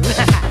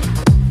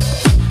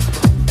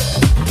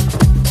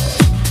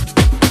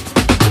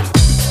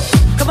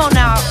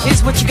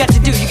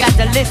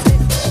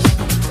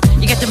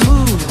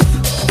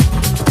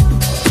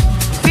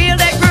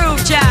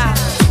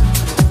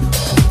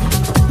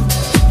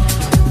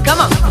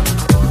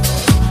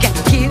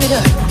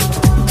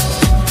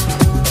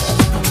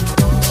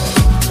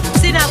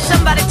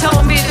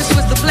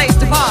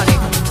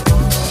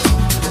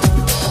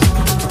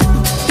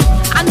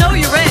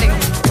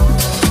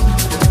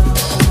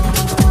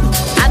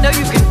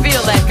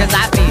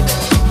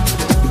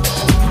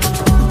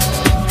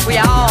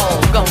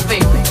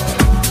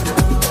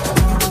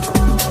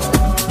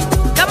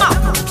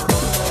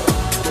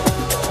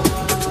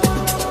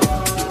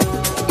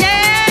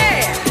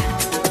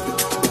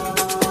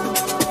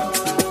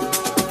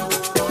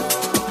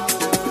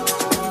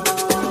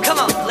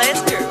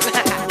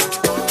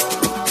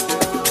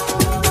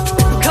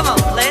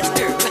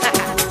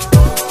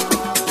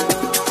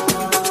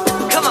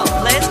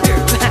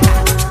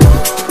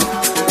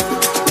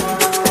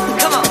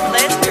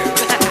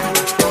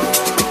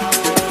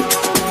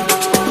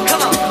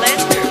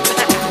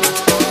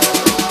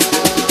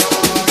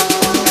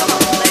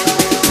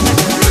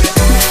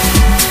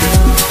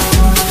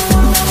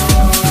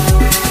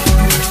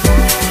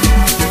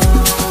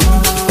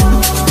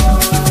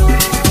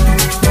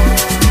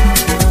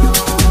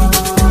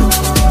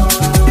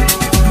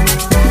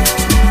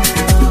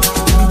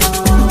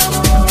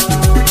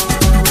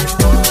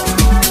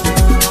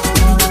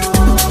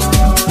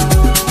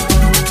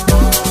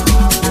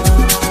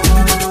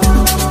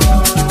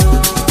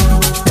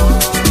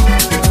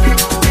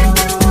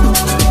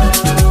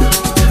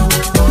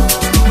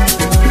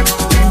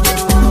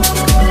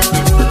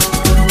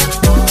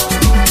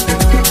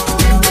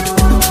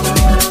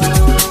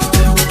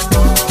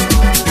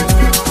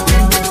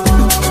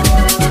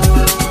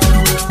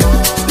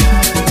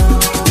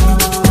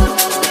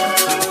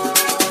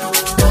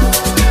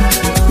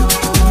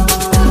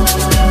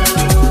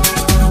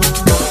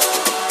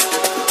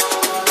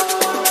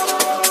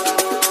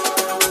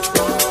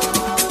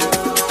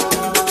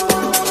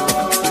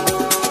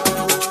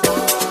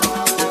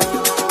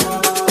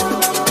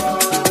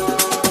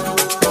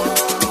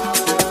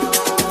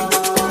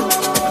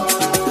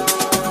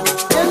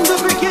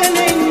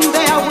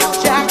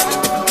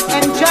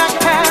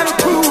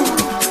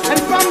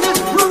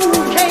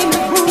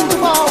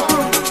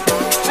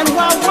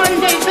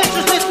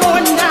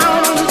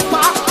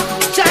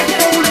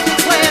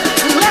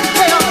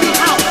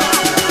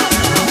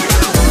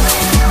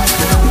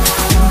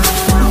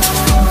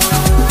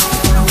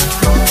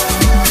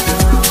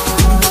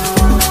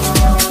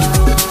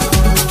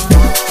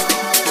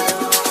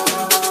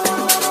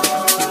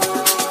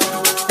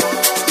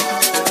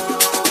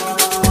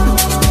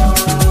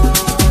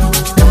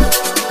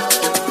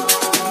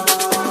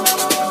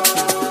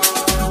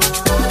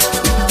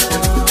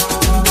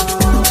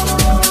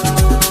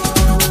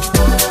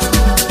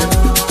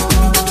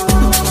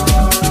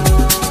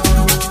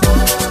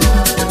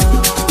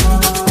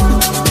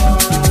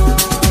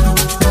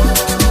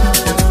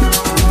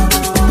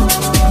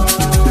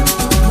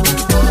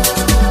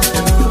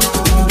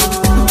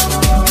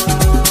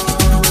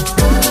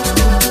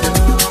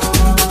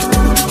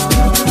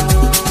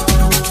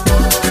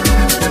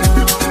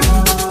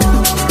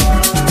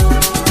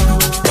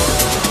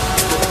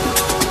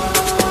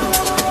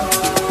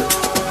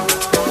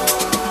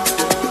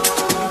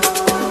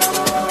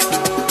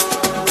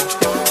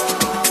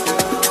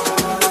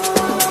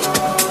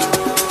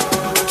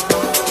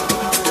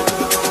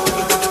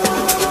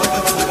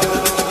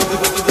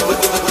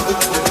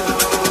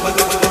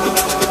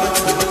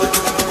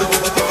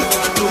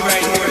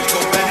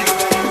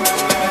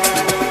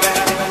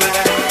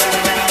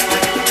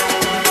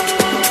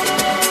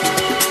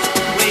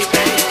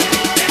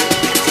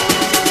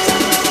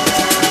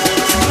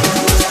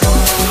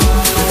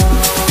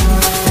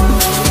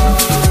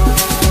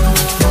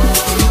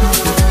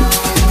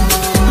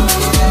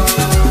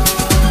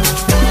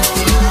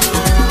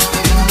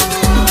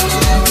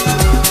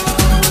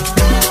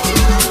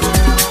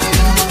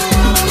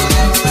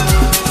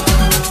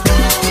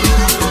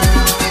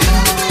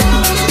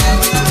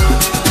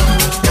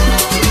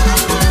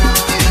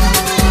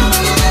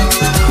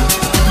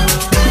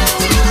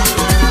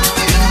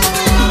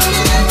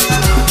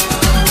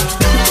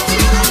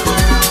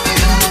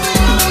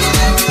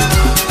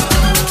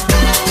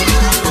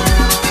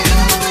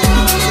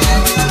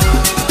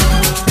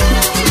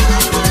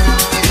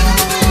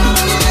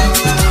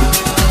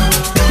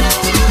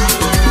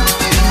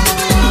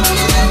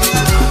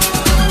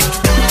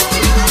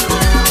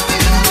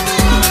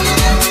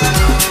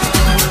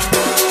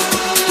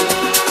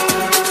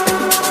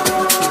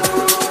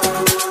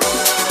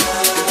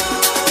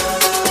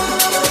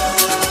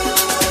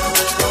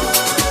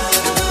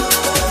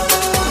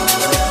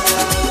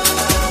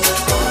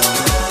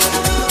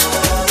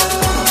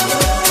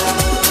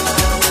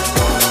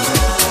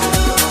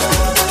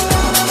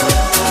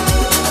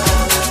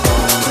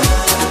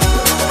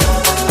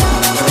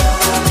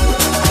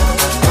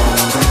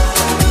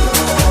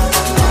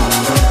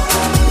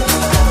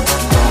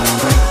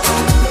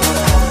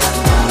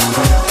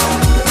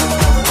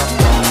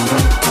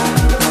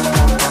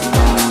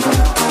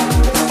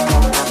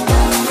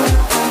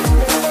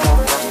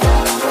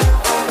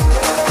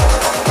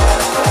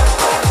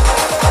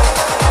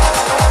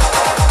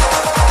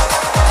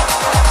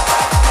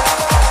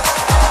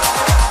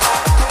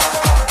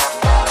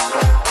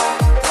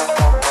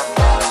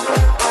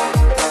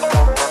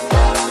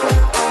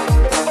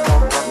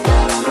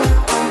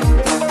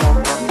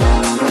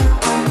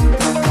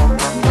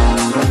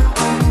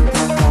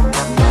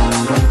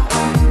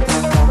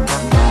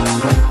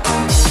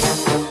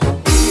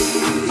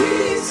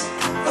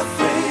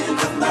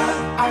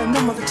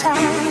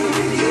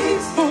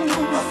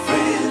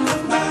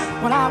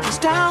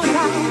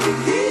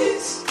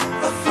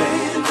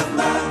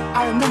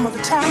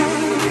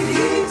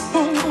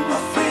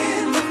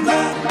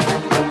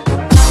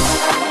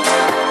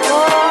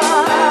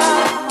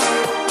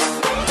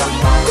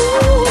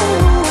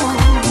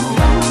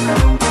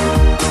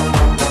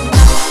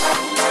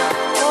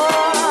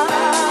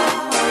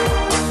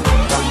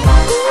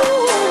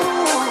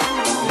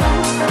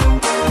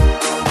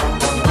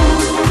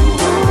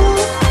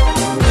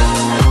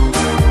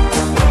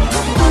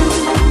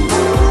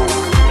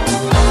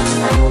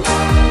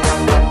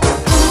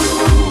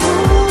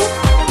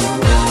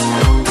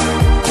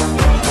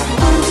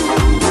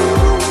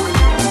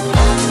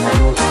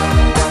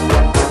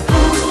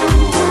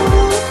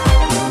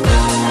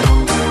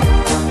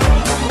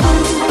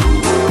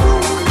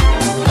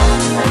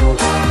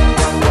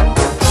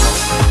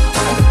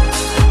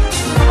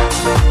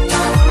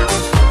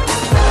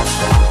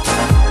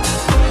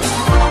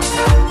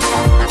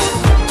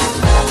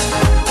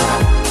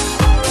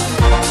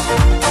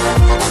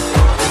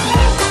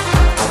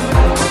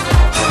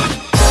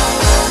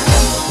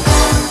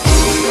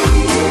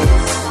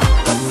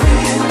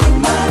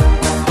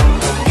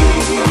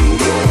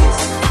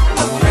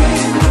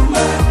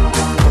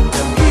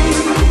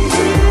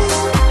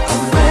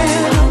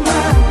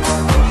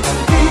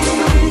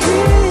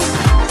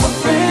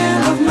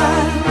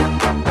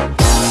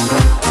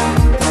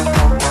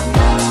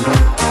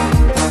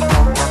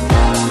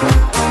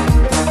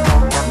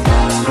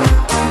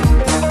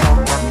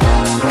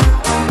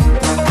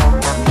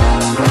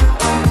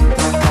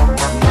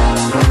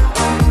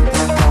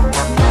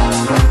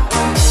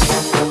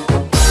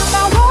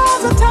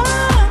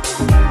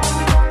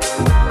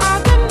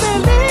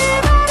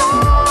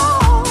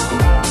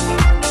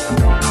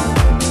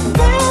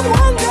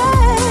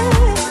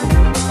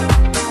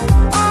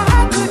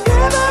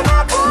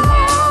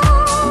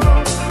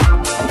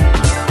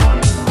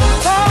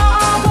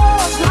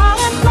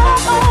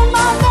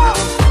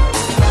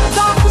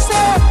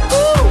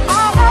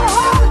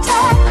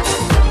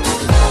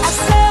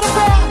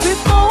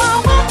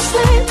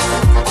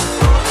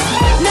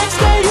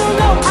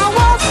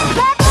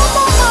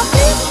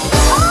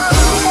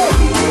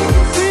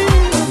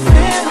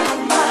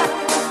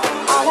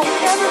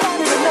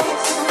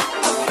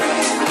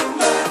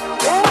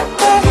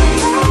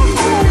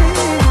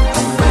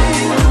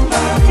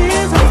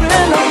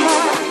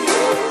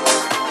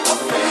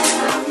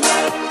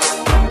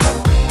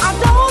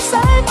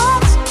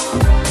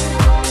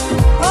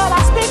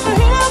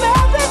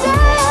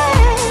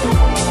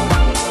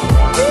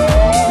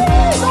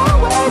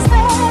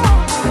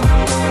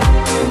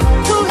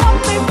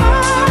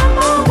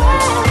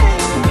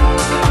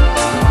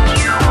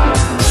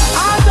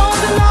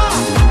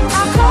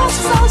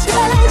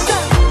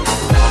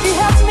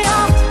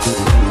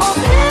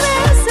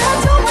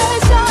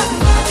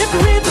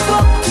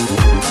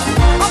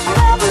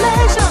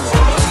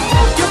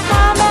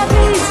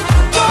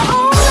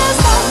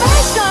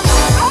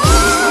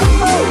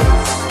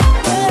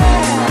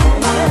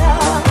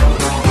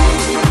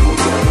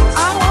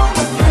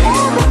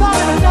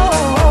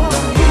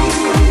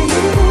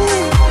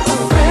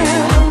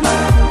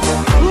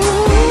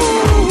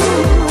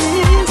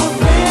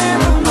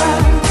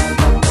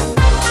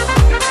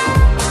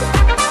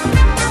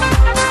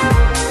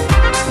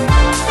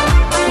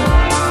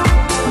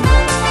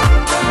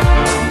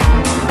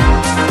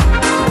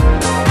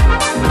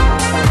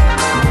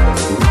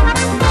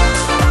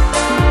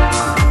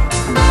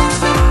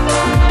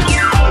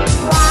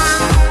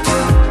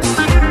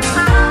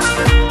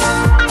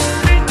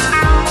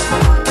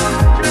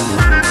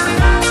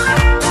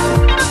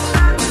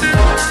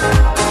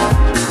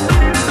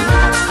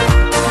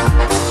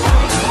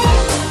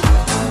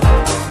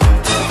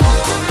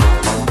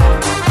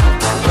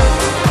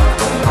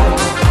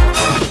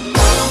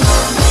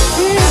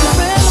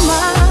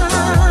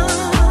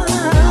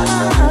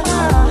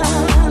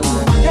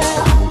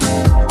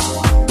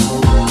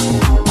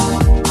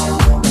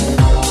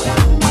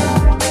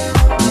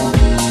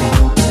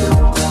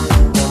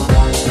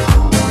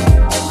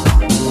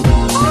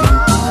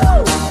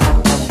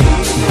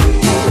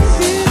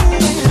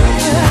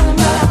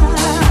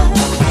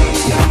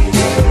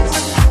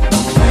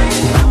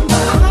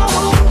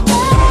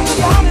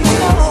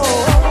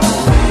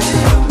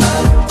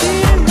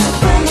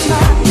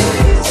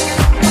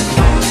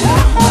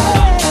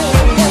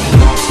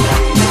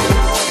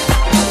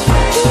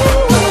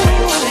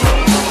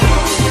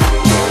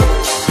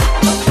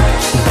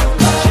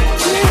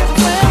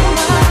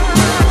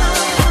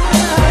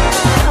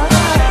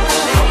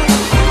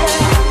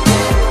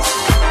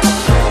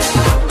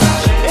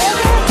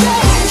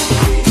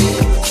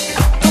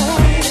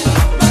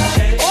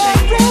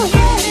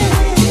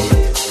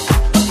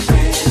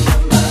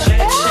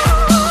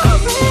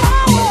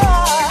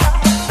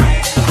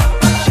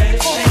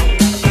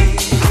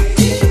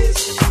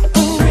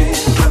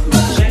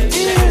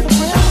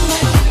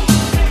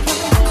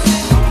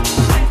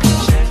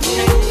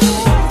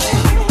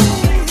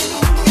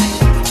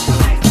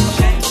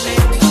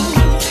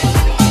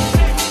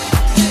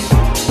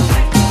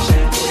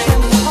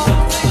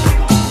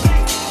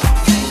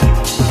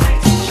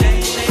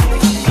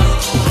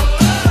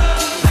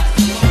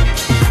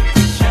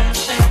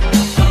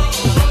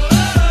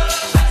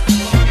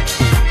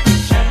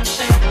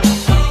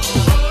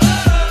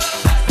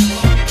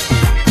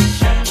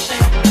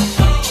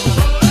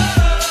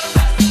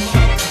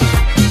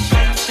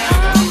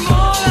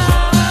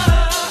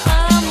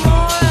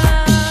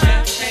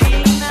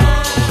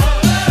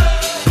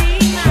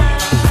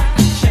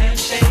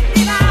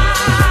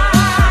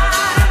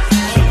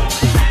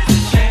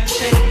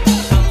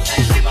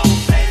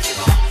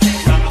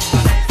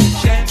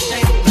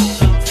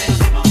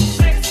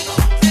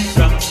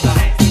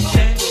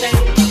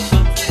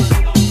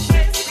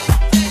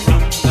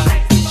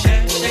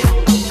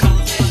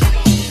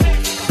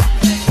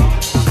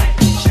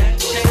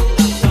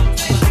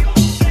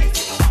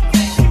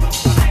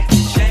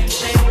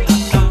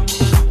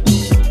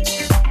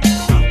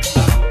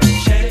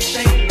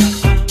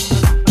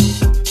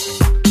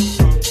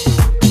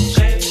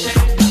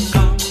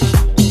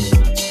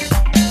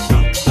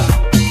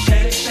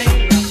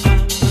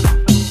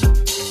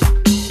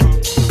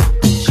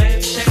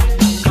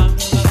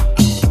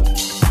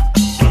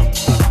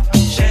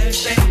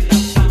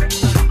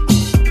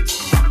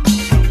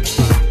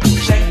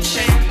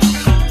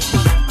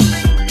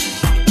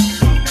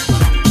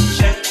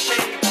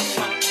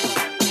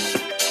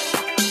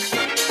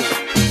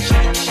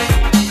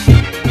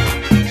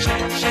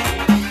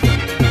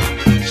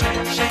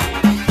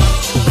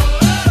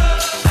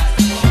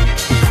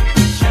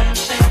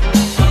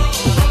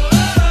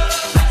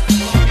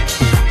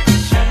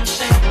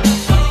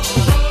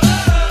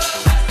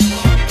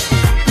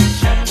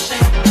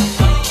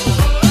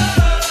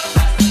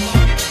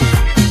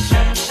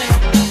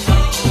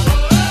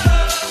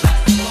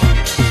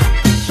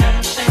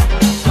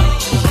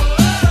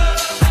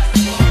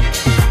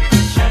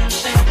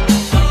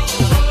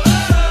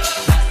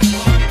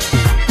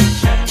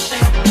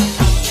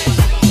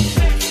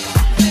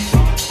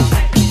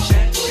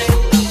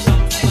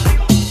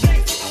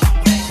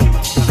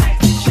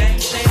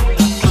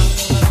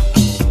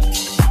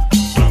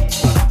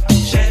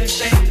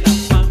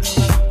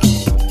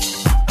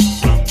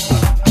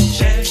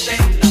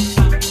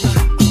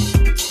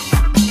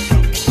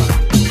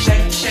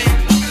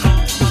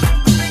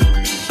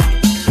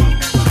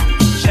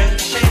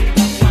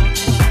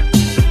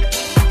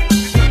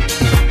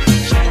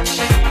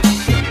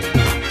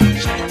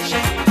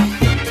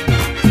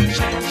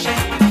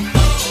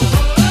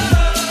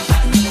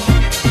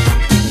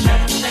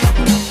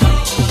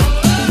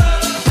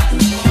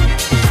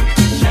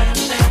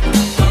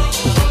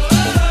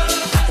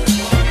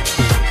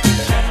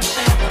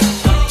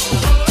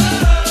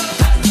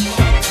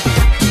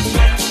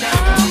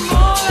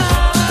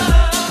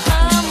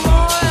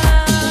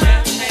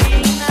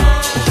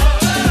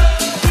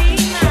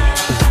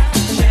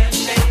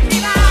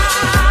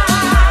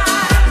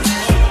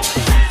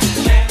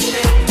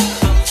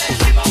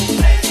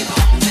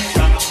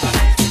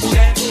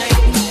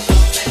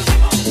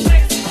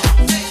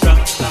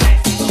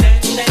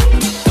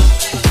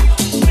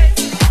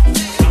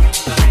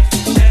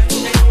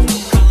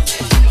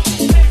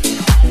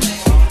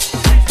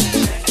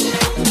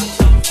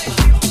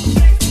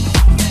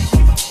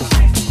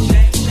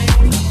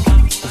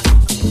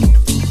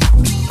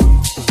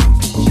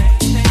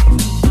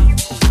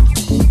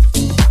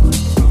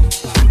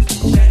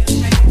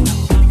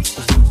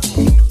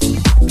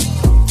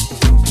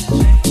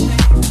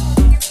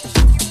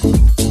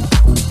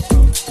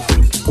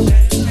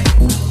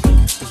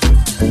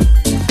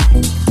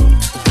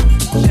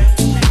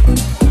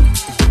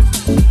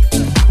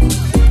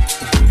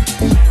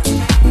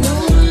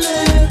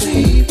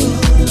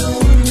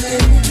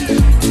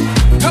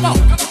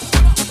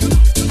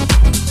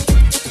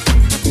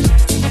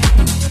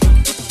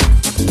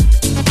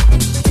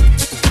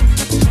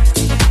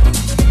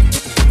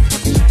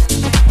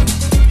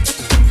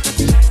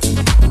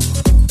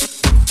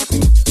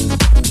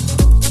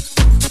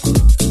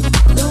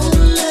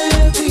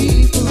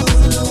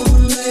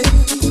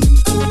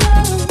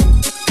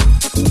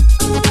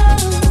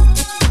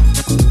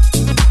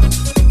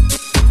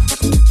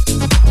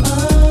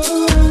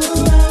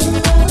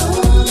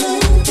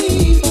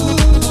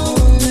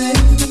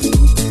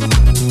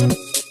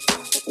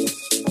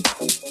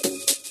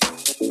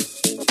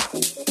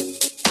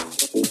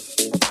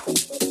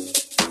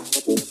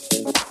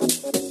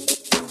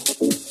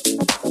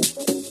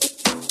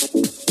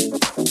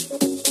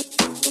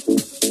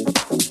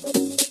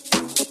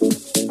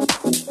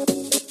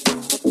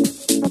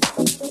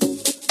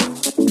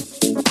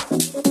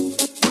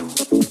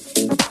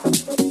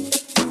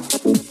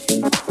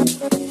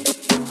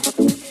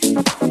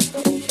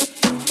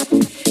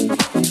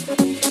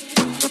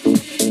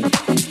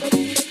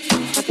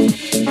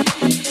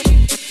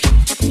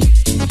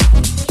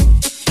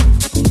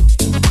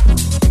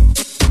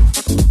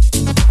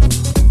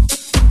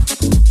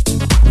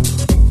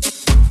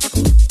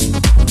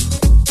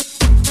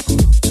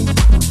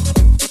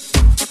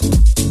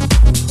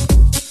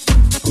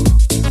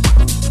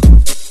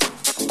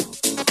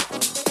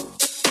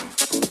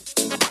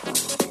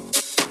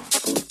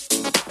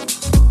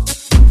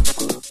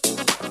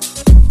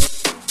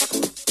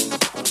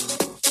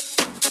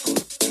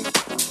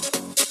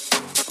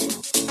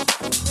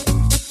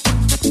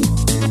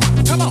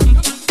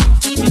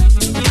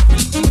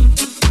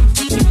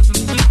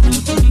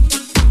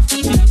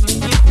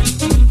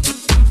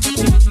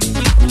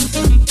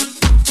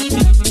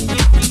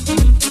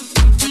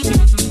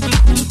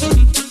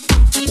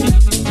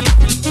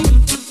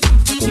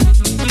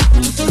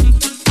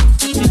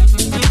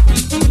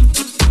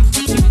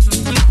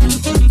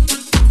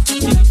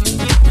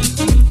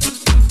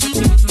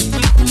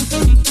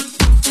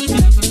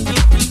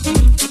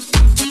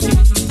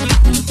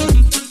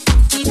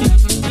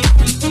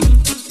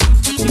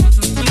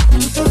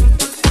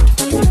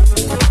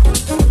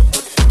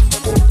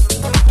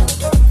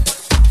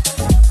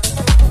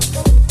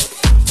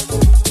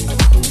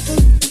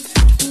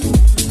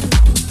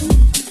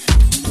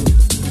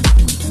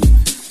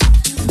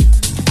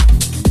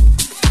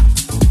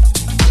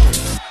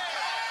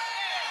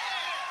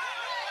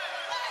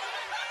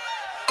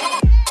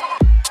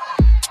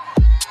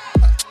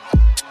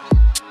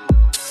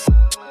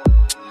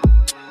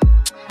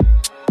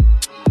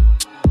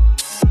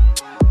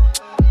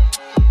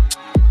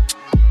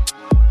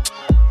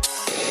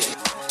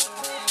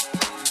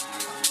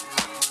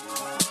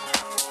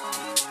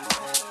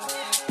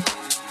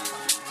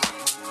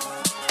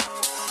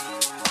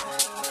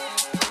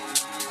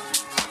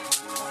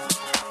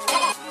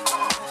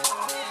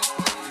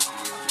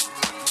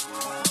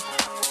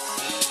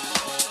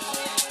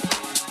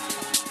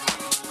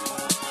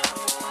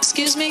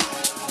 Excuse me?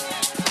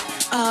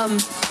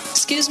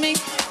 Excuse me?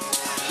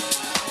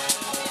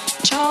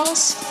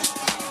 Charles?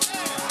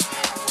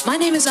 My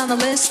name is on the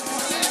list.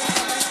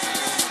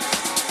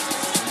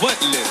 What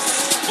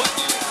list?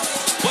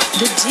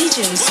 The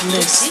DJ's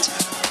list.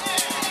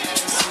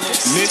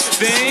 Miss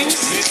Things?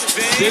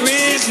 There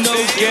is no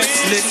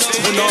guest list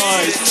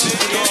tonight.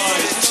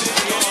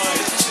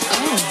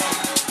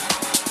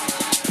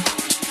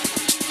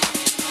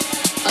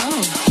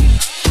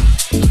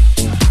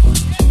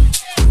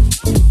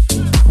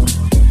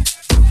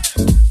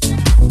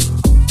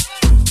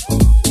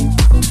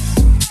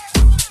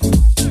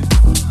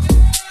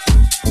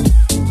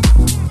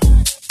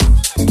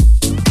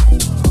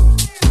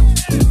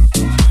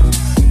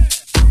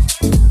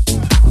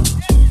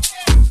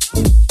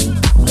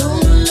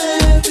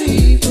 Lonely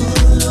people,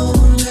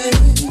 lonely.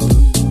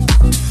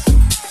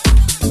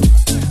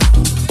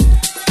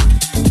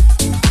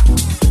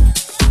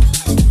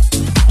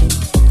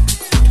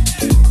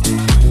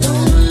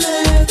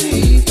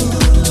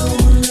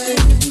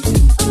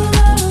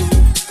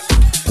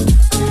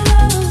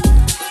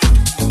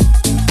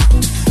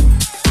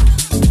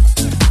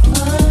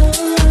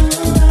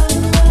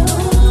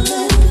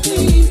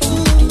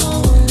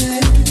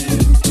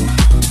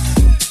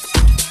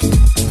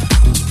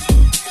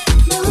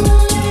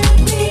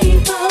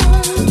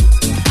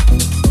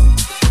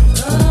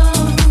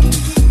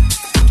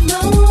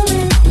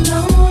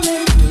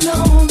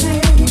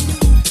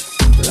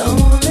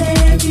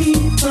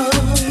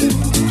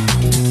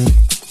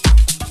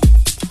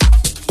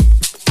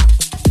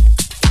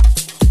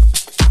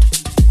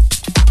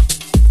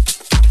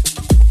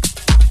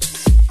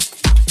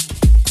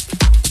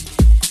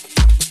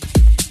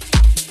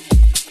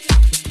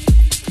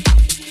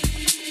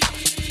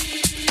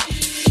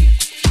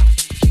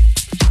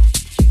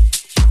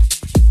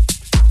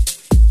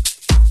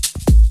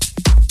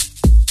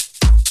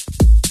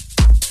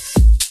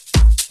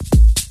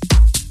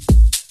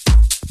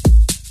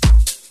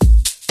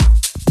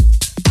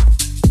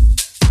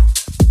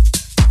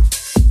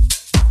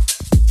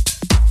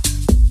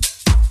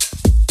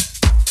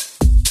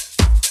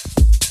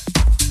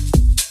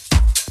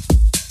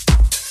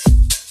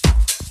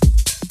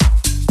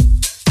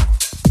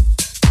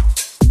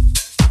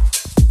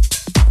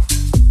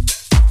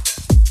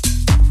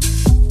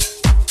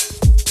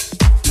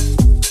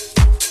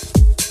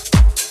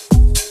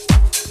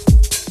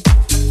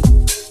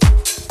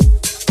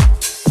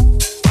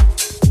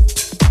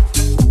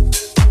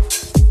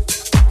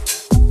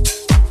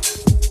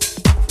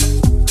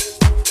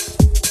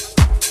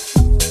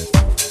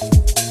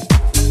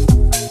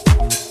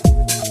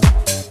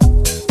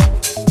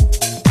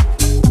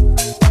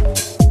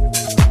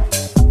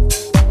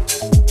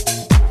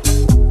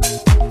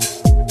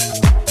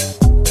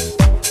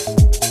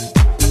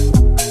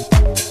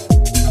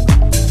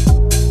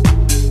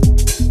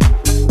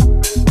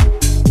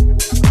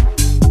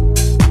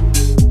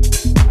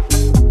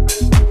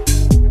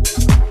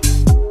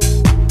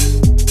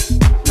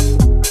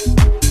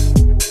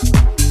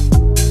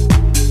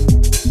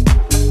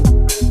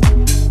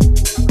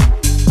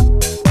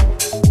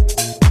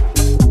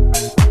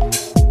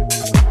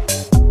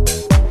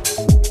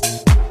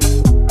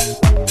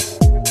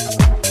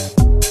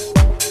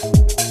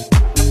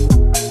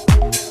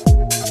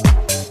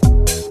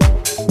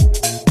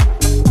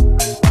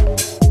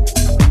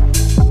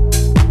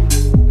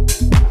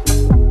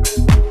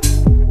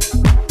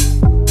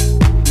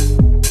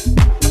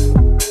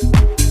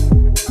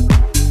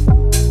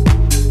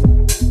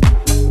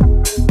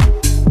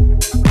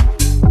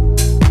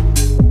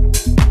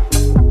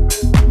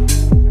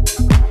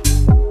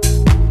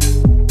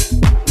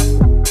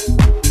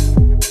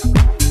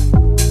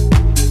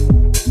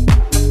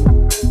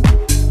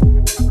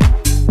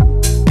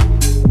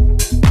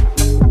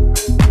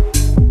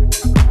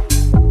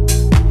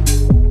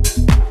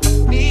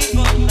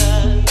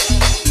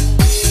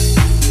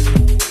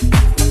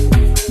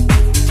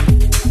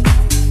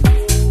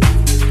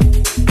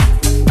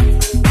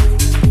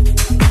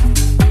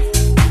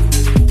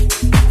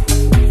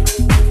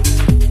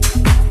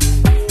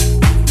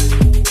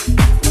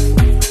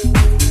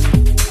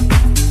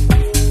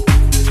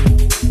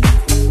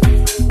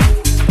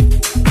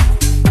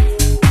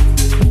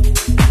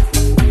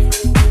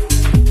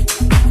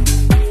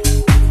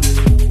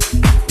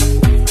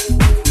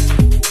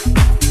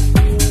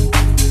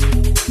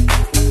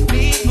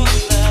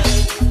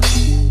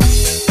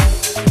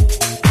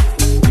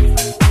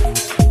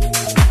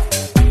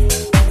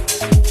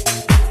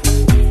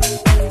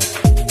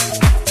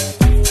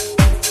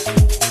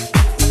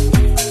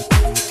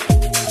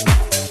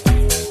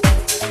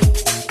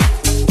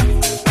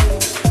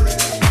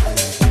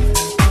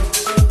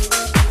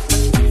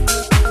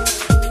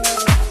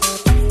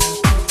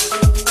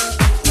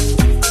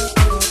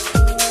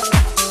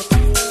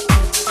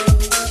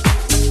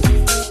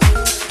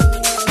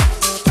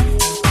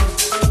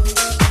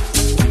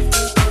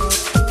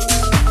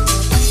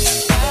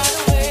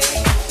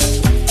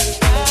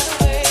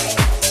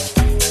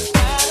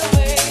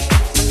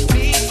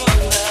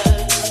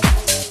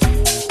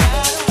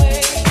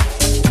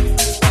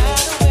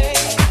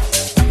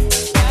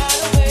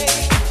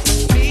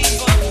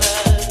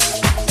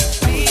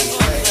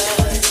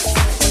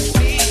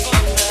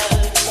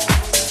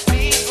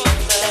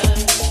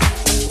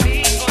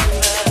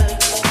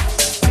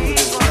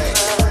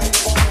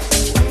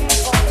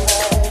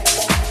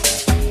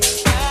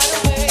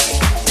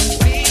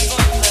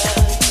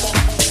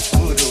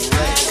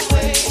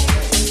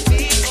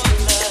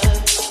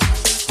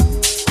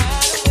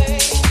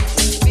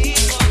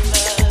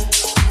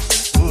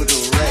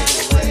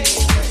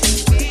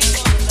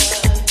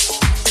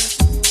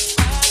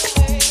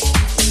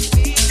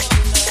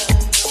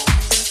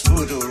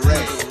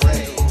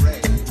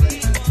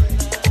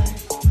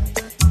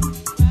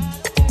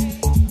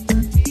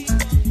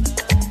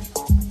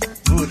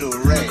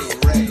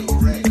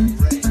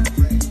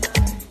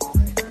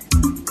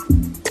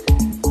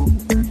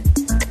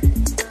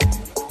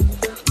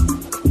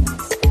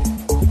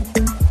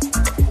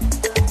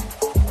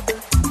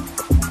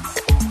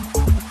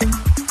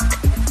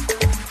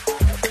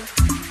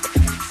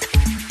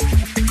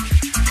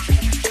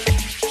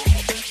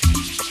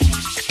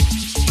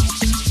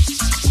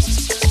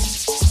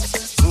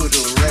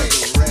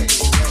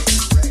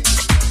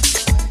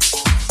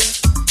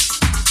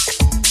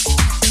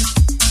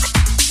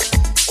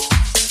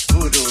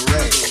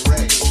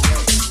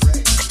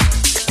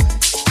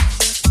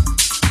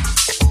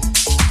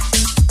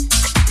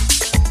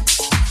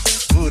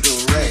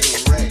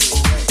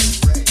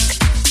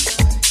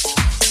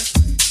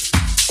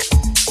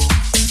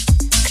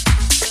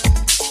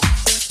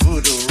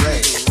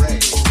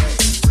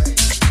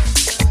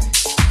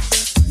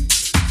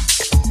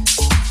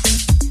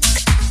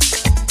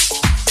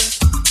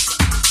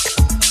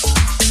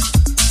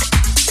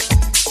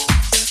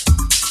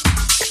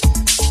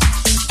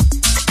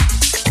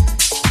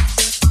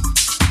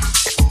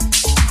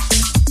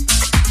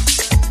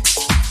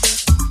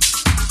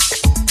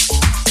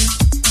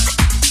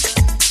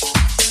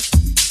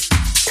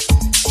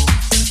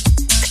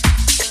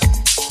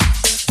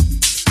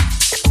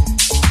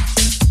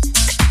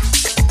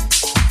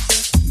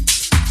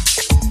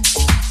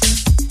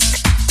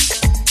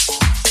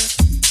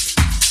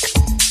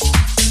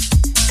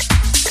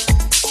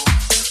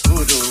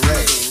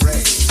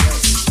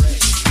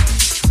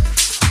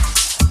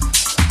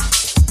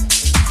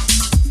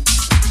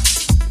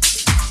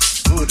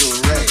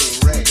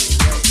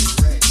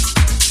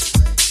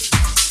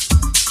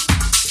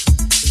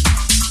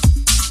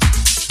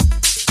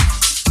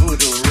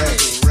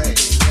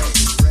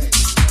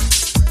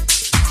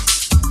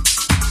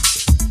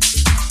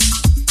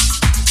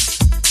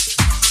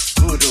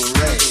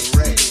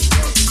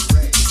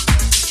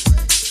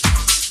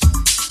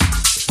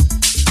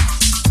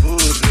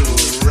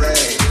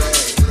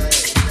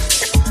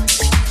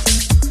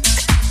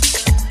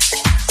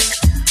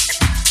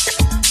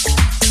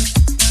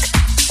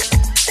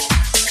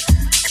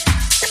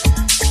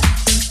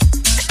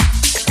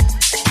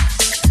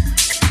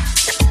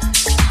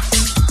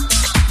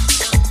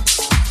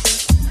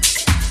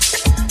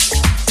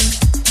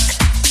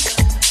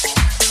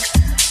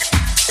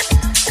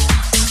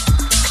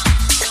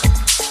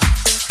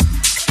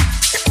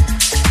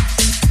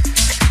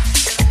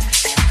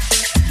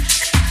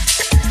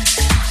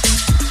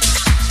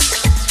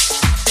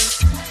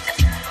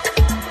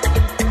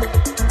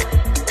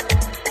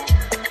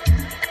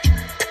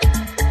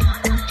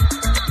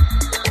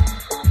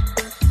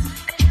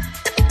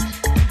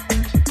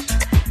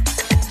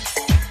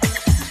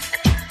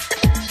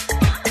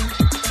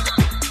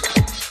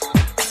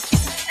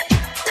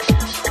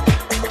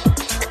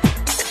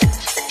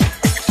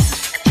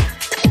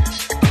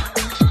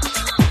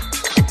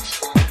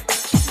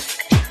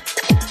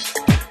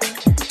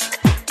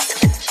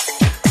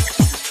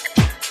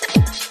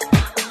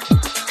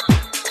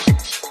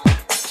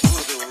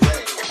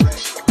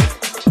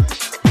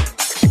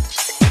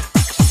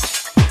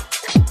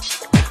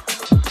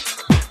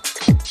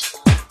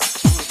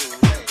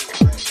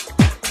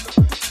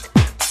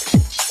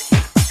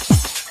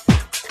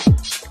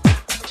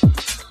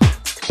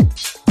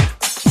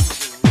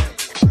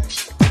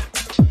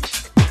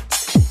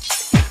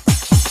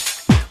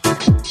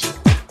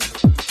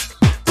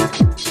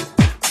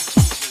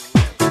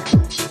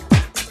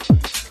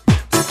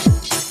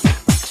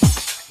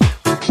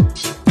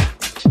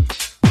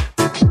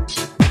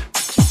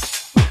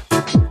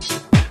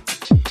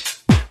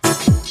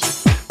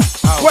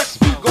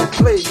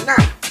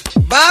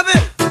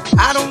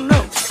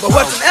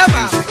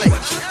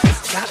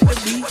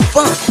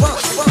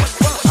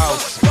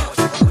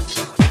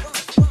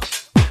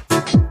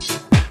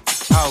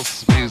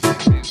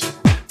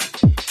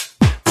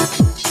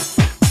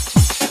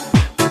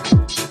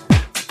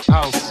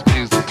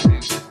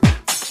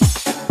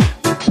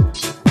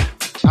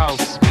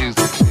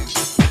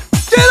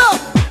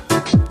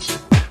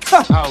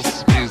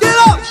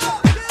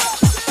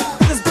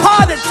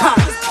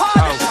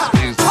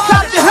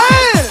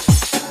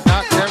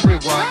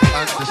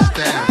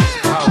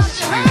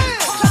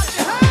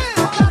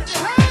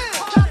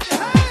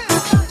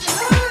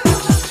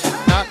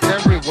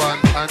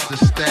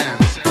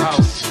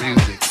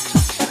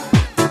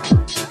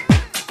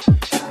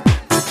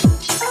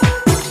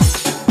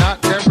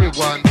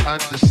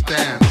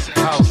 understands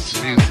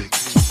house music.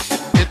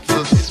 It's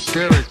a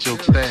spiritual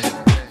thing.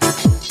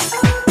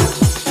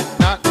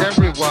 Not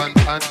everyone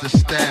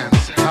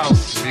understands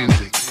house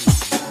music.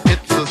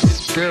 It's a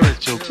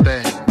spiritual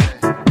thing.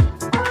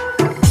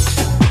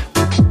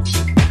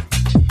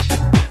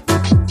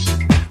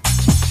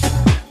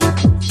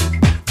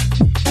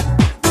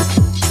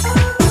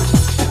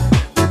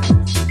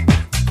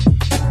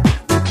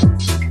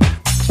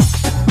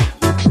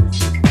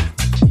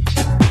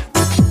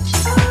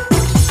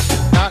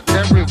 Not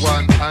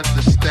everyone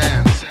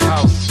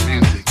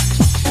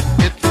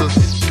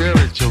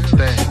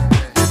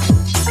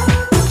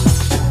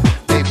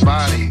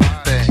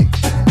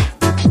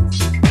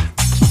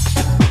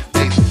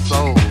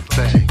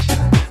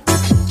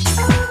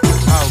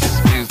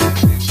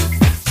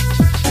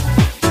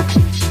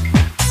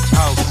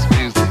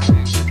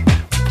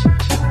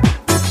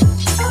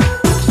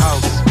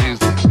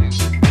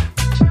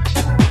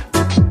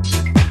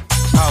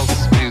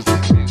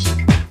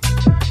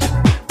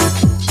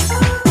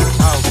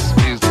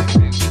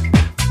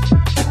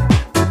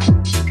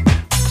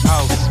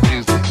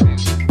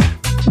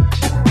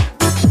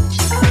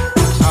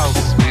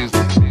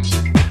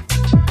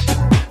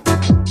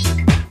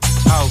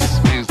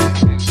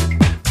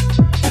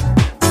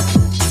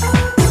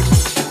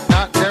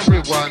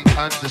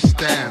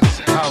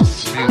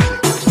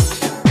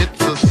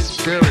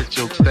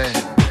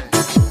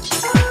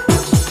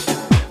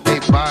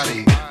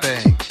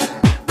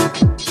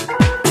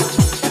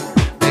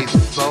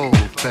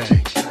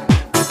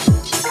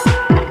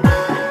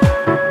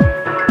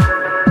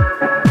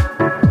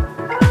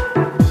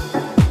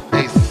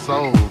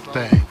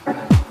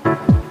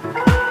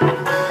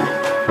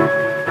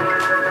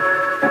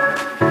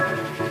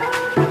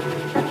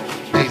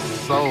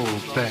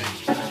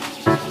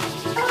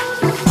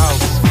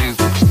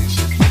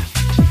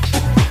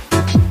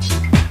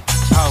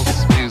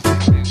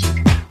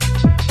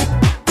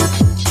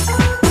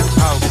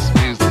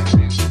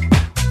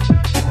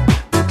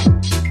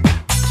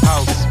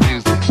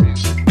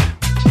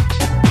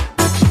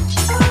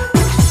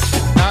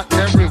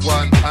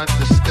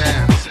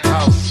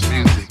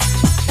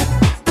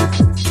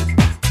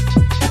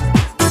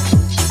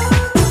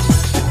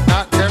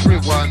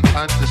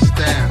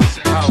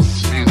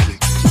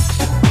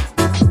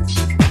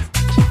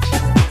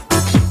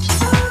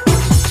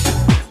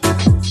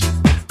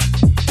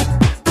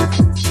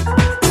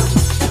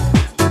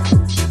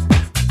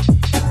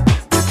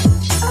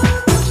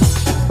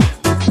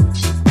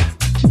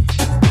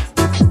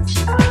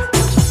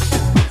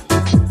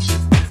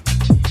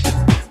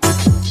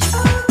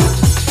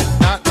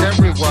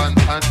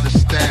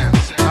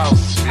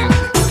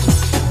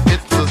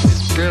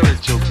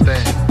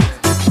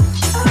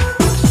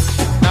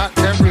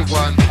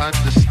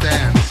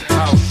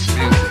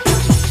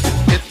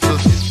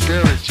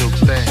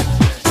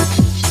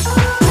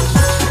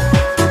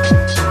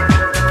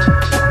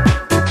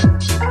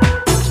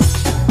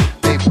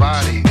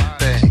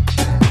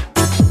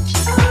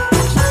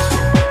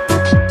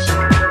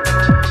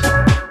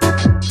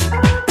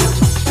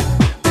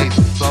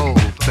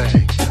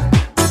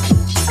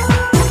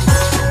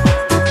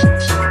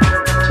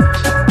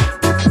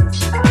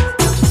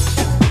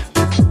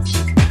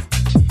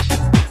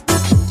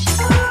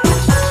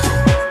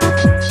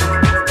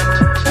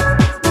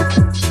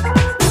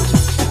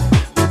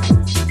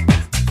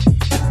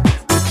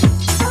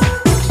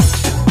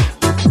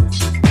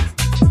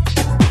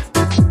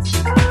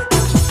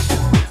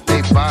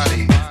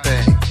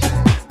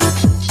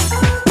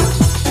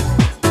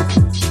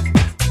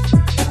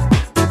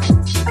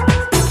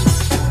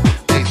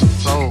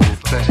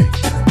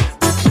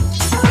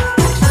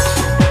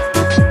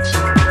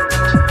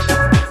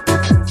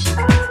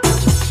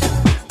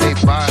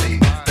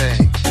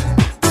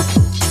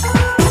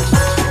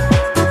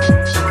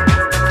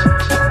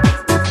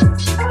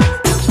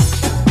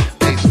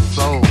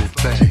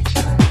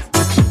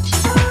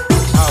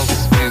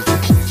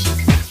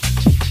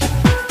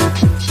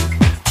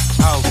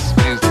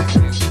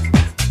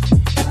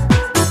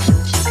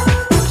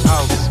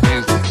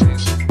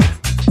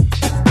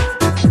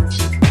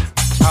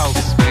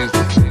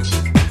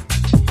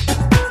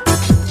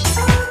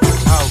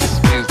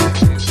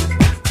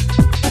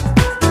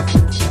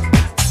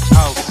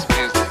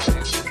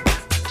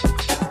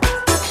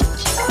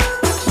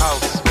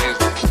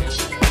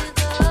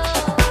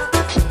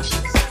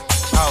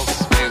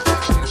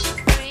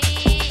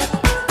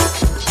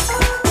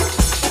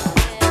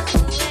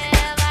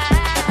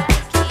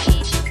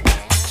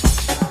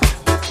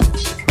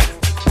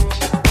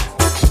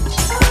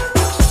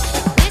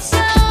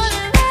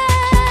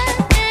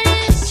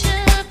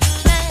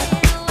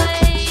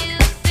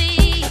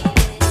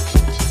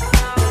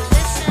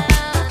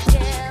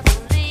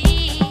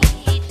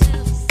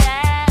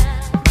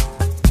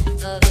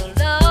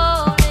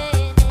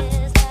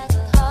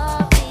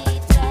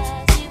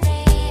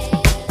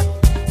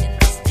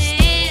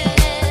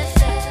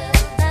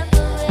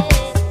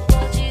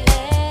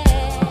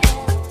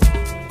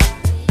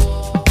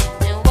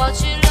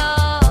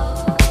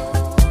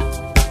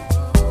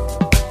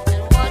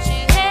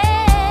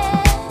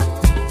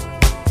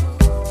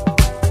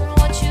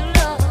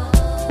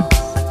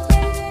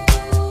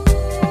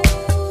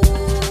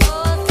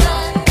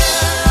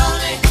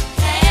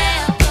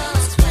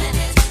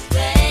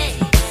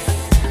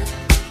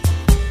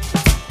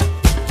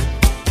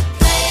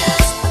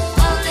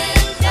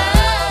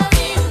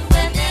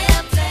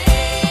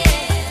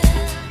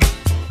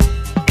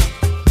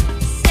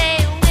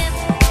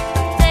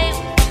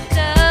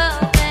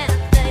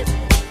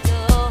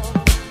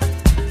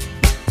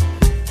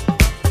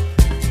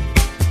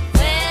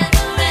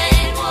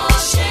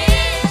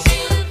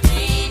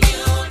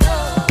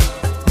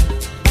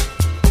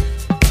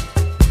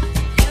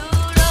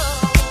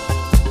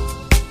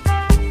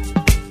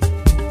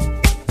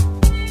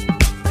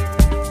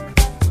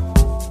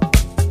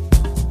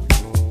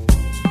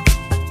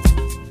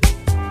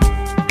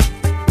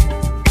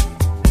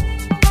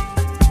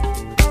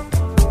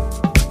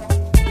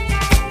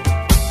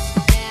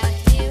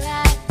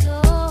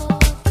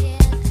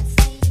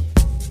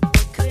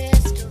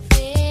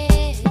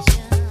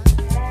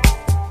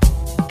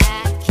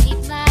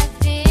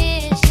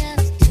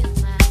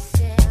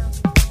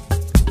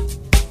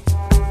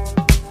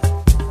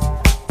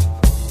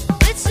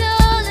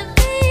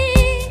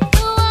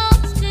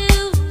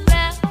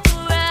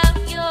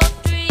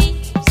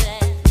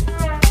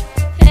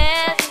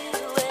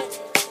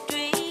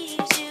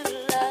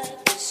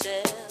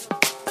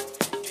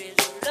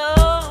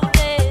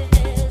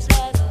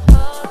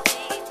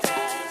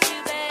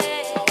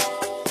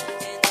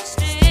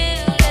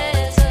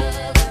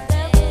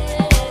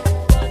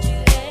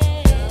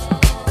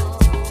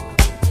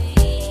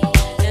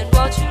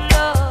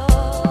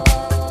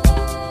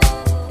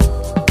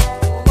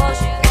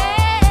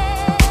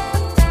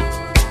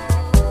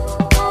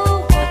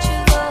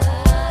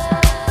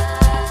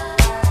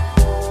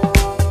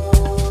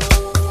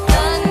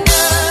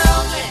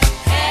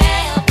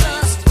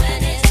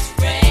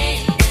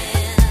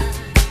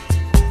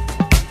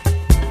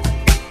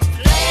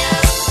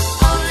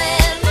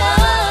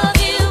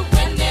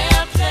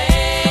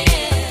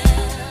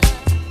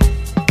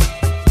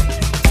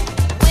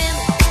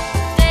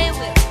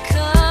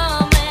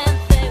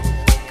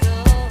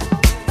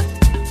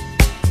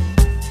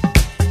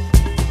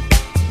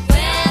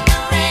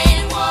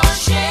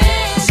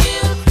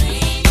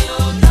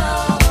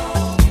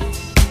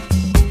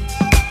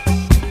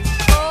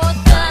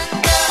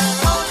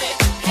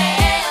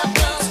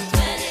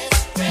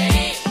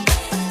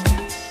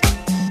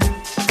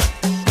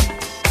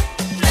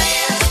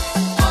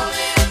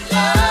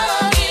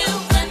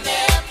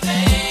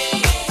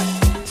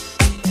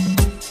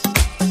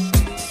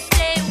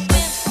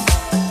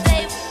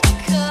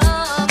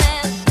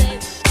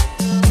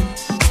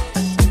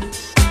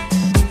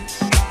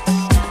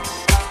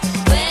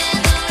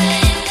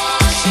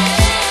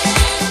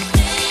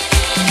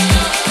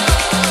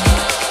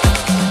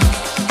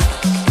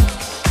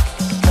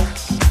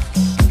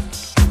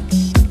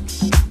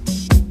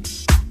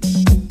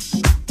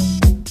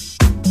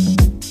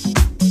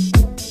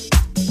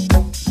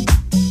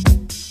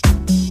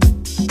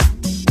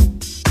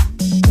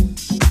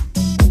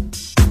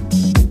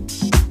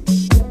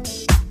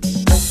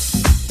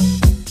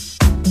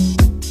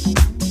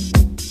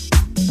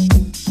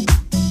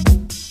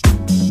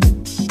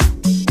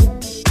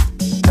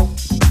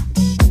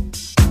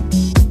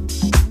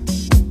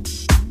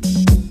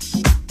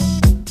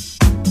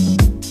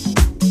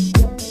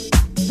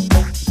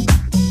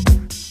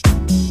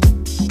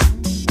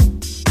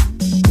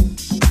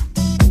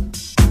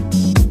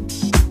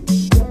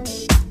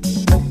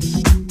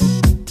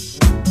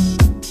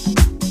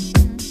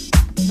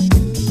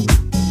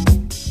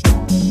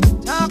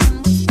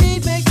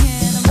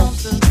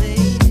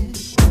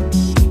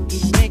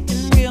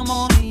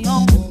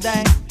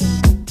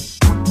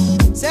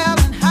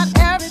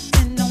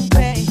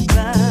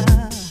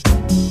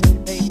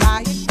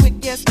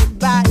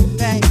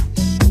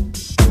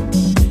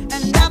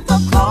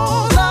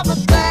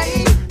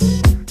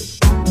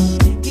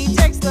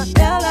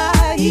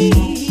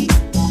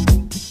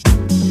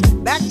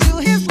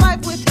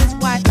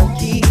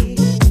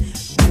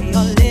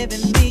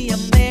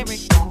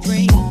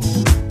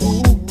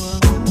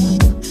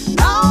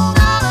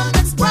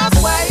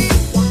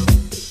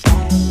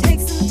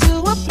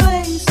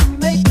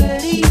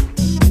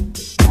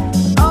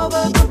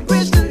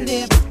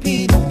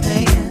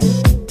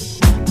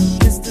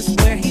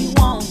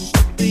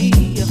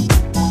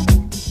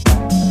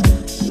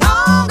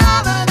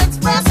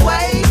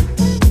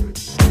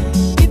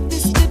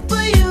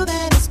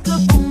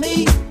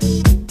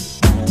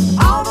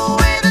Oh,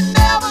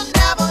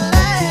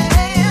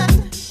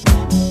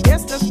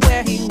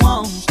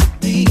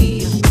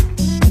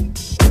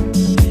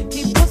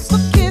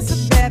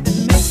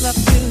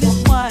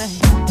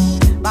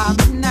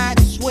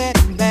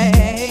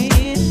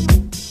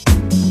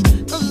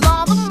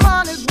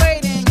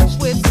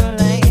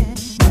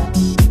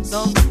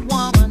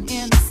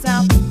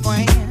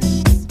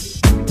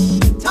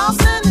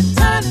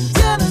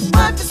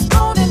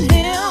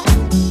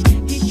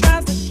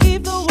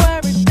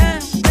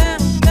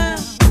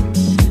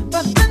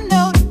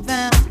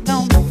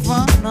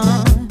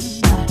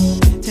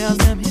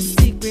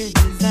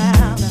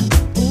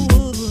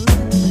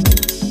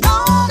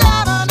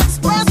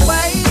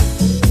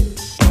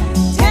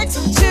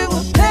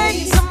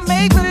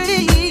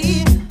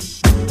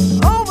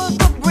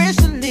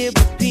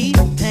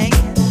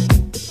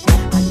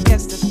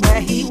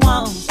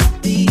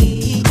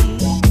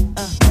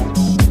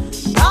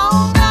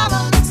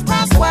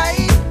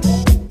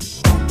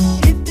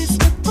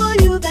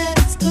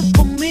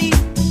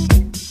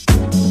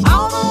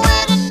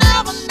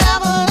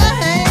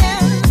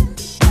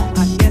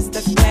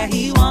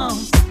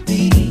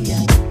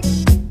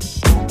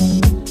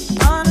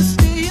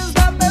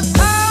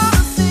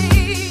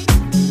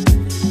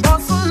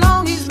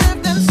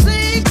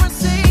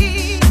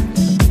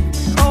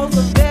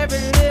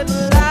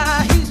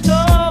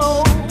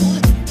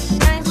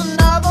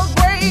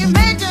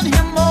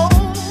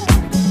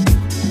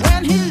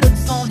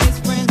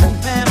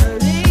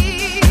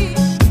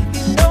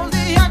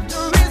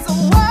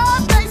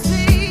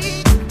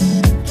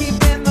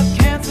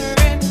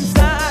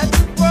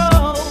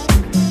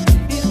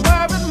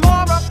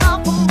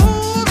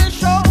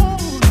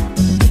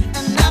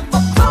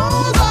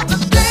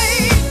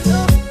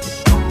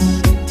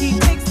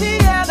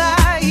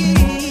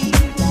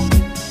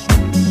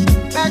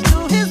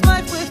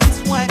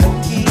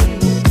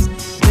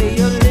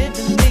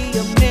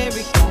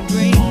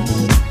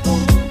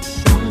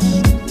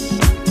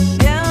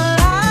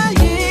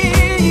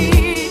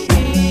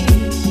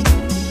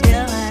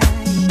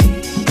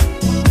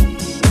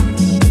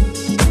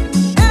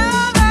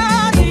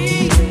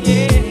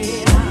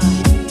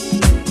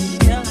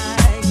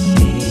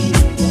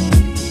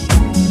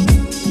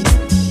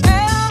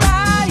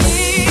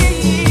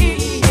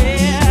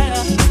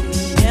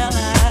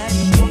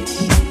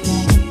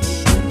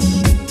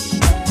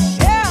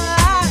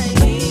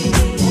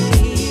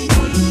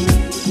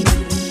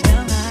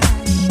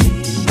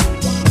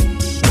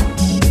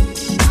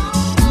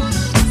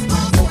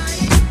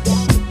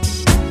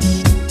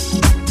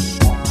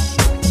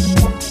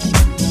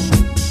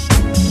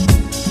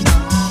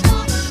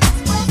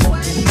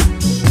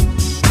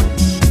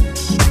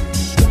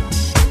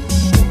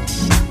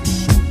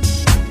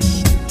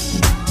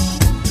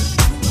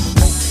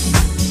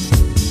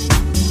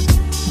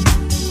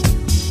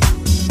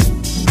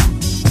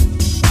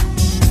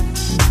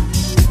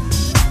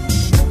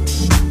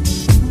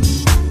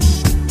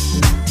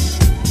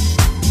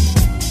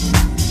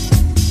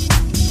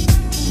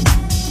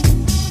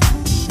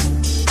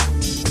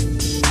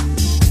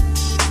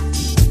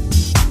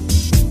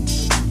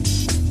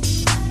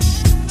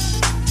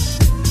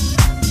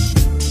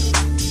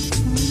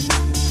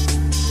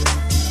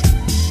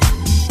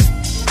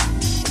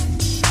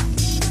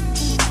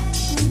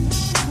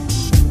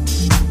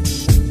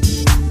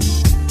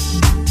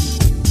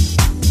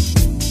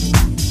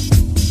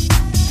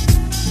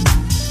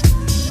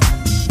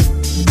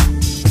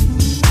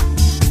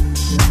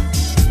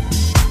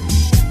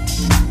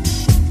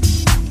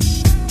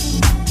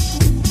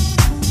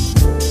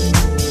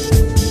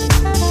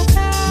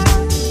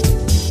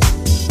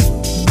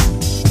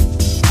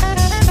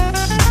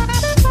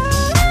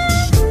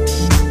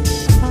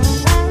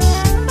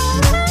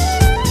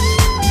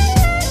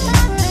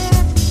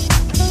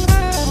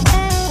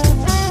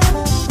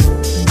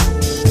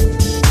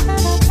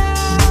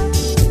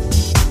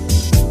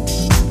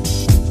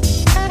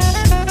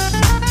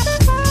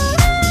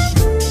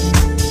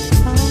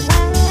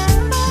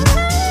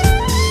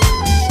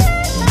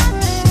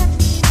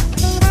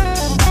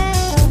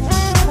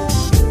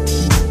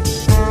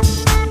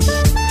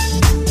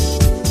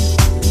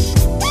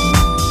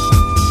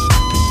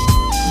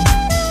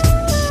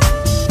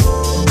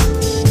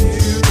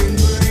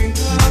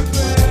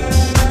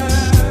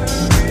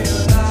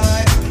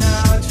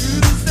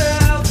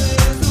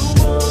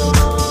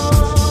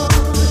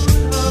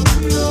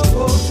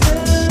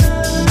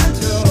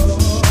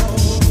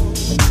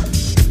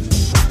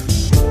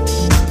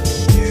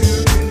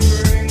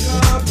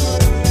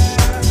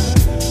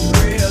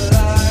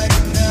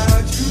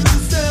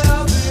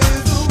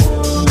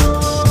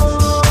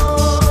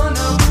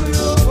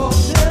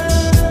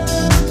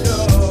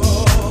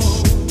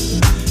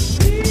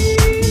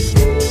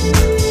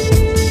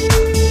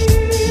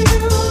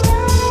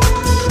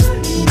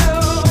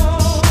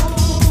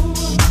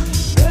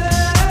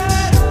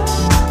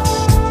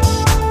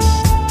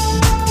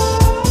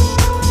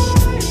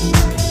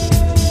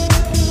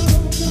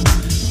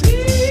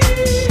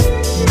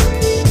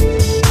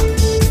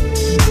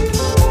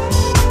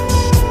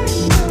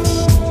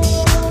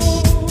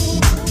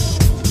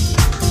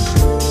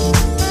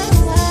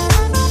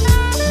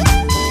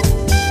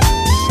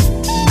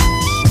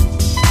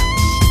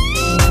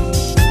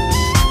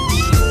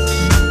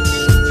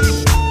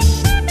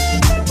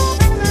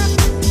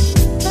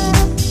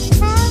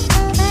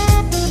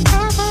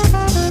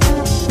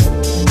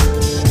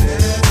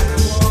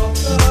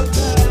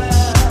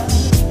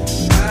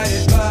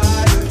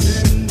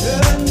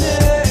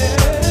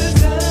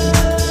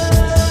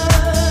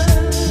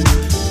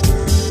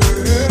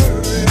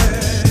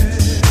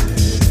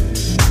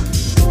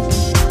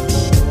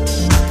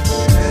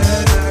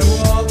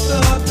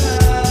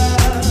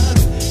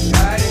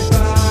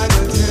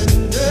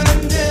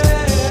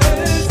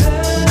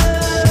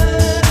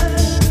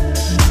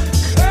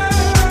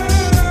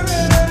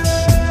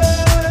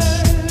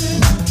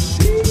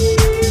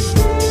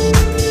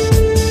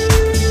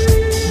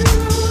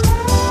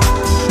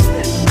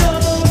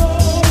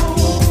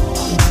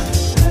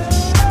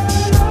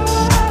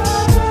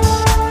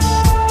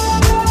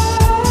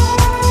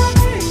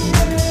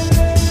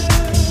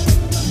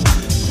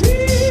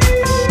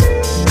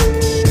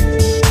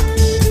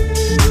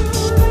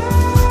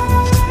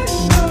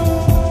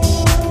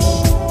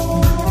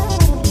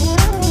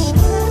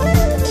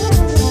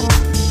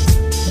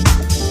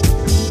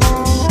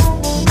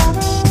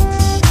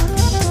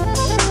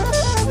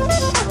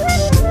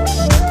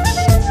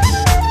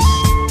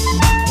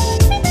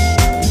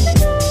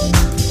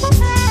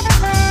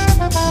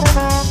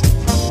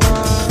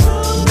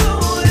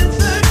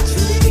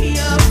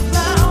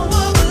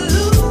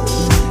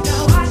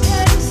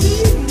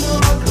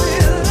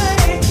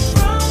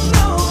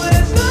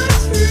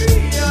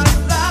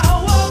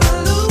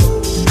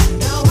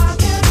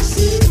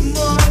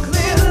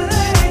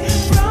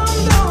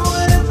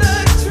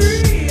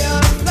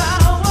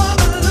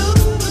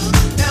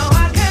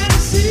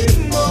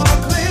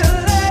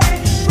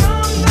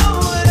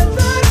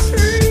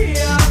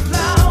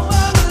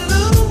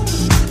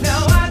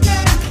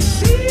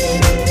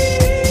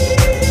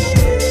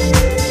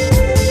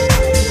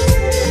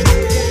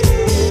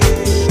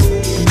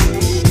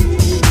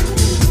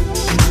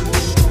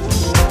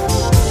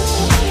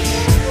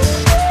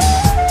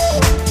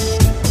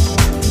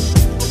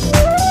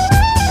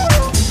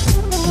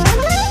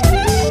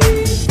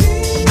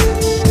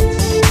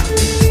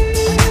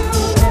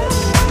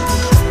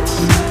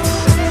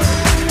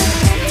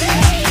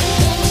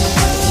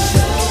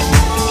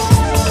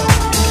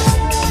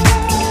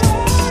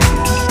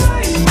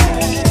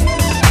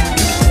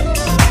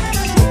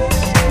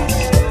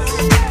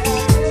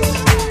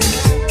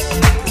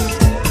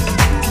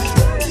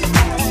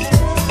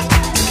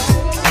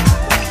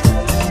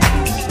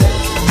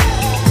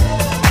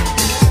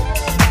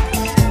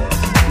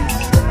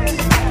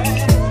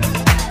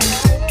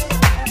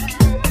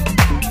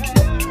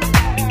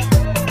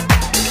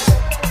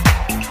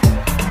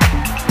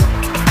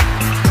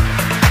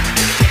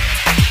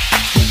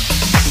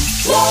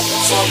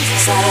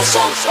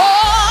 sensation.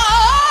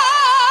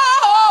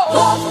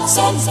 Love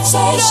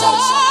sensation.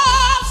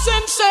 Love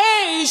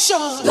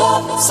sensation.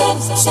 Love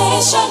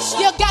sensation.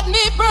 You got me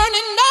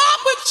burning up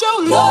with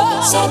your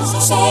love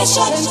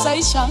sensation.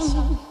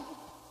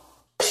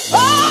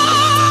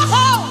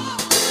 Oh,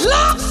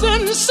 love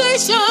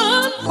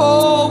sensation.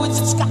 Oh, it's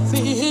just got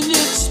me in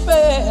its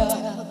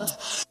spell.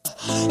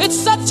 It's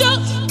such a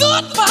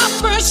good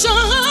vibration,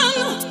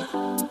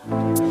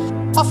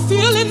 a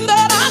feeling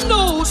that I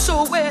know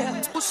so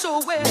well, so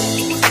well, so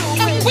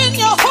well. And when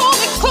you hold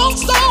it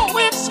close, oh,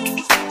 it's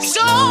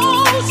so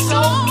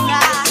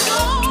nice.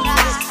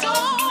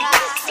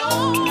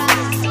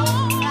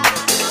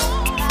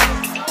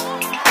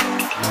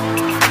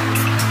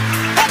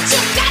 But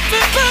you got me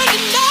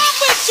burning up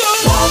with your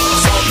love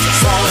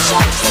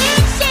sensation.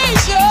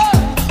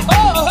 Oh,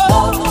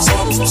 love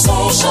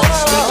sensation.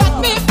 You got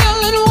me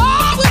feeling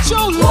wild with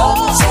your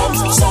love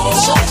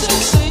sensation.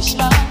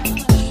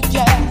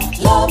 Yeah,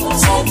 love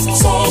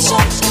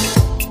sensation.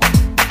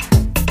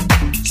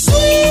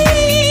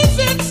 Sweet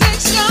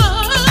sensation.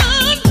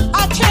 I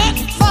can't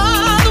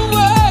find the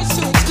words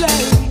to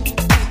explain.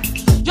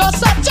 You're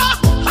such a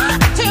hot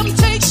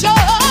temptation.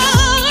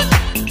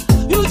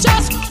 You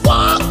just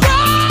walk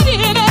right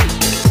in and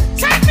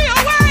take me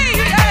away.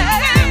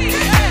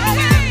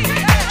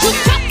 You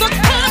got the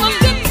kind of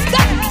lips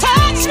that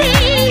touch me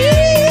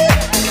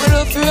with a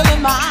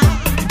feeling mine.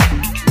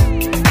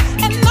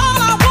 And all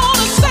I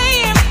wanna say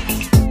is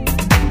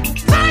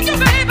thank you,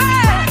 baby.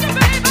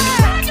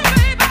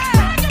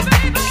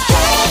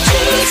 Can't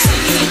you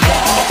see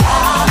that I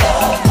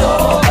love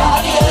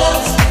nobody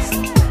else?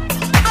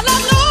 I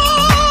love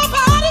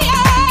nobody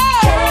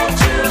else. Can't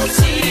you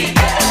see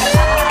that I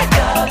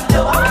love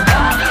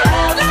nobody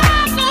else?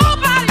 Love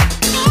nobody.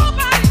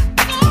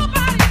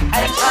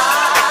 And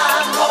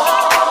time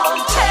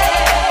won't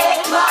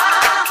take my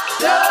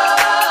love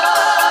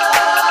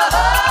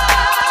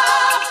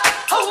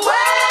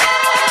away.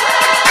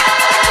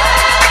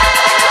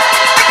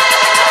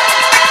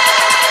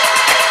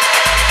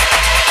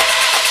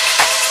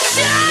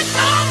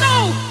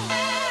 No.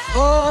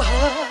 Oh,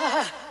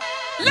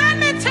 let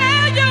me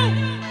tell you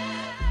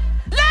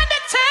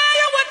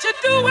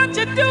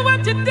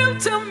what you do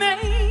to me.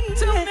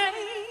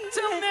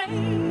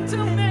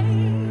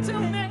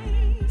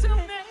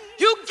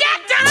 You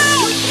get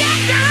down,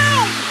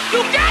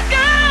 you get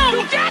down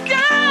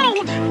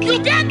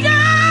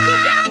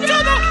to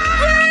the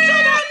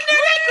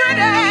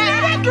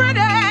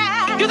nitty-gritty.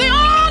 You're the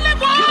only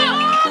one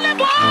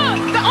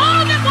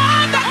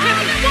that can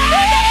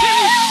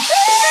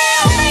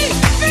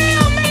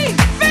feel me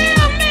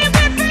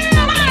with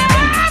my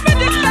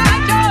happiness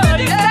like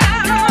yours.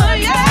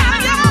 Yeah.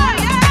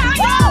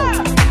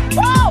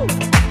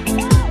 Woo!